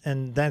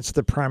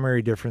the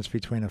primary difference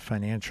between a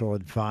financial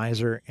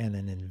advisor and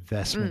an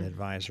investment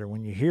advisor.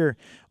 When you hear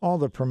all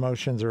the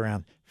promotions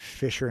around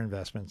Fisher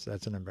Investments,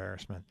 that's an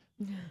embarrassment.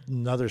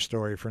 Another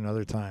story for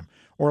another time.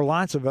 Or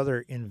lots of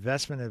other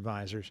investment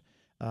advisors.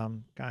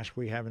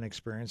 We have an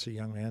experience, a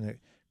young man that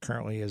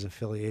currently is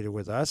affiliated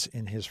with us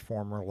in his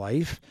former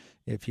life.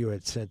 If you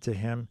had said to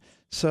him,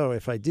 so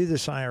if I do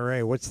this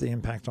IRA, what's the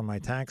impact on my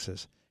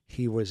taxes?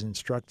 He was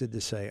instructed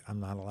to say, I'm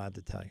not allowed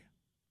to tell you.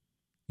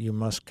 You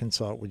must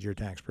consult with your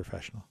tax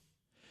professional.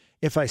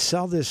 If I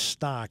sell this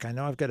stock, I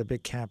know I've got a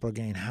big capital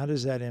gain. How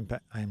does that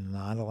impact? I'm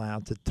not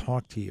allowed to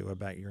talk to you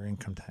about your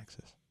income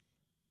taxes.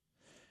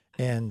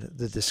 And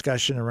the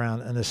discussion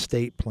around an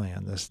estate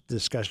plan, this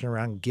discussion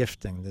around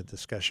gifting, the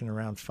discussion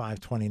around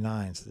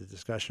 529s, the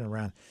discussion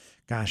around,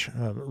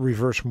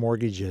 reverse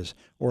mortgages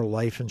or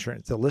life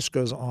insurance, the list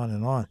goes on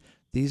and on.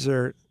 These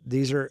are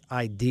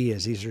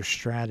ideas, these are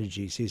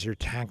strategies, these are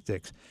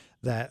tactics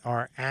that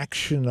are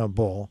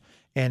actionable.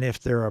 And if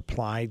they're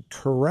applied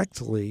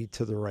correctly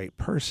to the right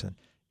person,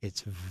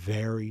 it's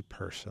very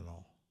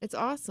personal. It's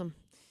awesome.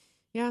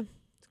 Yeah,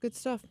 it's good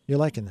stuff. You're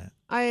liking that?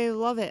 I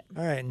love it.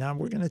 All right, now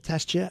we're going to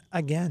test you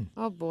again.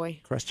 Oh, boy.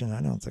 Question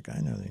I don't think I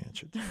know the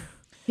answer to.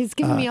 He's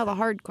giving me all the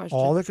hard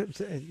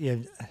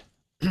questions.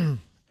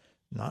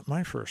 Not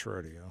my first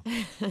rodeo.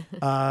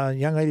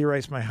 Young lady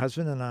writes, my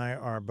husband and I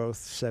are both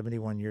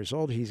 71 years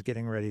old. He's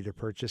getting ready to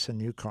purchase a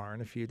new car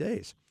in a few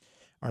days.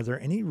 Are there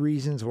any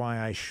reasons why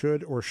I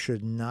should or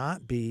should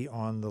not be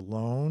on the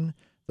loan,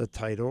 the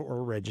title,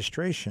 or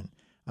registration?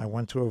 I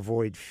want to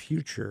avoid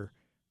future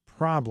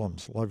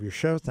problems. Love your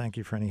show. Thank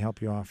you for any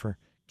help you offer.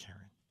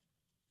 Karen.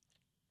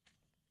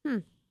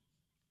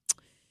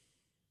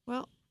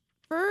 Well,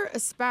 for a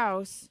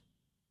spouse,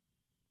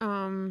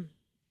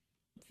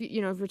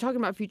 if we're talking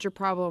about future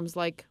problems,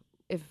 like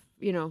if,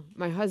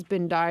 my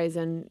husband dies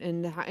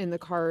and the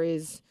car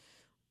is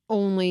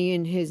only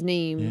in his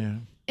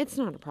name, it's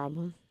not a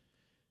problem.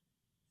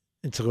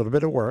 It's a little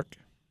bit of work,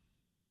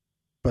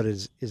 but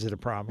is it a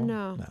problem?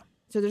 No.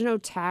 So there's no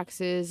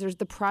taxes.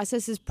 The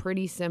process is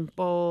pretty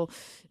simple.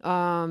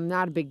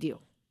 Not a big deal.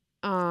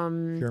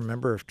 If you're a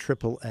member of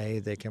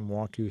AAA, they can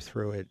walk you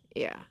through it.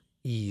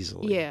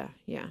 Easily.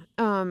 Yeah.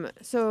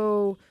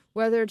 So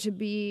whether to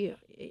be,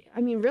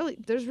 really,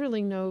 there's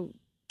really no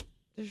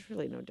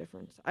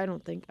difference. I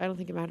don't think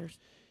it matters.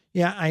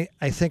 Yeah,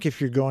 I think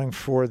if you're going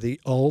for the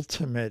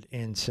ultimate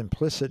in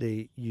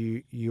simplicity,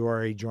 you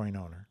are a joint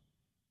owner.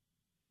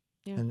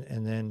 Yeah.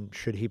 And then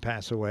should he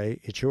pass away,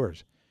 it's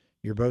yours.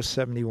 You're both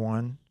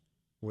 71,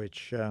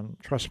 which,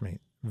 trust me,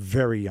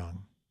 very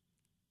young.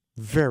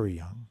 Very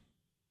young.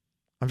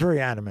 I'm very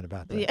adamant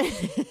about that. Yeah.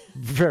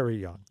 Very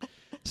young.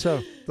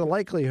 So the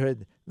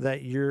likelihood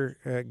that you're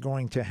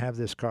going to have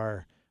this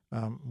car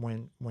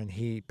when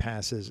he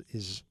passes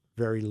is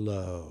very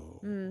low.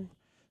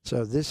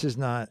 So this is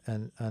not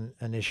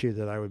an issue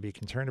that I would be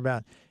concerned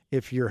about.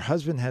 If your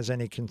husband has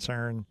any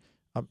concern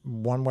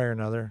one way or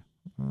another,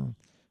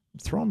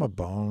 throw him a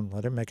bone.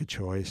 Let him make a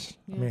choice.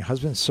 Yeah.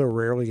 Husbands so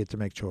rarely get to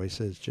make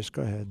choices. Just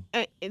go ahead.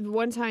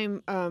 One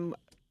time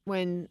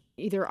when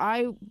either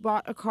I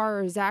bought a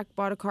car or Zach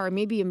bought a car,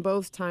 maybe in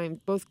both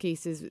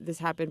cases, this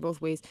happened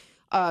both ways.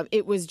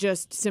 It was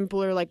just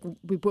simpler, like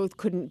we both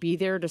couldn't be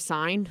there to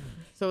sign.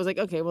 So it was like,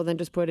 okay, well then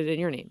just put it in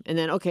your name. And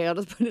then, okay, I'll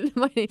just put it in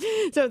my name.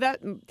 So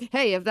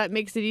if that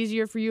makes it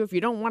easier for you, if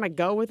you don't want to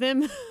go with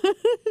him,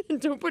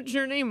 don't put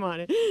your name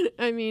on it.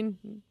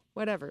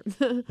 Whatever.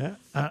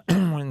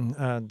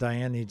 When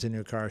Diane needs a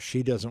new car,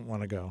 she doesn't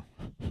want to go.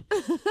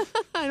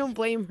 I don't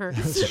blame her.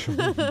 It's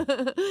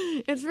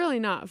really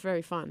not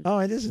very fun. Oh,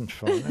 it isn't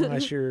fun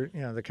unless you're,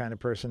 the kind of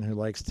person who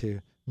likes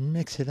to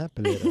mix it up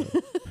a little.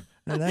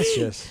 And that's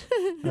just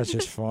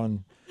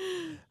fun.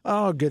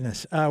 Oh,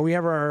 goodness. We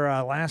have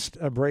our last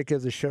break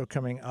of the show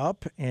coming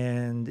up.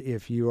 And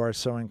if you are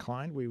so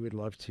inclined, we would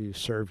love to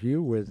serve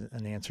you with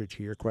an answer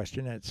to your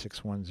question at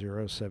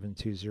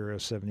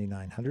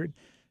 610-720-7900.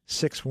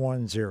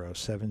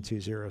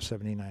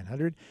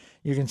 610-720-7900.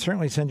 You can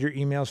certainly send your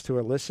emails to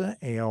Alyssa,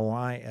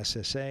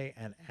 AOISSA,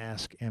 at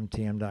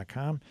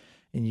askmtm.com.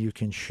 And you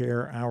can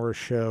share our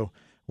show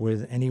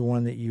with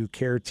anyone that you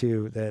care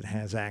to that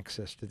has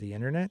access to the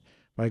internet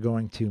by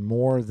going to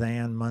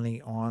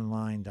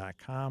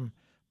morethanmoneyonline.com,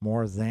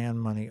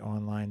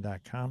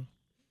 morethanmoneyonline.com,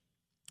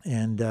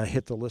 and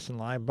hit the Listen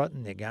Live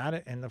button. You got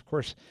it. And, of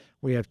course,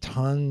 we have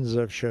tons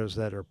of shows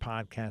that are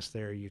podcasts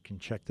there. You can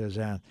check those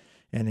out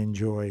and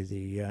enjoy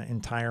the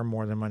entire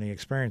More Than Money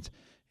experience.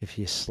 If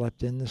you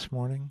slept in this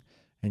morning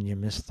and you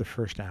missed the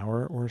first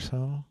hour or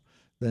so,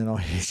 then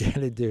all you got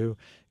to do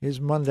is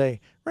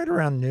Monday, right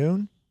around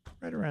noon,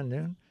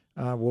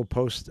 we'll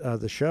post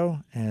the show,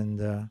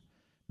 and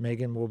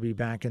Megan will be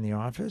back in the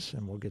office,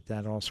 and we'll get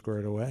that all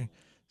squared away.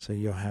 So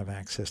you'll have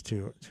access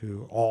to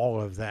all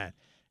of that.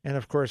 And,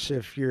 of course,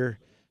 if you're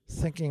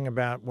thinking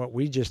about what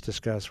we just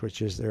discussed,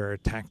 which is there are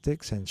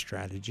tactics and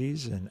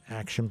strategies and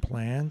action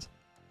plans,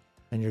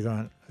 and you're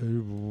going,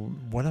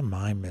 what am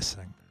I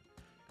missing?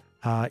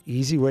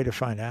 Easy way to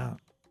find out.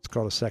 It's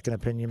called a second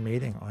opinion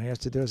meeting. All you have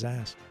to do is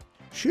ask.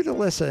 Shoot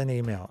Alyssa an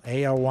email,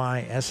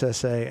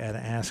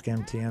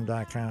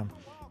 alyssa@askmtm.com.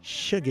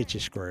 She'll get you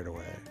squared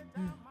away.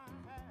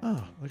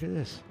 Oh, look at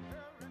this.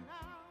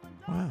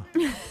 Wow.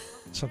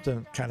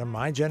 Something kind of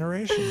my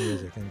generation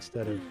music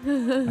instead of,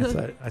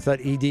 I thought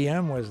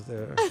EDM was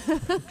the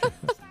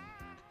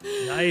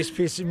nice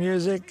piece of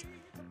music.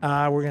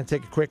 We're going to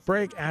take a quick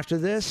break. After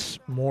this,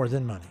 More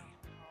Than Money.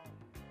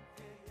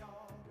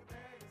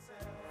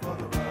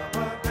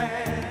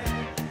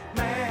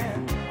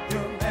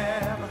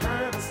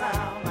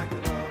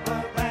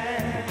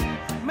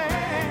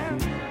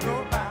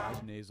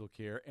 Nasal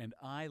care, and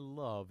I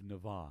love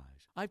Navage.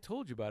 I've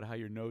told you about how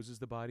your nose is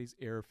the body's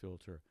air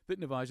filter, that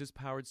Navage's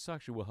powered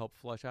suction will help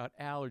flush out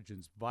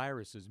allergens,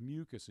 viruses,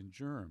 mucus, and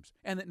germs,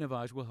 and that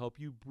Navage will help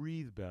you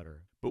breathe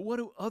better. But what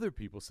do other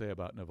people say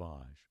about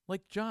Navage?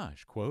 Like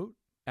Josh, quote,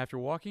 "After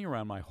walking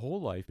around my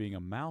whole life being a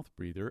mouth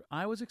breather,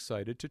 I was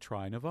excited to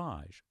try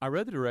Navage. I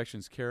read the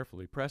directions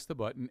carefully, pressed the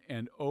button,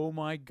 and oh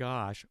my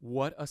gosh,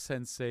 what a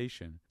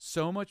sensation.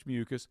 So much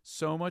mucus,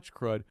 so much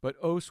crud, but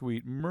oh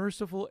sweet,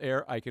 merciful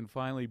air, I can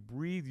finally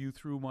breathe you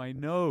through my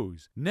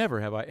nose.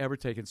 Never have I ever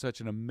taken such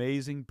an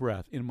amazing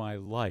breath in my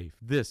life.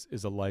 This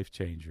is a life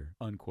changer,"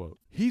 unquote.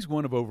 He's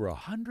one of over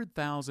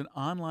 100,000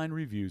 online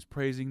reviews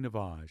praising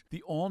Navage,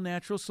 the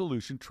all-natural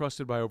solution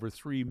trusted by over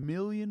 3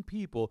 million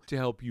people to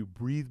help you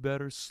breathe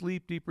better,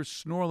 sleep deeper,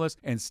 snore less,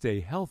 and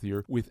stay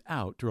healthier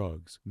without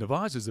drugs.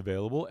 Navage is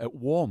available at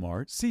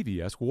Walmart,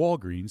 CVS,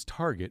 Walgreens,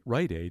 Target,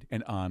 Rite Aid,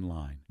 and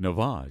online.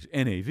 Navage,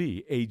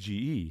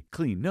 Navage,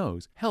 clean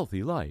nose,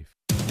 healthy life.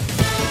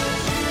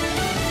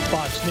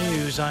 Fox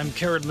News, I'm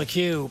Karen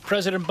McHugh.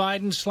 President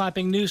Biden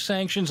slapping new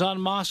sanctions on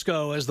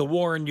Moscow as the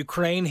war in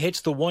Ukraine hits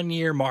the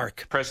one-year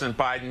mark. President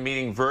Biden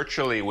meeting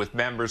virtually with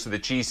members of the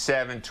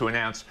G7 to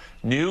announce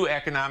new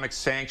economic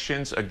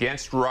sanctions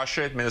against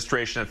Russia.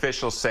 Administration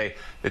officials say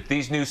that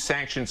these new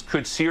sanctions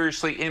could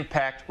seriously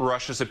impact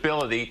Russia's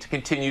ability to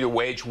continue to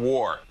wage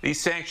war.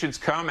 These sanctions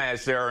come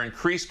as there are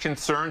increased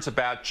concerns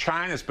about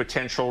China's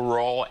potential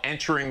role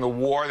entering the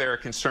war. There are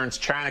concerns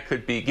China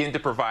could begin to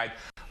provide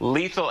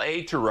lethal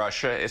aid to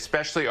Russia,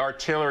 especially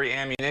artillery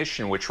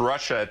ammunition, which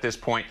Russia at this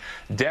point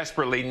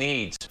desperately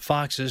needs.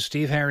 Fox's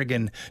Steve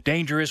Harrigan.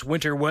 Dangerous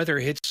winter weather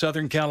hits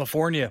Southern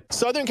California.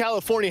 Southern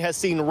California has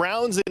seen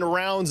rounds and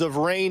rounds of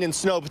rain and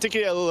snow,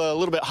 particularly at a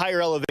little bit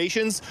higher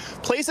elevations.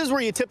 Places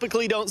where you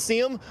typically don't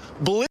see them,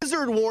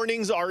 blizzard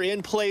warnings are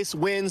in place.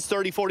 Winds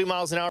 30, 40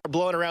 miles an hour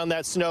blowing around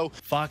that snow.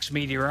 Fox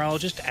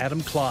meteorologist Adam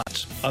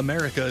Klotz.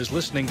 America is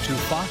listening to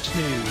Fox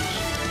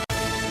News.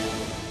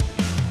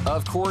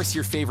 Of course,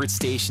 your favorite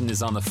station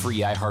is on the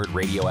free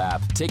iHeartRadio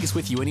app. Take us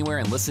with you anywhere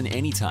and listen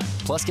anytime.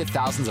 Plus, get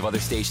thousands of other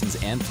stations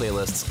and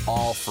playlists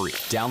all free.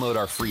 Download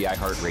our free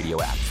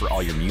iHeartRadio app for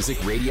all your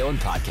music, radio, and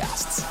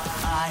podcasts.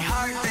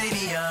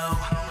 iHeartRadio.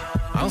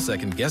 I'll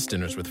second guest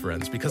dinners with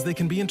friends because they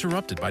can be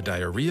interrupted by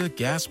diarrhea,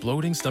 gas,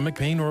 bloating, stomach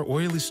pain, or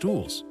oily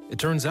stools. It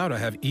turns out I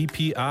have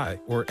EPI,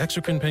 or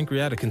exocrine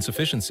pancreatic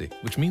insufficiency,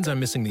 which means I'm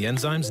missing the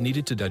enzymes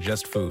needed to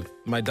digest food.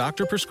 My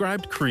doctor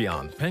prescribed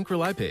Creon,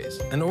 pancrelipase,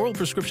 an oral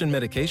prescription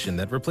medication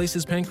that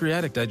replaces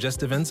pancreatic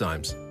digestive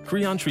enzymes.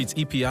 Creon treats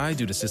EPI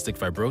due to cystic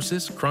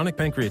fibrosis, chronic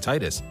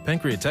pancreatitis,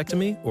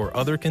 pancreatectomy, or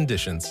other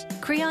conditions.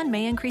 Creon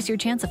may increase your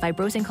chance of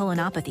fibrosing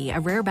colonopathy, a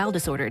rare bowel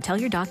disorder. Tell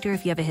your doctor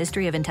if you have a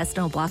history of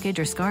intestinal blockage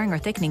or scarring or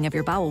thickening of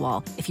your bowel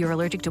wall, if you're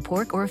allergic to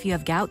pork, or if you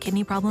have gout,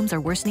 kidney problems,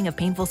 or worsening of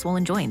painful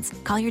swollen joints.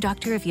 Call your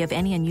doctor if you have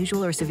any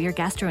unusual or severe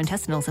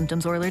gastrointestinal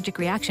symptoms or allergic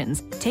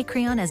reactions. Take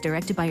Creon as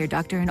directed by your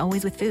doctor and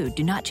always with food.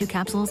 Do not chew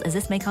capsules as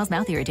this may cause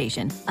mouth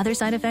irritation. Other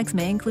side effects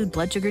may include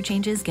blood sugar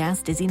changes,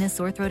 gas, dizziness,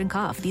 sore throat, and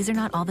cough. These are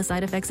not all the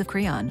side effects of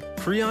Creon.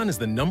 Creon is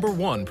the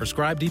 #1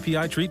 prescribed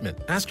EPI treatment.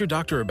 Ask your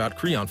doctor about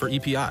Creon for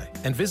EPI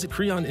and visit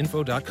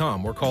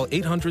creoninfo.com or call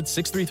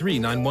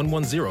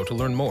 800-633-9110 to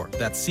learn more.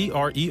 That's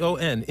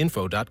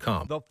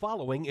CREONinfo.com. The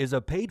following is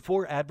a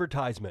paid-for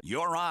advertisement.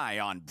 Your eye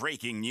on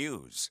breaking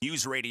news.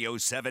 News Radio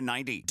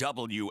 790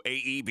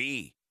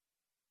 WAEB.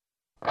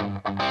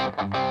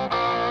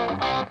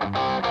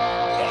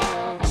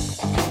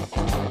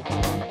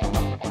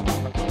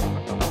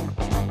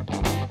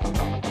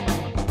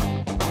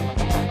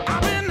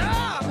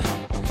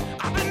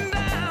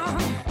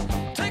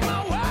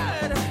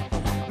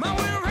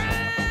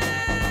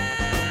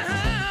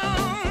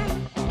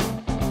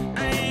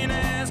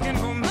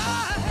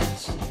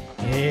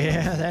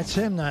 Yeah, that's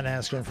him not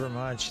asking for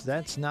much.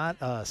 That's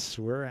not us.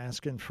 We're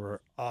asking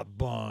for a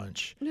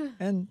bunch.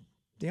 And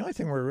the only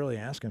thing we're really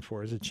asking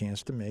for is a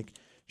chance to make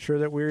sure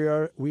that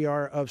we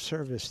are of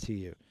service to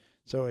you.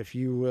 So if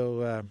you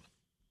will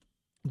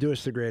do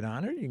us the great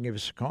honor, you can give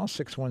us a call,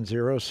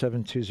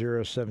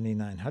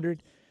 610-720-7900.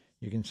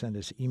 You can send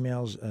us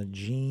emails,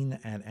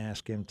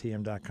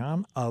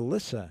 Gene@AskMTM.com,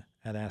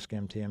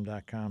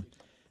 Alyssa@AskMTM.com.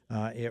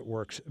 It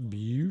works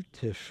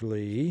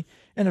beautifully.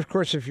 And, of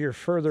course, if you're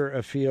further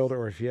afield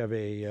or if you have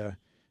a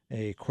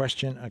a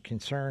question, a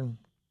concern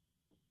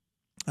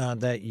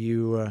that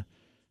you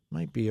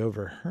might be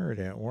overheard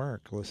at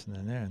work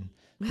listening in,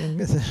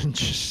 then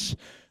just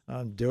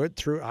do it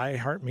through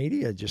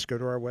iHeartMedia. Just go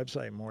to our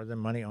website,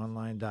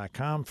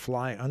 morethanmoneyonline.com,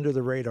 fly under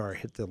the radar,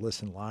 hit the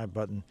listen live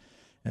button,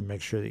 and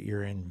make sure that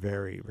you're in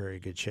very, very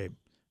good shape.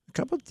 A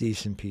couple of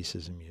decent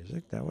pieces of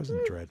music. That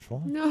wasn't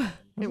dreadful. No,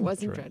 it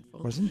wasn't dreadful.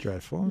 Wasn't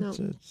dreadful. No.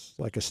 It's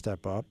like a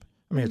step up.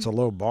 I mean, it's a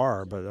low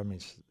bar, but I mean,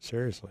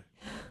 seriously.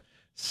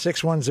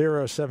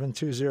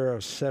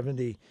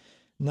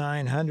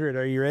 610-720-7900.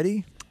 Are you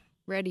ready?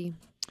 Ready.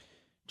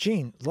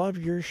 Gene, love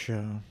your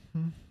show.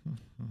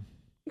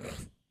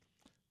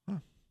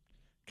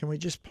 Can we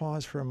just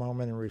pause for a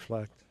moment and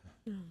reflect?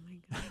 Oh, my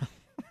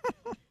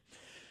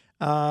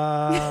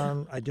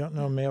God. I don't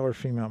know, male or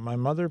female. My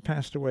mother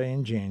passed away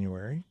in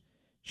January.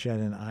 She had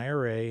an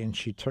IRA, and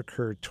she took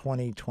her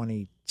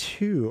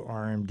 2022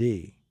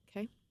 RMD.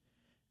 Okay.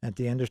 At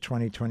the end of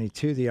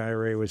 2022, the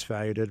IRA was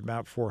valued at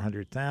about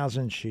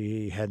 $400,000.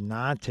 She had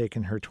not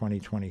taken her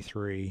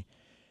 2023.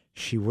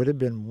 She would have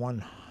been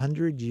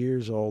 100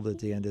 years old at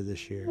the end of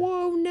this year.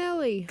 Whoa,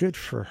 Nelly. Good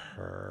for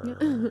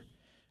her.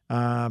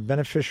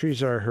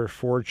 Beneficiaries are her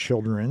 4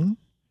 children,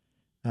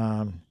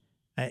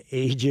 at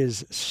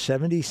ages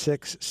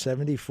 76,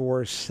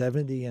 74,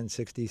 70, and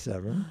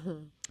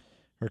 67.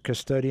 Her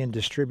custodian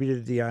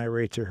distributed the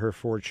IRA to her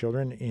 4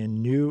 children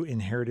in new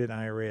inherited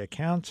IRA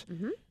accounts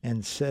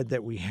and said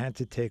that we had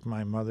to take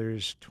my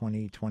mother's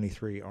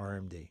 2023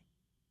 RMD.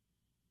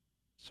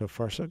 So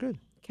far, so good.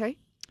 Okay,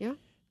 yeah.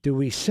 Do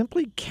we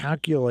simply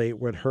calculate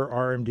what her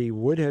RMD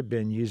would have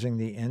been using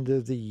the end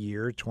of the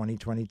year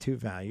 2022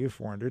 value,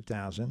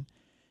 $400,000,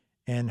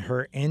 and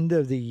her end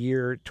of the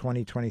year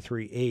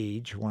 2023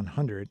 age,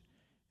 100,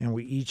 and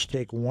we each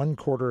take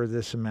 1/4 of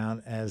this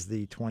amount as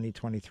the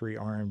 2023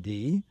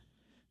 RMD?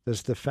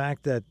 Does the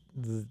fact that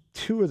the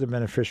 2 of the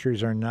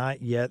beneficiaries are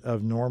not yet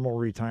of normal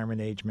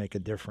retirement age make a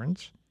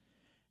difference?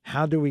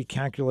 How do we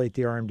calculate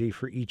the RMD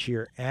for each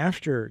year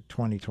after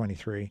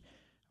 2023?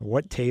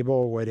 What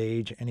table, what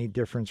age, any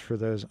difference for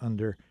those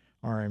under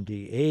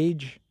RMD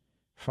age?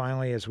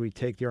 Finally, as we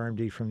take the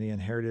RMD from the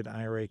inherited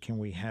IRA, can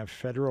we have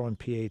federal and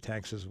PA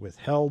taxes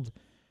withheld?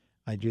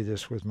 I do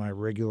this with my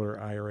regular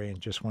IRA and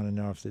just want to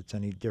know if it's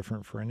any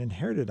different for an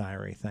inherited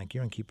IRA. Thank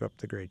you, and keep up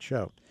the great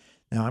show.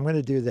 Now, I'm going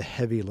to do the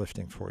heavy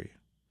lifting for you.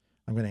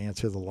 I'm going to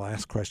answer the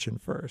last question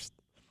first.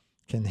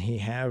 Can he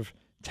have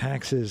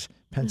taxes,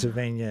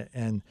 Pennsylvania,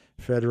 and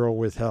federal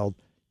withheld?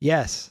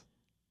 Yes.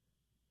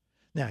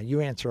 Now,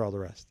 you answer all the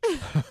rest.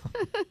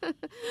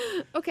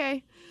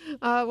 Okay.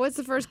 What's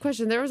the first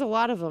question? There was a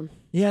lot of them.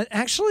 Yeah,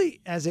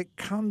 actually, as it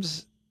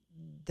comes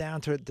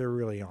down to it, there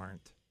really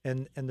aren't.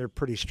 And they're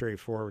pretty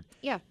straightforward.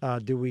 Yeah.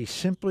 Do we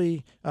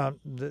simply,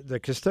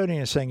 the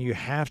custodian is saying you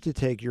have to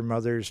take your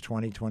mother's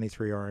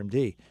 2023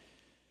 RMD.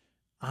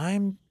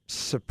 I'm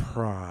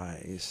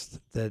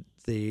surprised that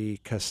the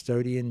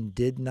custodian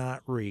did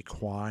not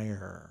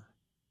require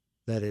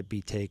that it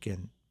be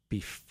taken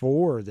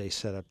before they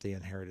set up the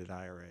inherited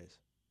IRAs.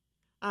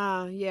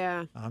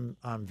 Yeah.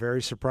 I'm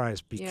very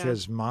surprised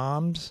because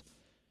Mom's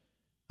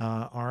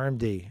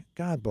RMD,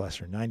 God bless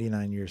her,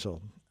 99 years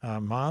old.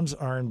 Mom's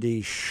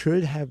RMD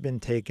should have been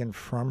taken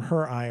from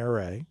her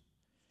IRA,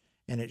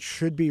 and it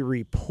should be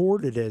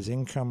reported as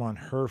income on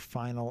her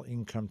final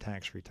income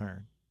tax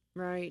return.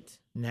 Right.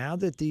 Now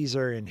that these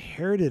are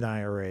inherited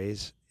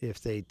IRAs,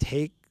 if they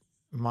take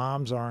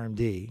Mom's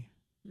RMD,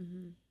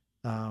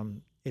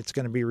 it's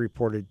going to be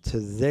reported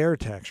to their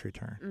tax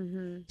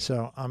return.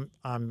 So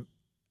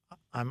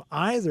I'm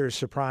either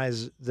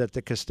surprised that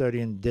the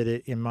custodian did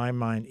it, in my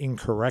mind,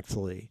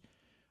 incorrectly,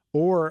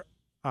 or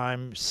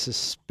I'm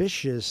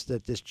suspicious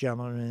that this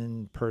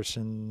gentleman,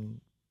 person,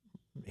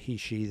 he,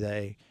 she,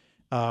 they,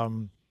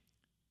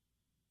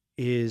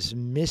 is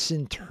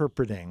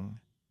misinterpreting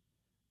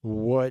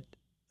what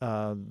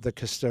the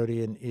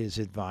custodian is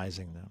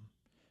advising them.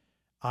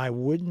 I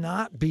would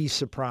not be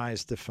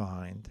surprised to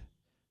find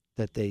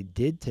that they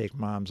did take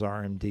Mom's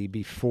RMD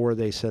before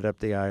they set up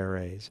the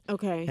IRAs.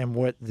 Okay. And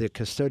what the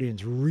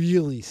custodian's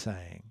really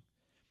saying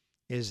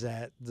is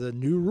that the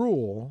new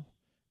rule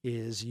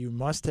is you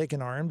must take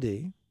an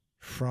RMD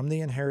from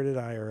the inherited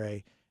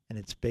IRA, and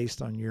it's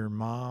based on your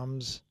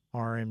mom's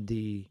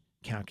RMD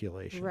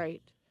calculation.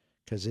 Right.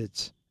 Because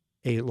it's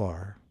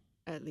ALAR.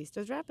 At least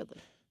as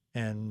rapidly.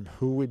 And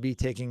who would be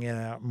taking it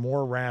out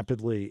more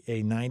rapidly,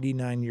 a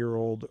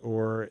 99-year-old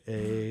or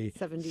a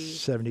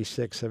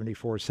 76,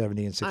 74,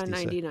 70, and 67? A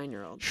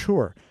 99-year-old.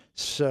 Sure.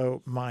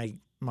 So my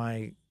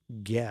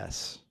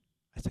guess,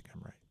 I think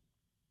I'm right,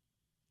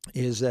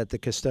 is that the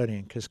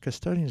custodian, because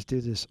custodians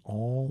do this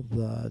all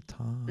the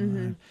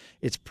time.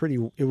 It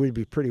would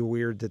be pretty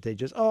weird that they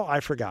just, I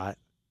forgot.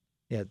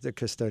 Yeah, the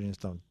custodians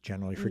don't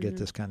generally forget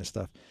this kind of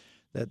stuff.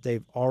 That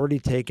they've already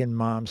taken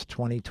Mom's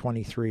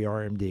 2023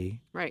 RMD.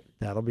 Right.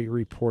 That'll be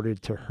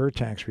reported to her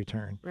tax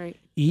return. Right.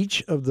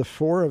 Each of the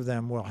 4 of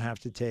them will have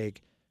to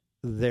take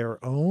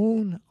their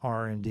own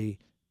RMD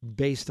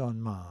based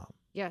on Mom.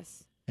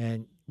 Yes.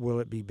 And will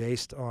it be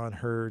based on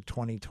her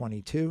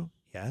 2022?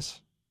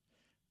 Yes.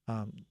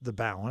 the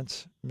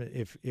balance.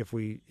 If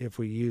we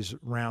use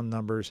round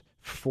numbers,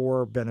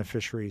 4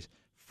 beneficiaries,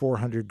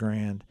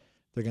 $400,000,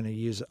 they're going to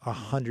use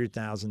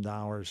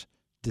 $100,000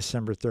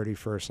 December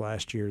 31st,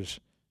 last year's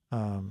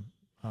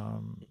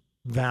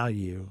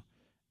value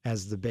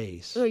as the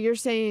base. So you're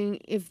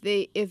saying if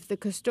the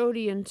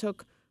custodian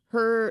took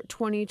her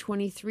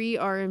 2023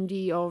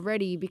 RMD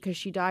already because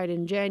she died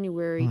in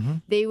January,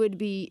 they would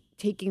be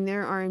taking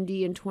their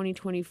RMD in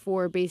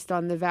 2024 based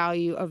on the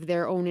value of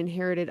their own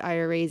inherited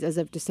IRAs as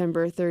of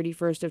December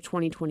 31st of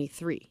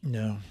 2023.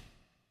 No,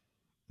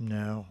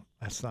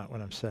 that's not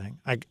what I'm saying.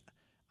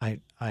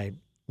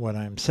 What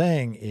I'm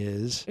saying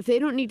is, if they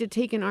don't need to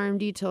take an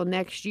RMD till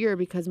next year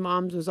because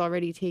mom's was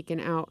already taken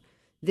out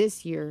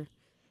this year,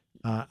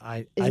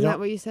 isn't that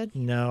what you said?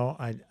 No,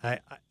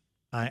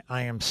 I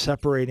am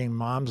separating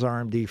mom's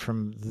RMD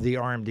from the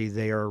RMD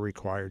they are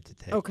required to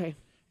take. Okay.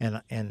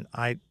 And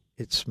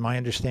it's my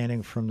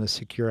understanding from the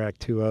Secure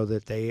Act 2.0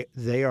 that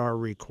they are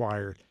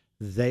required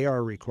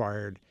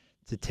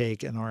to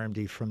take an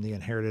RMD from the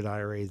inherited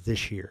IRA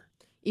this year.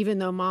 Even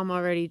though mom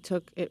already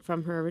took it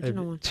from her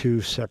original one.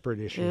 2 separate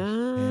issues.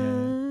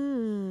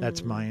 Yeah.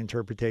 That's my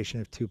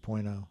interpretation of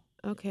 2.0.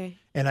 Okay.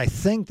 And I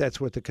think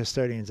that's what the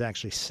custodian's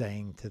actually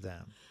saying to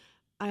them.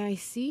 I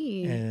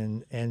see.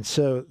 And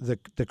so the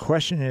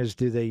question is,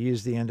 do they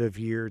use the end of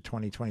year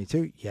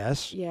 2022?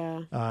 Yes.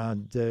 Yeah.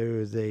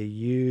 Do they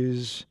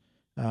use?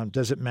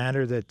 Does it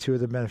matter that 2 of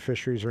the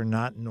beneficiaries are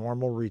not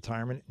normal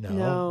retirement?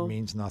 No. It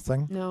means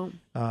nothing. No.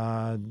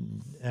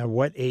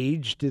 What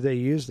age do they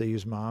use? They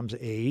use mom's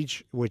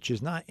age, which is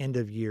not end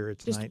of year.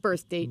 It's just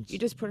birth date. You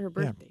just put her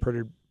birth date.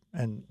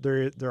 And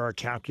there are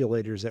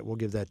calculators that will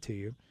give that to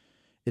you.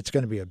 It's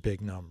going to be a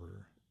big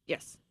number.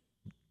 Yes.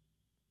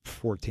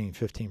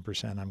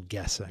 14-15%, I'm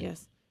guessing.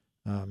 Yes.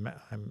 I'm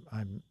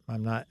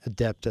not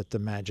adept at the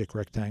magic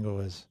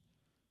rectangle as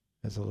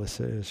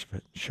Alyssa is,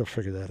 but she'll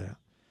figure that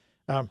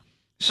out.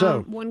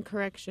 So one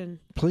correction.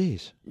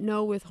 Please.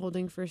 No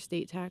withholding for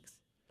state tax.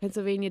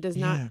 Pennsylvania does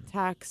not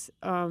tax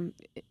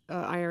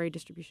IRA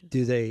distribution.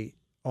 Do they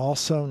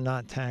also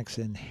not tax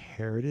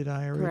inherited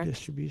IRA Correct.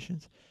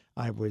 distributions?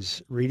 I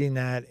was reading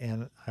that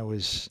and I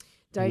was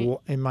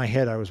in my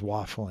head I was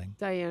waffling.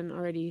 Diane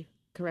already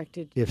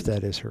corrected. If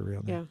that is her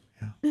real name.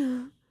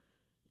 Yeah.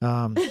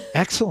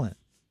 Excellent.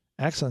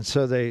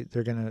 So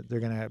they're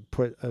gonna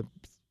put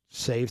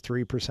save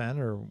 3%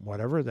 or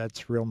whatever.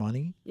 That's real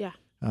money. Yeah.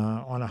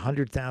 On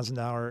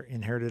 $100,000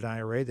 inherited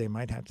IRA, they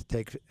might have to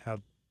take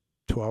out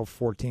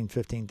 $12,000,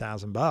 $14,000,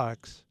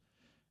 $15,000,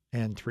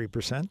 and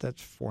 3%.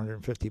 That's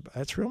 $450.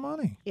 That's real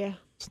money. Yeah.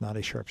 It's not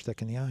a sharp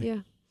stick in the eye.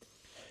 Yeah.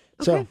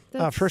 So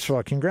first of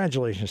all,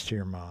 congratulations to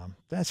your mom.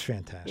 That's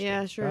fantastic.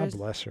 Yeah, sure God is.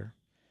 bless her.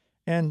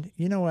 And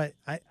you know what?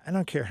 I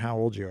don't care how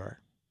old you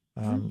are.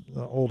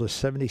 The oldest,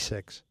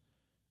 76.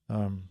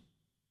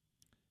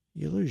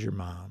 You lose your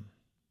mom.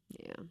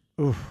 Yeah.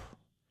 Oof.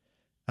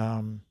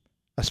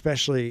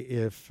 Especially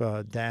if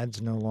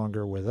dad's no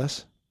longer with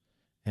us,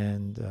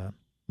 and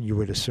you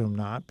would assume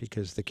not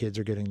because the kids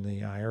are getting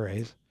the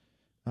IRAs.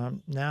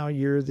 Now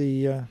you're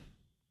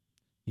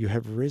you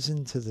have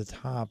risen to the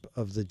top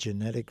of the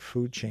genetic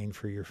food chain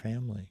for your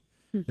family.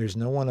 There's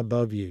no one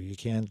above you. You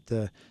can't,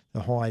 the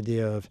whole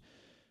idea of,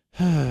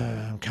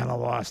 I'm kind of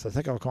lost. I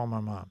think I'll call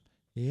my mom.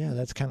 Yeah,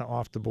 that's kind of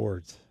off the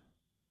boards.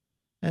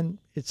 And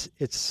it's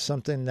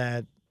something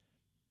that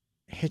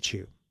hits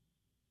you.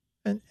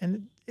 And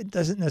it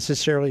doesn't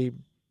necessarily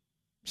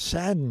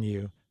sadden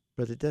you,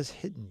 but it does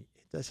hit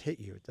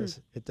you.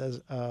 It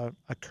does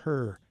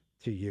occur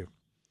to you.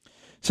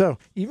 So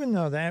even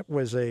though that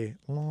was a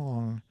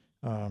long,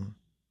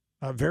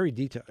 very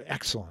detailed,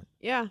 excellent.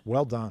 Yeah.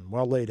 Well done.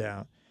 Well laid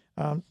out.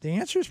 The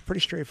answer is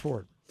pretty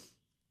straightforward.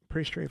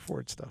 Pretty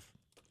straightforward stuff.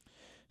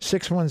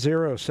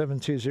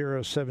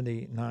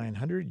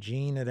 610-720-7900.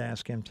 Gene at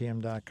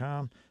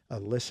AskMTM.com.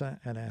 Alyssa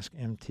at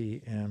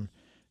AskMTM.com.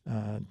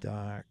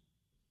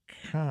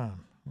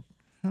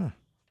 One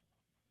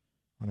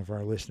of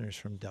our listeners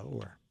from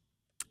Delaware.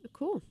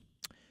 Cool.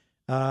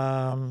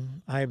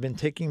 I've been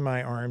taking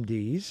my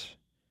RMDs,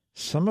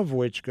 some of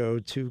which go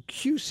to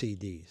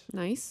QCDs.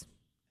 Nice.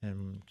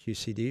 And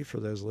QCD, for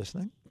those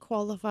listening?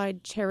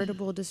 Qualified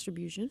charitable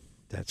distribution.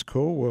 That's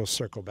cool. We'll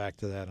circle back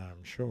to that,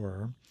 I'm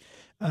sure.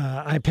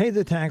 I pay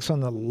the tax on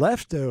the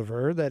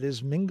leftover that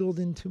is mingled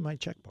into my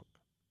checkbook.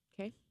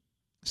 Okay.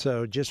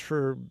 So just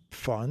for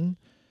fun,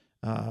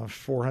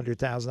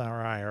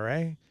 $400,000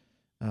 IRA,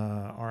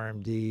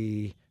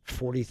 RMD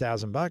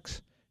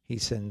 $40,000. He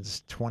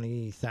sends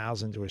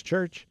 $20,000 to his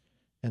church,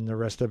 and the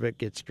rest of it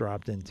gets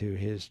dropped into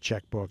his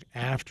checkbook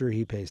after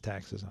he pays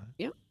taxes on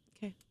it. Yep.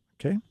 Okay.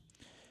 Okay.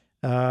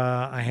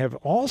 I have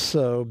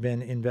also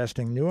been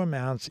investing new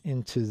amounts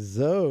into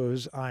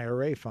those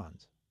IRA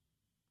funds.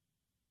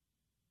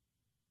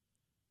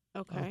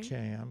 Okay.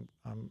 Okay.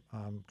 I'm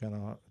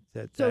gonna.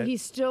 So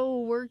he's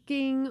still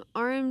working.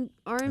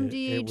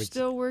 RMD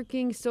still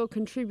working, still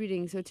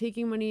contributing. So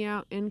taking money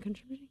out and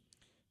contributing.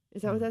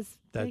 Is that what that's?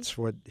 That's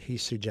what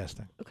he's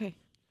suggesting. Okay.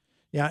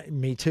 Yeah,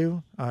 me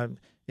too.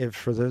 If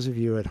for those of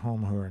you at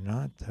home who are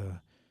not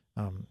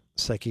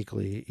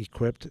psychically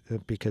equipped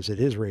because it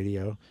is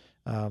radio.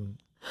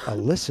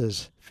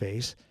 Alyssa's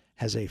face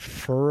has a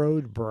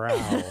furrowed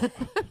brow.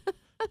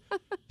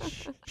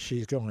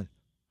 She's going,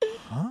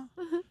 huh?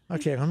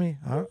 Okay,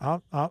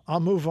 I'll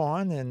move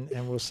on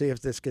and we'll see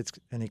if this gets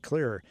any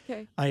clearer.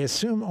 Okay. I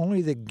assume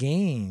only the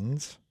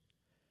gains,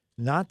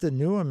 not the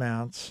new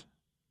amounts.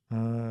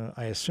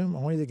 I assume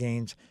only the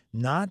gains,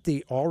 not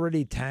the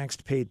already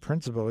taxed paid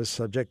principal, is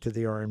subject to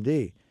the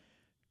RMD.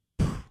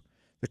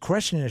 The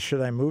question is,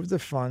 should I move the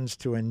funds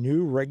to a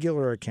new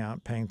regular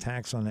account paying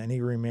tax on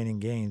any remaining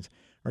gains,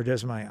 or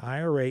does my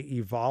IRA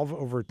evolve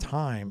over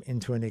time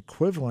into an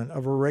equivalent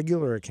of a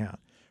regular account?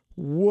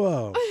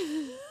 Whoa.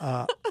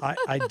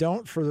 I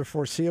don't, for the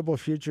foreseeable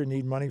future,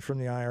 need money from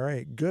the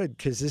IRA. Good,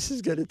 because this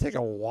is going to take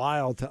a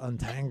while to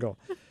untangle.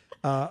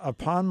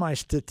 Upon my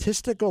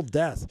statistical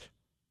death.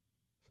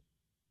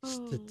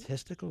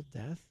 Statistical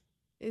death?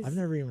 I've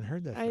never even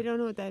heard that. I don't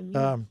know what that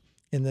means.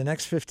 In the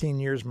next 15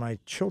 years, my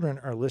children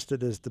are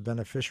listed as the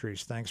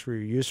beneficiaries. Thanks for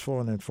your useful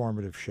and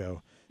informative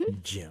show,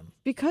 Jim.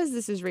 Because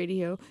this is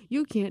radio,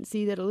 you can't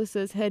see that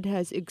Alyssa's head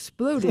has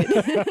exploded.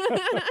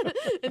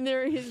 And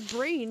there his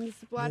brain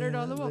splattered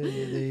on the wall.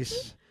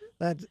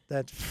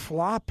 That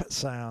flop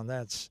sound,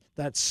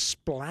 that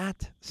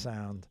splat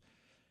sound.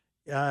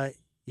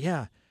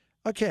 Yeah.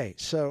 Okay,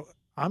 so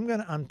I'm going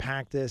to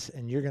unpack this,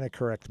 and you're going to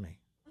correct me.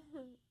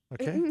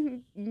 Okay?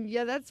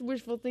 Yeah, that's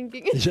wishful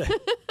thinking.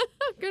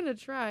 I'm going to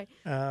try.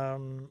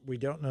 We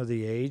don't know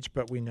the age,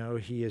 but we know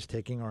he is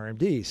taking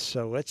RMDs.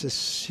 So let's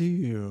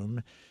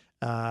assume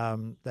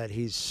that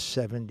he's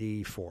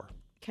 74.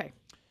 Okay.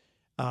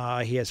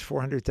 He has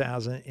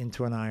 $400,000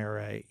 into an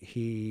IRA.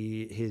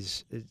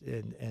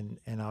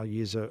 And I'll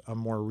use a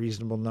more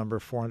reasonable number,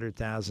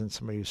 $400,000.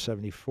 Somebody who's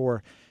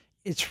 74,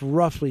 it's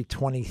roughly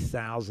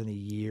 $20,000 a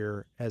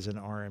year as an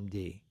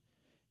RMD.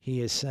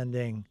 He is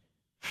sending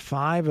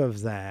 5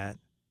 of that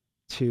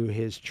to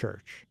his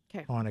church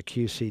on a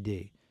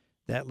QCD.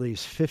 That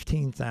leaves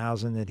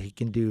 $15,000 that he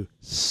can do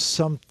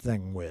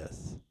something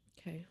with.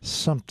 Okay.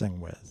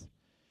 Something with.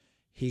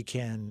 He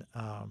can.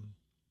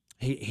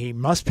 He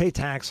must pay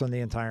tax on the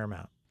entire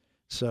amount.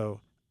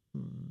 So,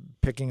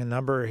 picking a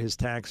number, his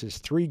tax is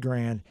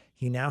 $3,000.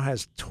 He now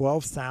has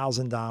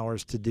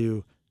 $12,000 to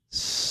do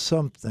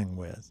something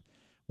with.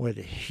 What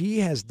he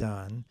has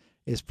done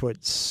is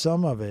put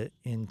some of it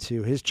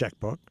into his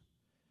checkbook,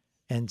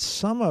 and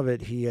some of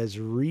it he has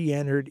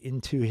re-entered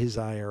into his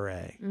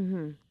IRA.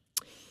 Mm-hmm.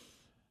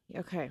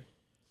 Okay.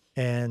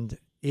 And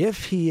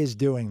if he is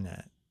doing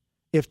that,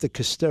 if the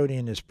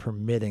custodian is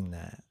permitting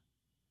that,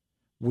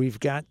 we've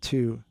got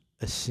to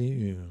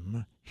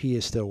assume he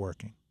is still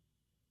working.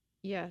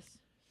 Yes.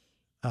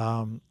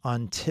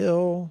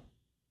 Until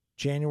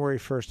January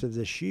 1st of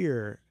this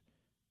year,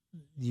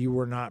 you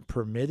were not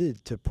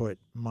permitted to put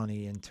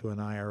money into an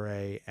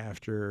IRA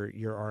after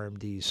your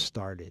RMDs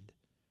started.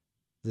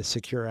 The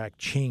Secure Act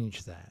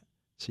changed that.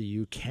 So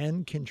you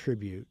can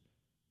contribute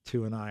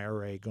to an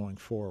IRA going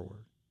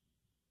forward.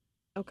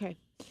 Okay.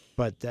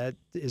 But that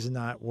is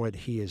not what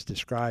he is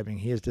describing.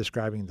 He is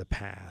describing the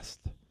past.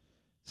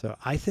 So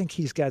I think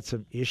he's got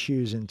some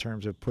issues in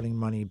terms of putting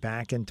money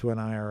back into an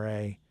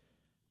IRA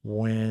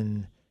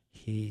when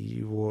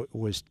he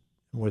was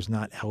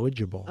not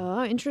eligible.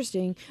 Oh,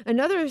 interesting.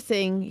 Another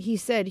thing he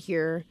said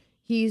here,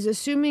 he's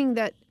assuming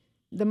that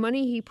the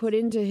money he put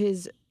into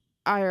his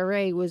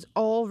IRA was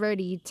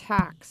already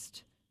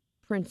taxed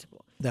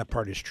principal. That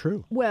part is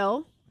true.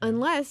 Well,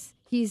 unless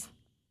he's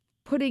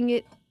putting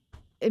it,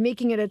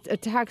 making it a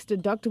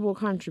tax-deductible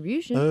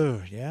contribution.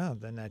 Oh, yeah,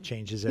 then that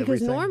changes everything.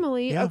 Because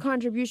normally a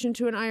contribution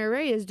to an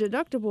IRA is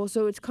deductible,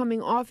 so it's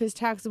coming off his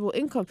taxable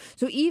income.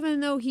 So even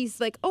though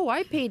he's like, oh,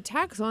 I paid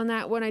tax on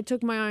that when I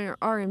took my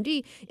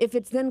RMD, if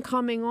it's then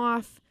coming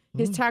off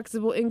his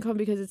taxable income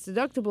because it's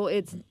deductible,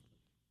 it's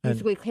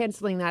basically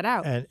canceling that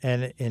out.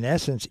 And in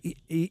essence,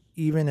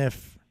 even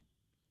if,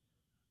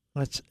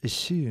 let's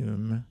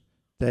assume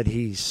that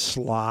he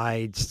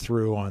slides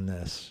through on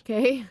this.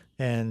 Okay.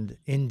 And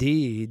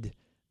indeed,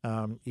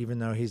 even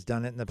though he's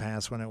done it in the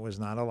past when it was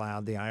not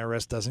allowed, the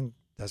IRS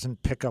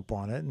doesn't pick up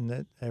on it, and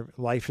that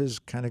life is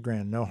kind of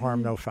grand. No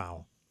harm, no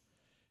foul.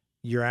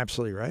 You're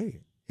absolutely right.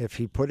 If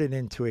he put it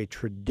into a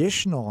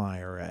traditional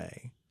IRA,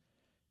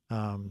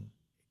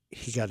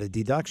 he got a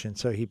deduction.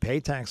 So he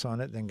paid tax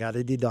on it, then got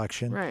a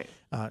deduction. Right.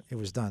 It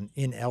was done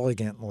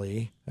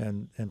inelegantly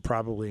and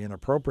probably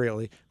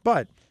inappropriately,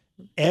 but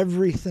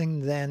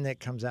everything then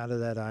that comes out of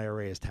that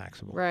IRA is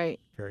taxable.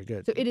 Right. Very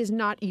good. So it is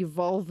not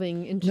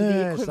evolving into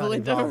the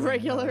equivalent of a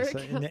regular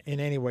account. In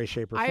any way,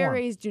 shape, or form.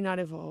 IRAs do not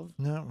evolve.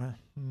 No.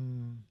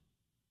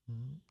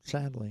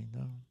 Sadly,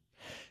 no.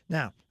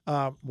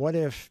 Now, what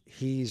if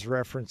he's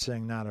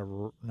referencing not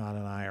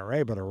an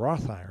IRA, but a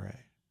Roth IRA?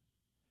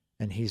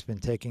 And he's been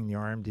taking the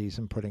RMDs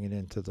and putting it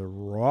into the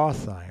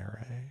Roth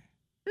IRA.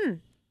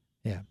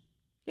 Yeah.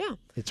 Yeah.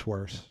 It's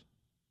worse.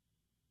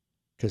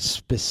 Because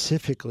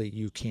specifically,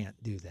 you can't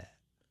do that.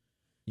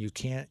 You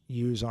can't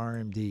use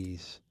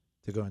RMDs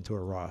to go into a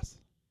Roth.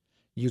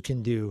 You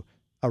can do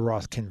a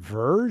Roth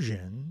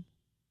conversion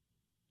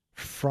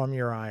from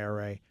your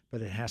IRA,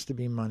 but it has to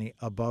be money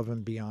above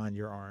and beyond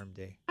your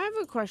RMD. I have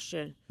a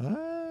question.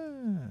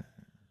 Ah.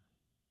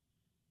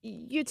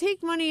 You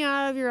take money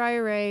out of your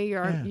IRA,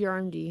 your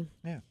RMD.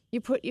 Yeah. You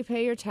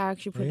pay your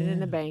tax. You put it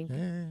in a bank.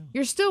 Yeah.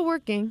 You're still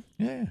working.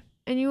 Yeah.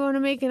 And you want to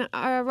make a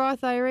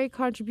Roth IRA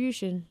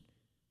contribution.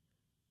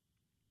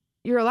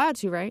 You're allowed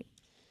to, right?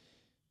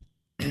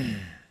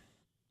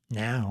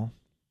 Now,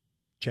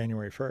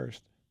 January 1st.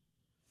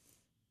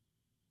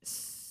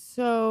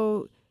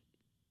 So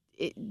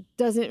it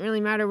doesn't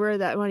really matter where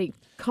that money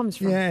comes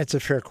from. Yeah, it's a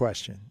fair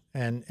question.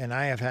 And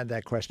I have had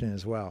that question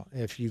as well.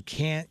 If you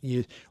can't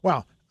use,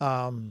 if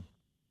I'm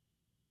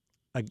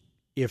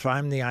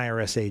the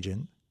IRS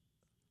agent,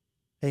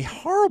 a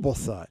horrible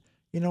thought.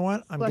 You know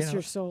what? Bless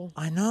your soul.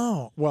 I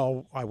know.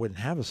 Well, I wouldn't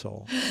have a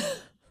soul.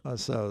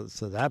 So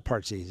that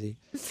part's easy.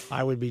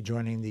 I would be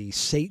joining the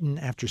Satan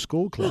After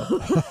School Club.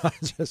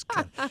 Just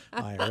kidding.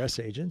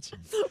 IRS agents,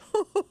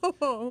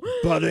 and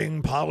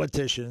budding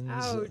politicians,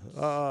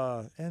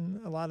 and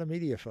a lot of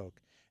media folk.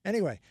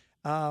 Anyway,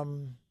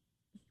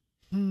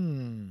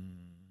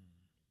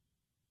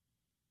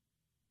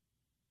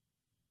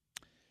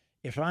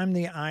 if I'm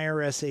the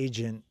IRS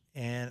agent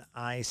and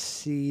I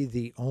see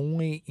the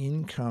only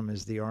income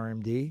is the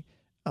RMD,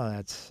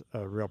 that's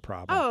a real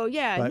problem. Oh,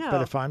 yeah,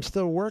 But if I'm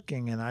still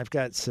working and I've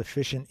got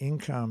sufficient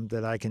income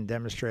that I can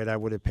demonstrate I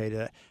would have paid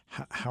it,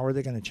 how are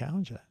they going to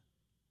challenge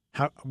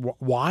that?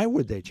 Why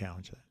would they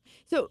challenge that?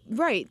 So,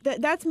 right.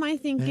 That's my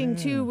thinking,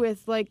 too,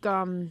 with, like,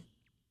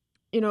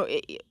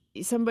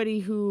 somebody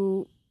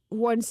who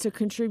wants to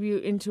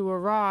contribute into a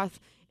Roth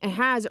and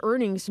has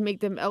earnings to make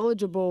them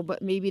eligible,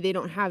 but maybe they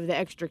don't have the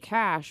extra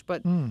cash,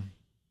 but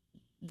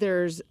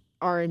there's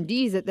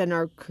RMDs that then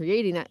are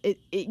creating that.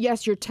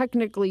 Yes, you're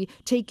technically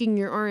taking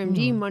your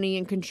RMD money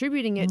and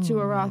contributing it to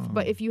a Roth,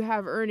 but if you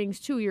have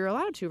earnings too, you're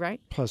allowed to, right?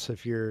 Plus,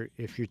 if you're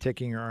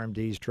taking your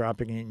RMDs,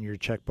 dropping it in your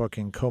checkbook,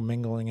 and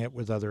commingling it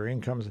with other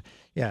incomes,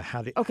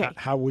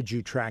 how would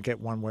you track it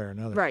one way or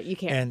another? Right, you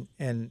can't.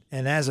 And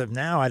as of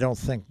now, I don't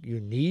think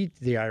the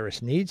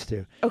IRS needs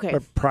to. Okay.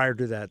 But prior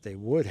to that, they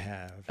would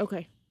have.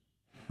 Okay.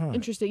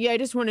 Interesting. Yeah, I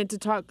just wanted to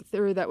talk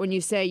through that when you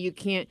say you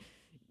can't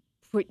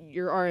put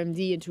your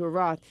RMD into a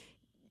Roth.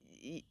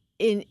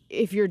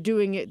 If you're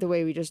doing it the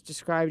way we just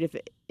described,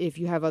 if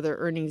you have other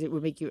earnings, it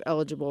would make you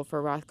eligible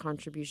for Roth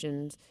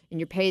contributions, and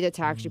you pay the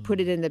tax, you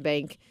put it in the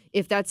bank.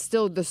 If that's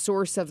still the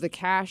source of the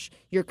cash,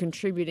 you're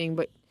contributing,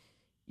 but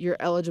you're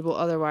eligible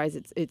otherwise,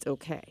 it's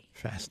okay.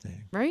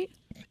 Fascinating. Right?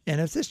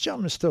 And if this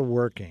gentleman's still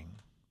working,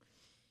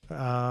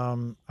 I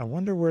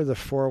wonder where the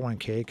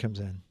 401k comes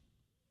in.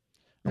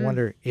 I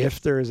wonder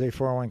if there is a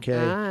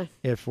 401k,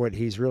 if what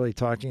he's really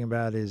talking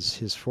about is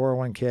his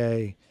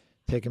 401k,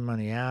 taking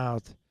money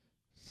out,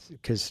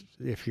 because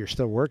if you're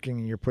still working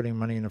and you're putting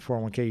money in a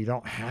 401k, you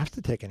don't have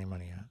to take any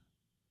money out.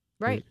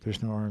 Right.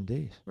 There's no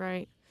RMDs.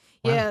 Right.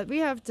 Wow. Yeah,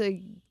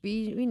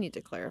 we need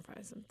to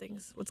clarify some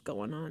things. What's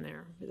going on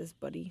there with this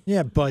buddy?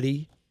 Yeah,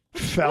 buddy,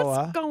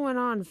 fella. What's going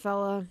on,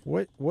 fella?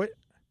 What?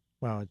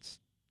 Well, it's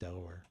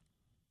Delaware.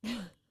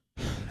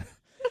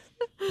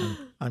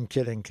 I'm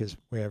kidding, because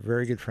we have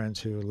very good friends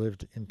who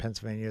lived in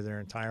Pennsylvania their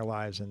entire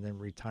lives and then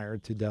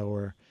retired to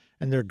Delaware,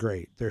 and they're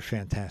great. They're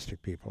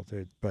fantastic people,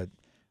 but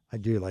I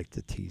do like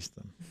to tease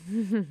them.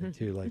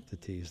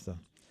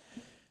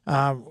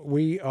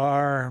 We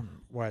are,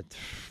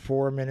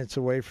 4 minutes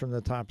away from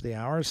the top of the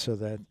hour, so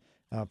that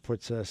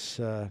puts us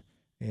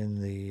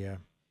in the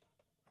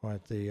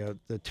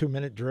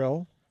 2-minute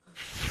drill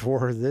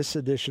for this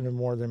edition of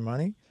More Than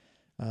Money.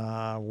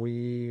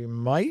 We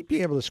might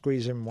be able to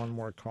squeeze in one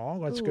more call.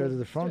 Let's go to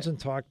the phones and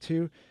talk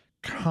to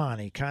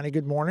Connie. Connie,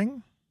 good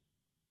morning.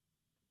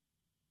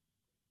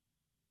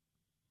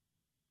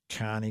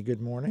 Connie, good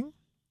morning.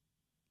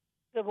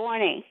 Good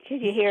morning. Can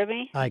you hear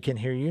me? I can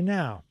hear you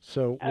now.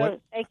 So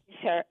what? Thank you,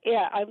 sir.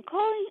 Yeah, I'm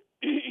calling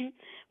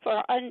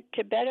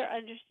to better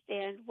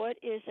understand what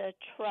is a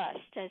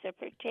trust as it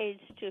pertains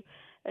to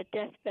a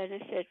death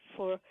benefit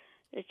for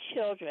the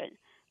children.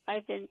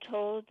 I've been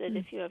told that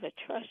if you have a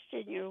trust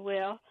in your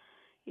will,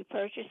 you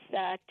purchase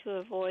that to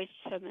avoid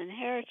some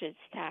inheritance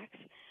tax.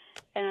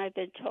 And I've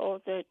been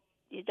told that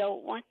you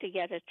don't want to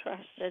get a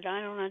trust, and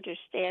I don't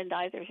understand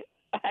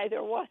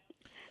either one.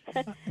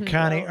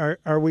 Connie,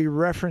 are we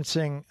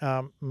referencing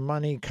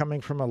money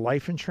coming from a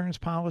life insurance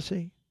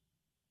policy?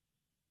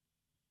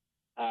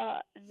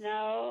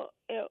 No,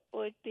 it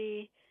would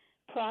be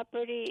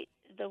property.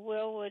 The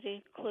will would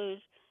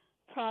include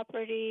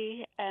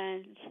property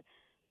and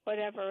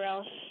whatever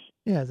else.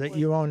 Yeah, that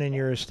you own in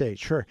your estate.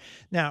 Sure.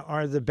 Now,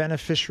 are the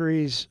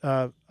beneficiaries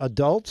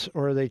adults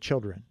or are they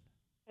children?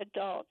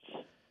 Adults.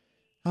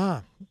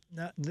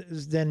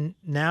 Then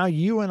now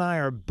you and I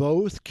are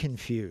both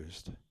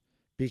confused,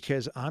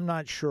 because I'm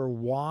not sure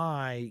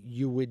why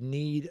you would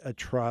need a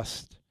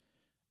trust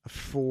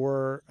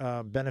for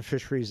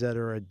beneficiaries that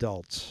are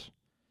adults,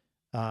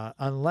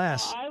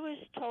 unless... I was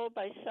told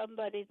by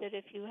somebody that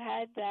if you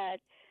had that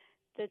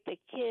the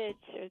kids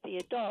or the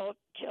adult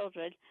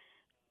children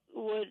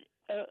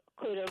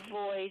could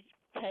avoid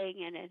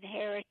paying an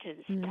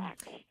inheritance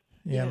tax.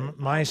 Yeah,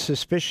 my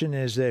suspicion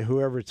is that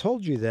whoever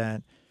told you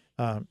that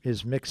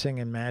is mixing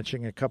and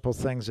matching a couple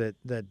things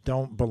that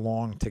don't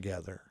belong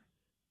together.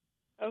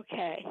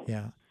 Okay.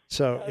 Yeah.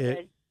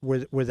 So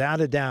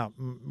without a doubt,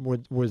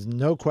 with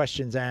no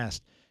questions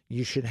asked,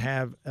 you should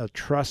have a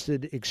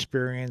trusted,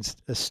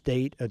 experienced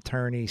estate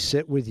attorney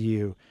sit with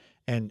you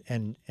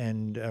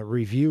and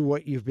review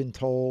what you've been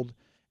told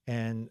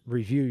and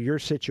review your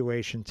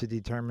situation to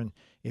determine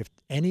if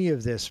any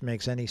of this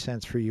makes any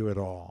sense for you at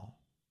all.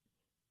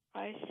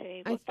 I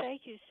see. Well,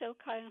 thank you so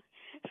kindly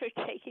for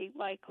taking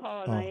my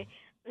call. And I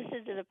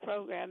listen to the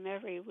program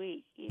every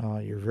week.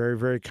 You're very,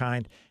 very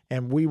kind.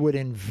 And we would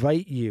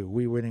invite you,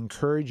 we would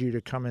encourage you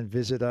to come and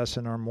visit us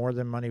in our More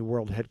Than Money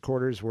World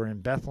headquarters. We're in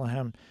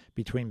Bethlehem,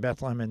 between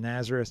Bethlehem and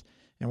Nazareth.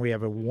 And we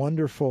have a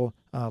wonderful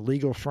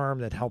legal firm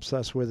that helps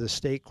us with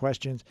estate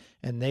questions.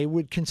 And they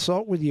would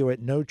consult with you at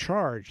no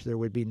charge. There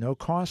would be no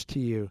cost to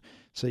you,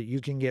 so that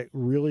you can get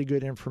really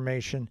good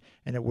information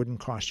and it wouldn't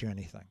cost you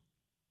anything.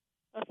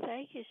 Well,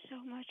 thank you so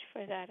much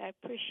for that. I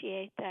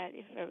appreciate that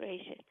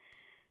information.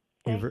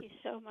 Thank you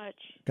so much.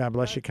 God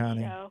bless you,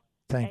 Connie.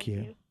 Thank you.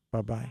 you.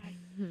 Bye-bye.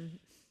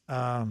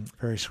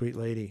 Very sweet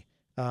lady.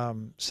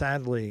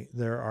 Sadly,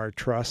 there are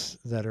trusts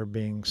that are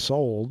being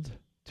sold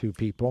to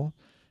people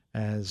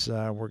as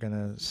we're going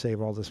to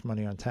save all this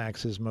money on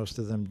taxes. Most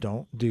of them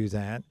don't do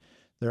that.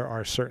 There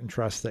are certain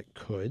trusts that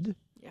could.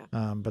 Yeah.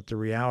 But the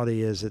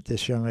reality is that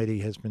this young lady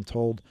has been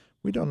told,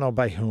 we don't know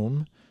by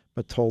whom,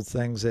 but told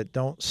things that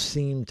don't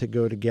seem to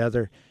go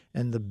together.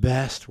 And the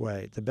best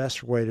way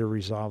to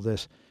resolve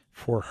this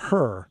for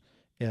her,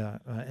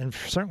 and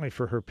certainly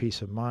for her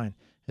peace of mind,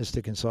 is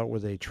to consult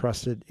with a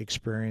trusted,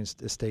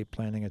 experienced estate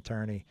planning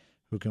attorney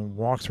who can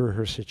walk through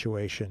her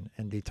situation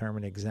and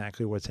determine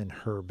exactly what's in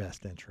her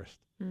best interest.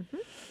 Mm-hmm.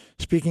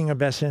 Speaking of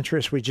best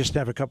interest, we just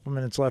have a couple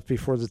minutes left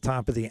before the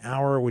top of the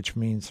hour, which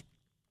means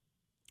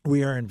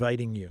we are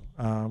inviting you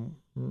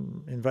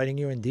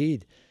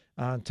indeed,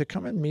 to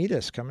come and meet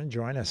us, come and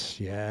join us.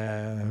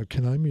 Yeah.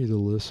 Can I meet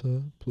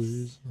Alyssa,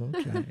 please?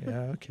 Okay.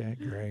 Yeah. Okay.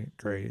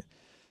 Great.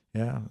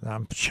 Yeah.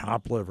 I'm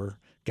chop liver.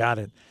 Got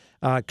it.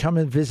 Come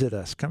and visit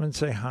us. Come and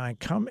say hi.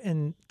 Come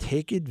and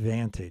take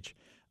advantage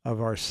of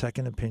our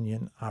second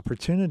opinion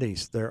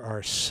opportunities. There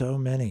are so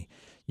many.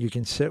 You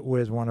can sit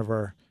with one of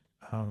our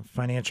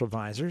financial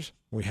advisors.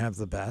 We have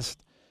the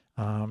best.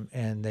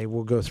 And they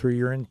will go through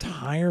your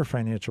entire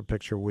financial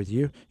picture with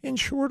you in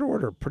short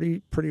order,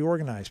 pretty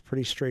organized,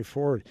 pretty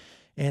straightforward.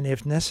 And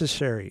if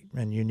necessary,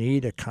 and you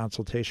need a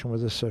consultation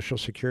with a Social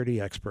Security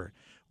expert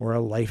or a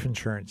life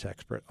insurance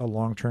expert, a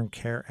long-term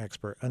care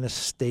expert, an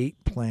estate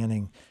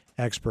planning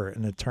expert,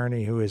 an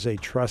attorney who is a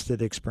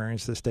trusted,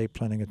 experienced estate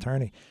planning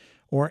attorney,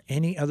 or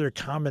any other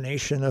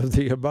combination of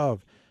the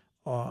above,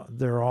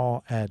 they're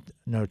all at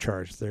no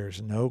charge.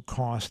 There's no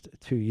cost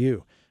to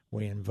you.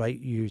 We invite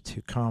you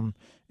to come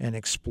and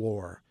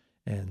explore.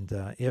 And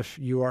if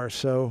you are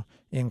so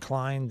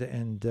inclined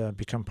and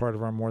become part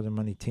of our More Than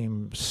Money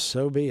team,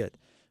 so be it.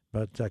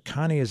 But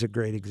Connie is a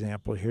great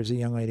example. Here's a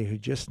young lady who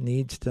just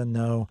needs to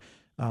know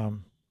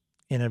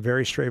in a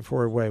very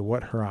straightforward way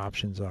what her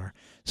options are.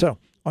 So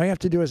all you have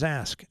to do is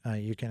ask.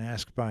 You can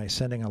ask by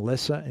sending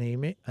Alyssa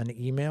an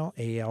email,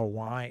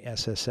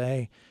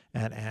 ALYSSA,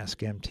 at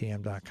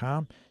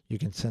askmtm.com. You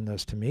can send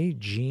those to me,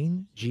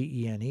 Gene,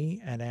 Gene,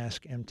 at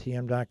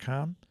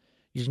askmtm.com.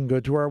 You can go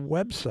to our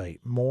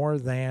website,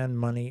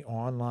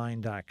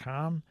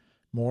 morethanmoneyonline.com,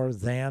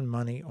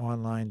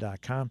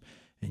 morethanmoneyonline.com,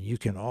 and you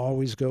can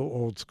always go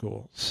old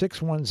school,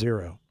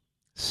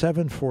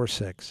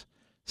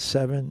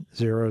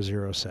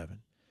 610-746-7007,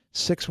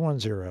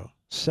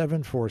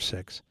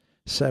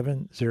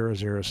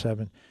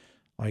 610-746-7007.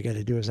 All you got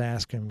to do is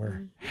ask, and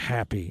we're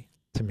happy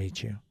to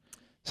meet you.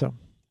 So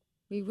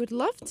we would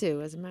love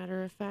to, as a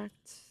matter of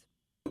fact.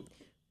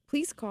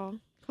 Please call.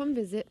 Come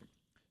visit.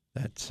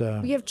 That's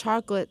we have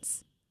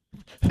chocolates.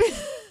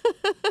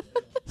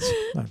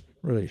 Not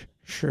really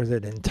sure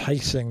that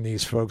enticing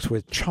these folks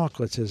with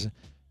chocolates is,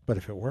 but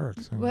if it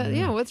works. Well,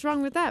 yeah, what's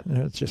wrong with that?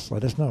 Just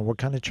let us know what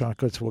kind of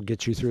chocolates will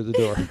get you through the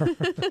door.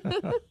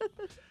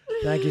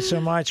 Thank you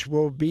so much.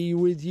 We'll be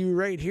with you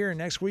right here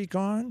next week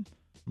on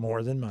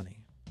More Than Money.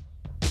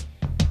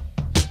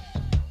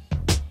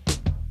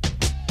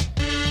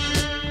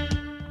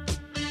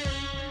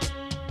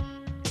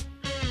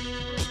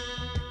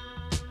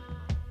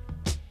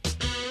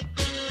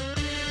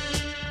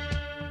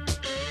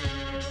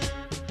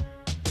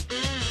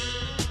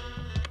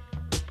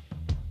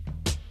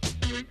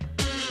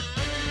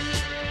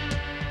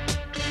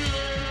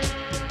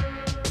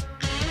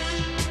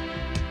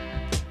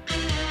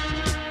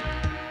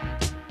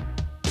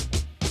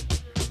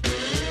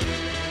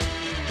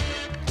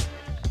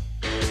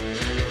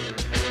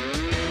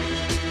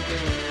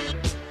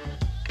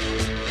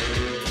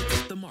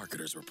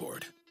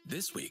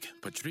 This week,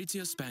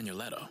 Patrizia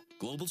Spagnoletto,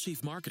 Global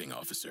Chief Marketing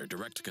Officer,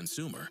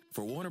 Direct-to-Consumer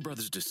for Warner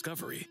Brothers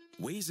Discovery,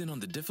 weighs in on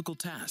the difficult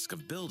task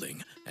of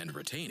building and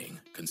retaining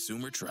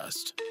consumer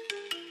trust.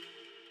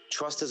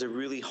 Trust is a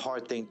really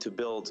hard thing to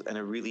build and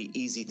a really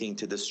easy thing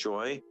to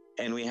destroy,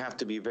 and we have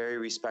to be very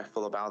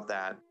respectful about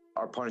that.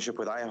 Our partnership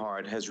with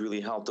iHeart has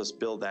really helped us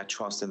build that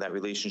trust and that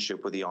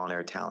relationship with the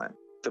on-air talent.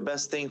 The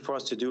best thing for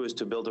us to do is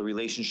to build a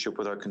relationship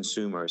with our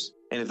consumers.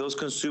 And if those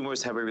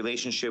consumers have a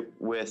relationship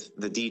with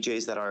the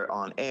DJs that are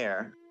on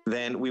air,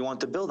 then we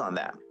want to build on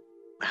that.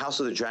 House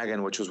of the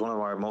Dragon, which was one of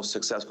our most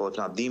successful, if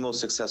not the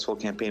most successful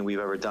campaign we've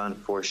ever done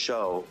for a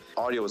show,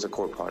 audio was a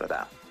core part of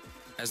that.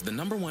 As the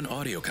 #1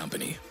 audio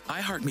company,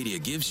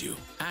 iHeartMedia gives you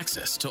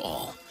access to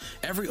all.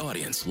 Every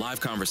audience, live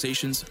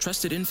conversations,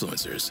 trusted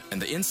influencers,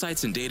 and the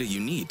insights and data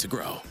you need to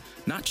grow.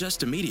 Not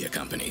just a media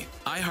company,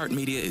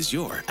 iHeartMedia is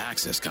your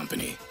access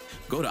company.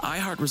 Go to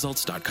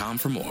iHeartResults.com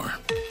for more.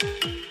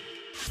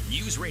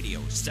 News Radio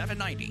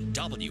 790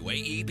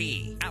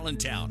 WAEB,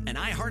 Allentown, an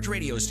iHeart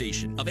radio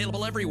station.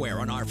 Available everywhere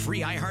on our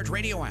free iHeart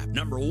Radio app.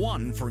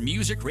 #1 for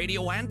music,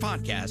 radio, and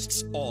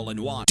podcasts, all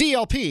in one.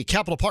 DLP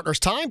Capital Partners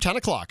time, 10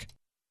 o'clock.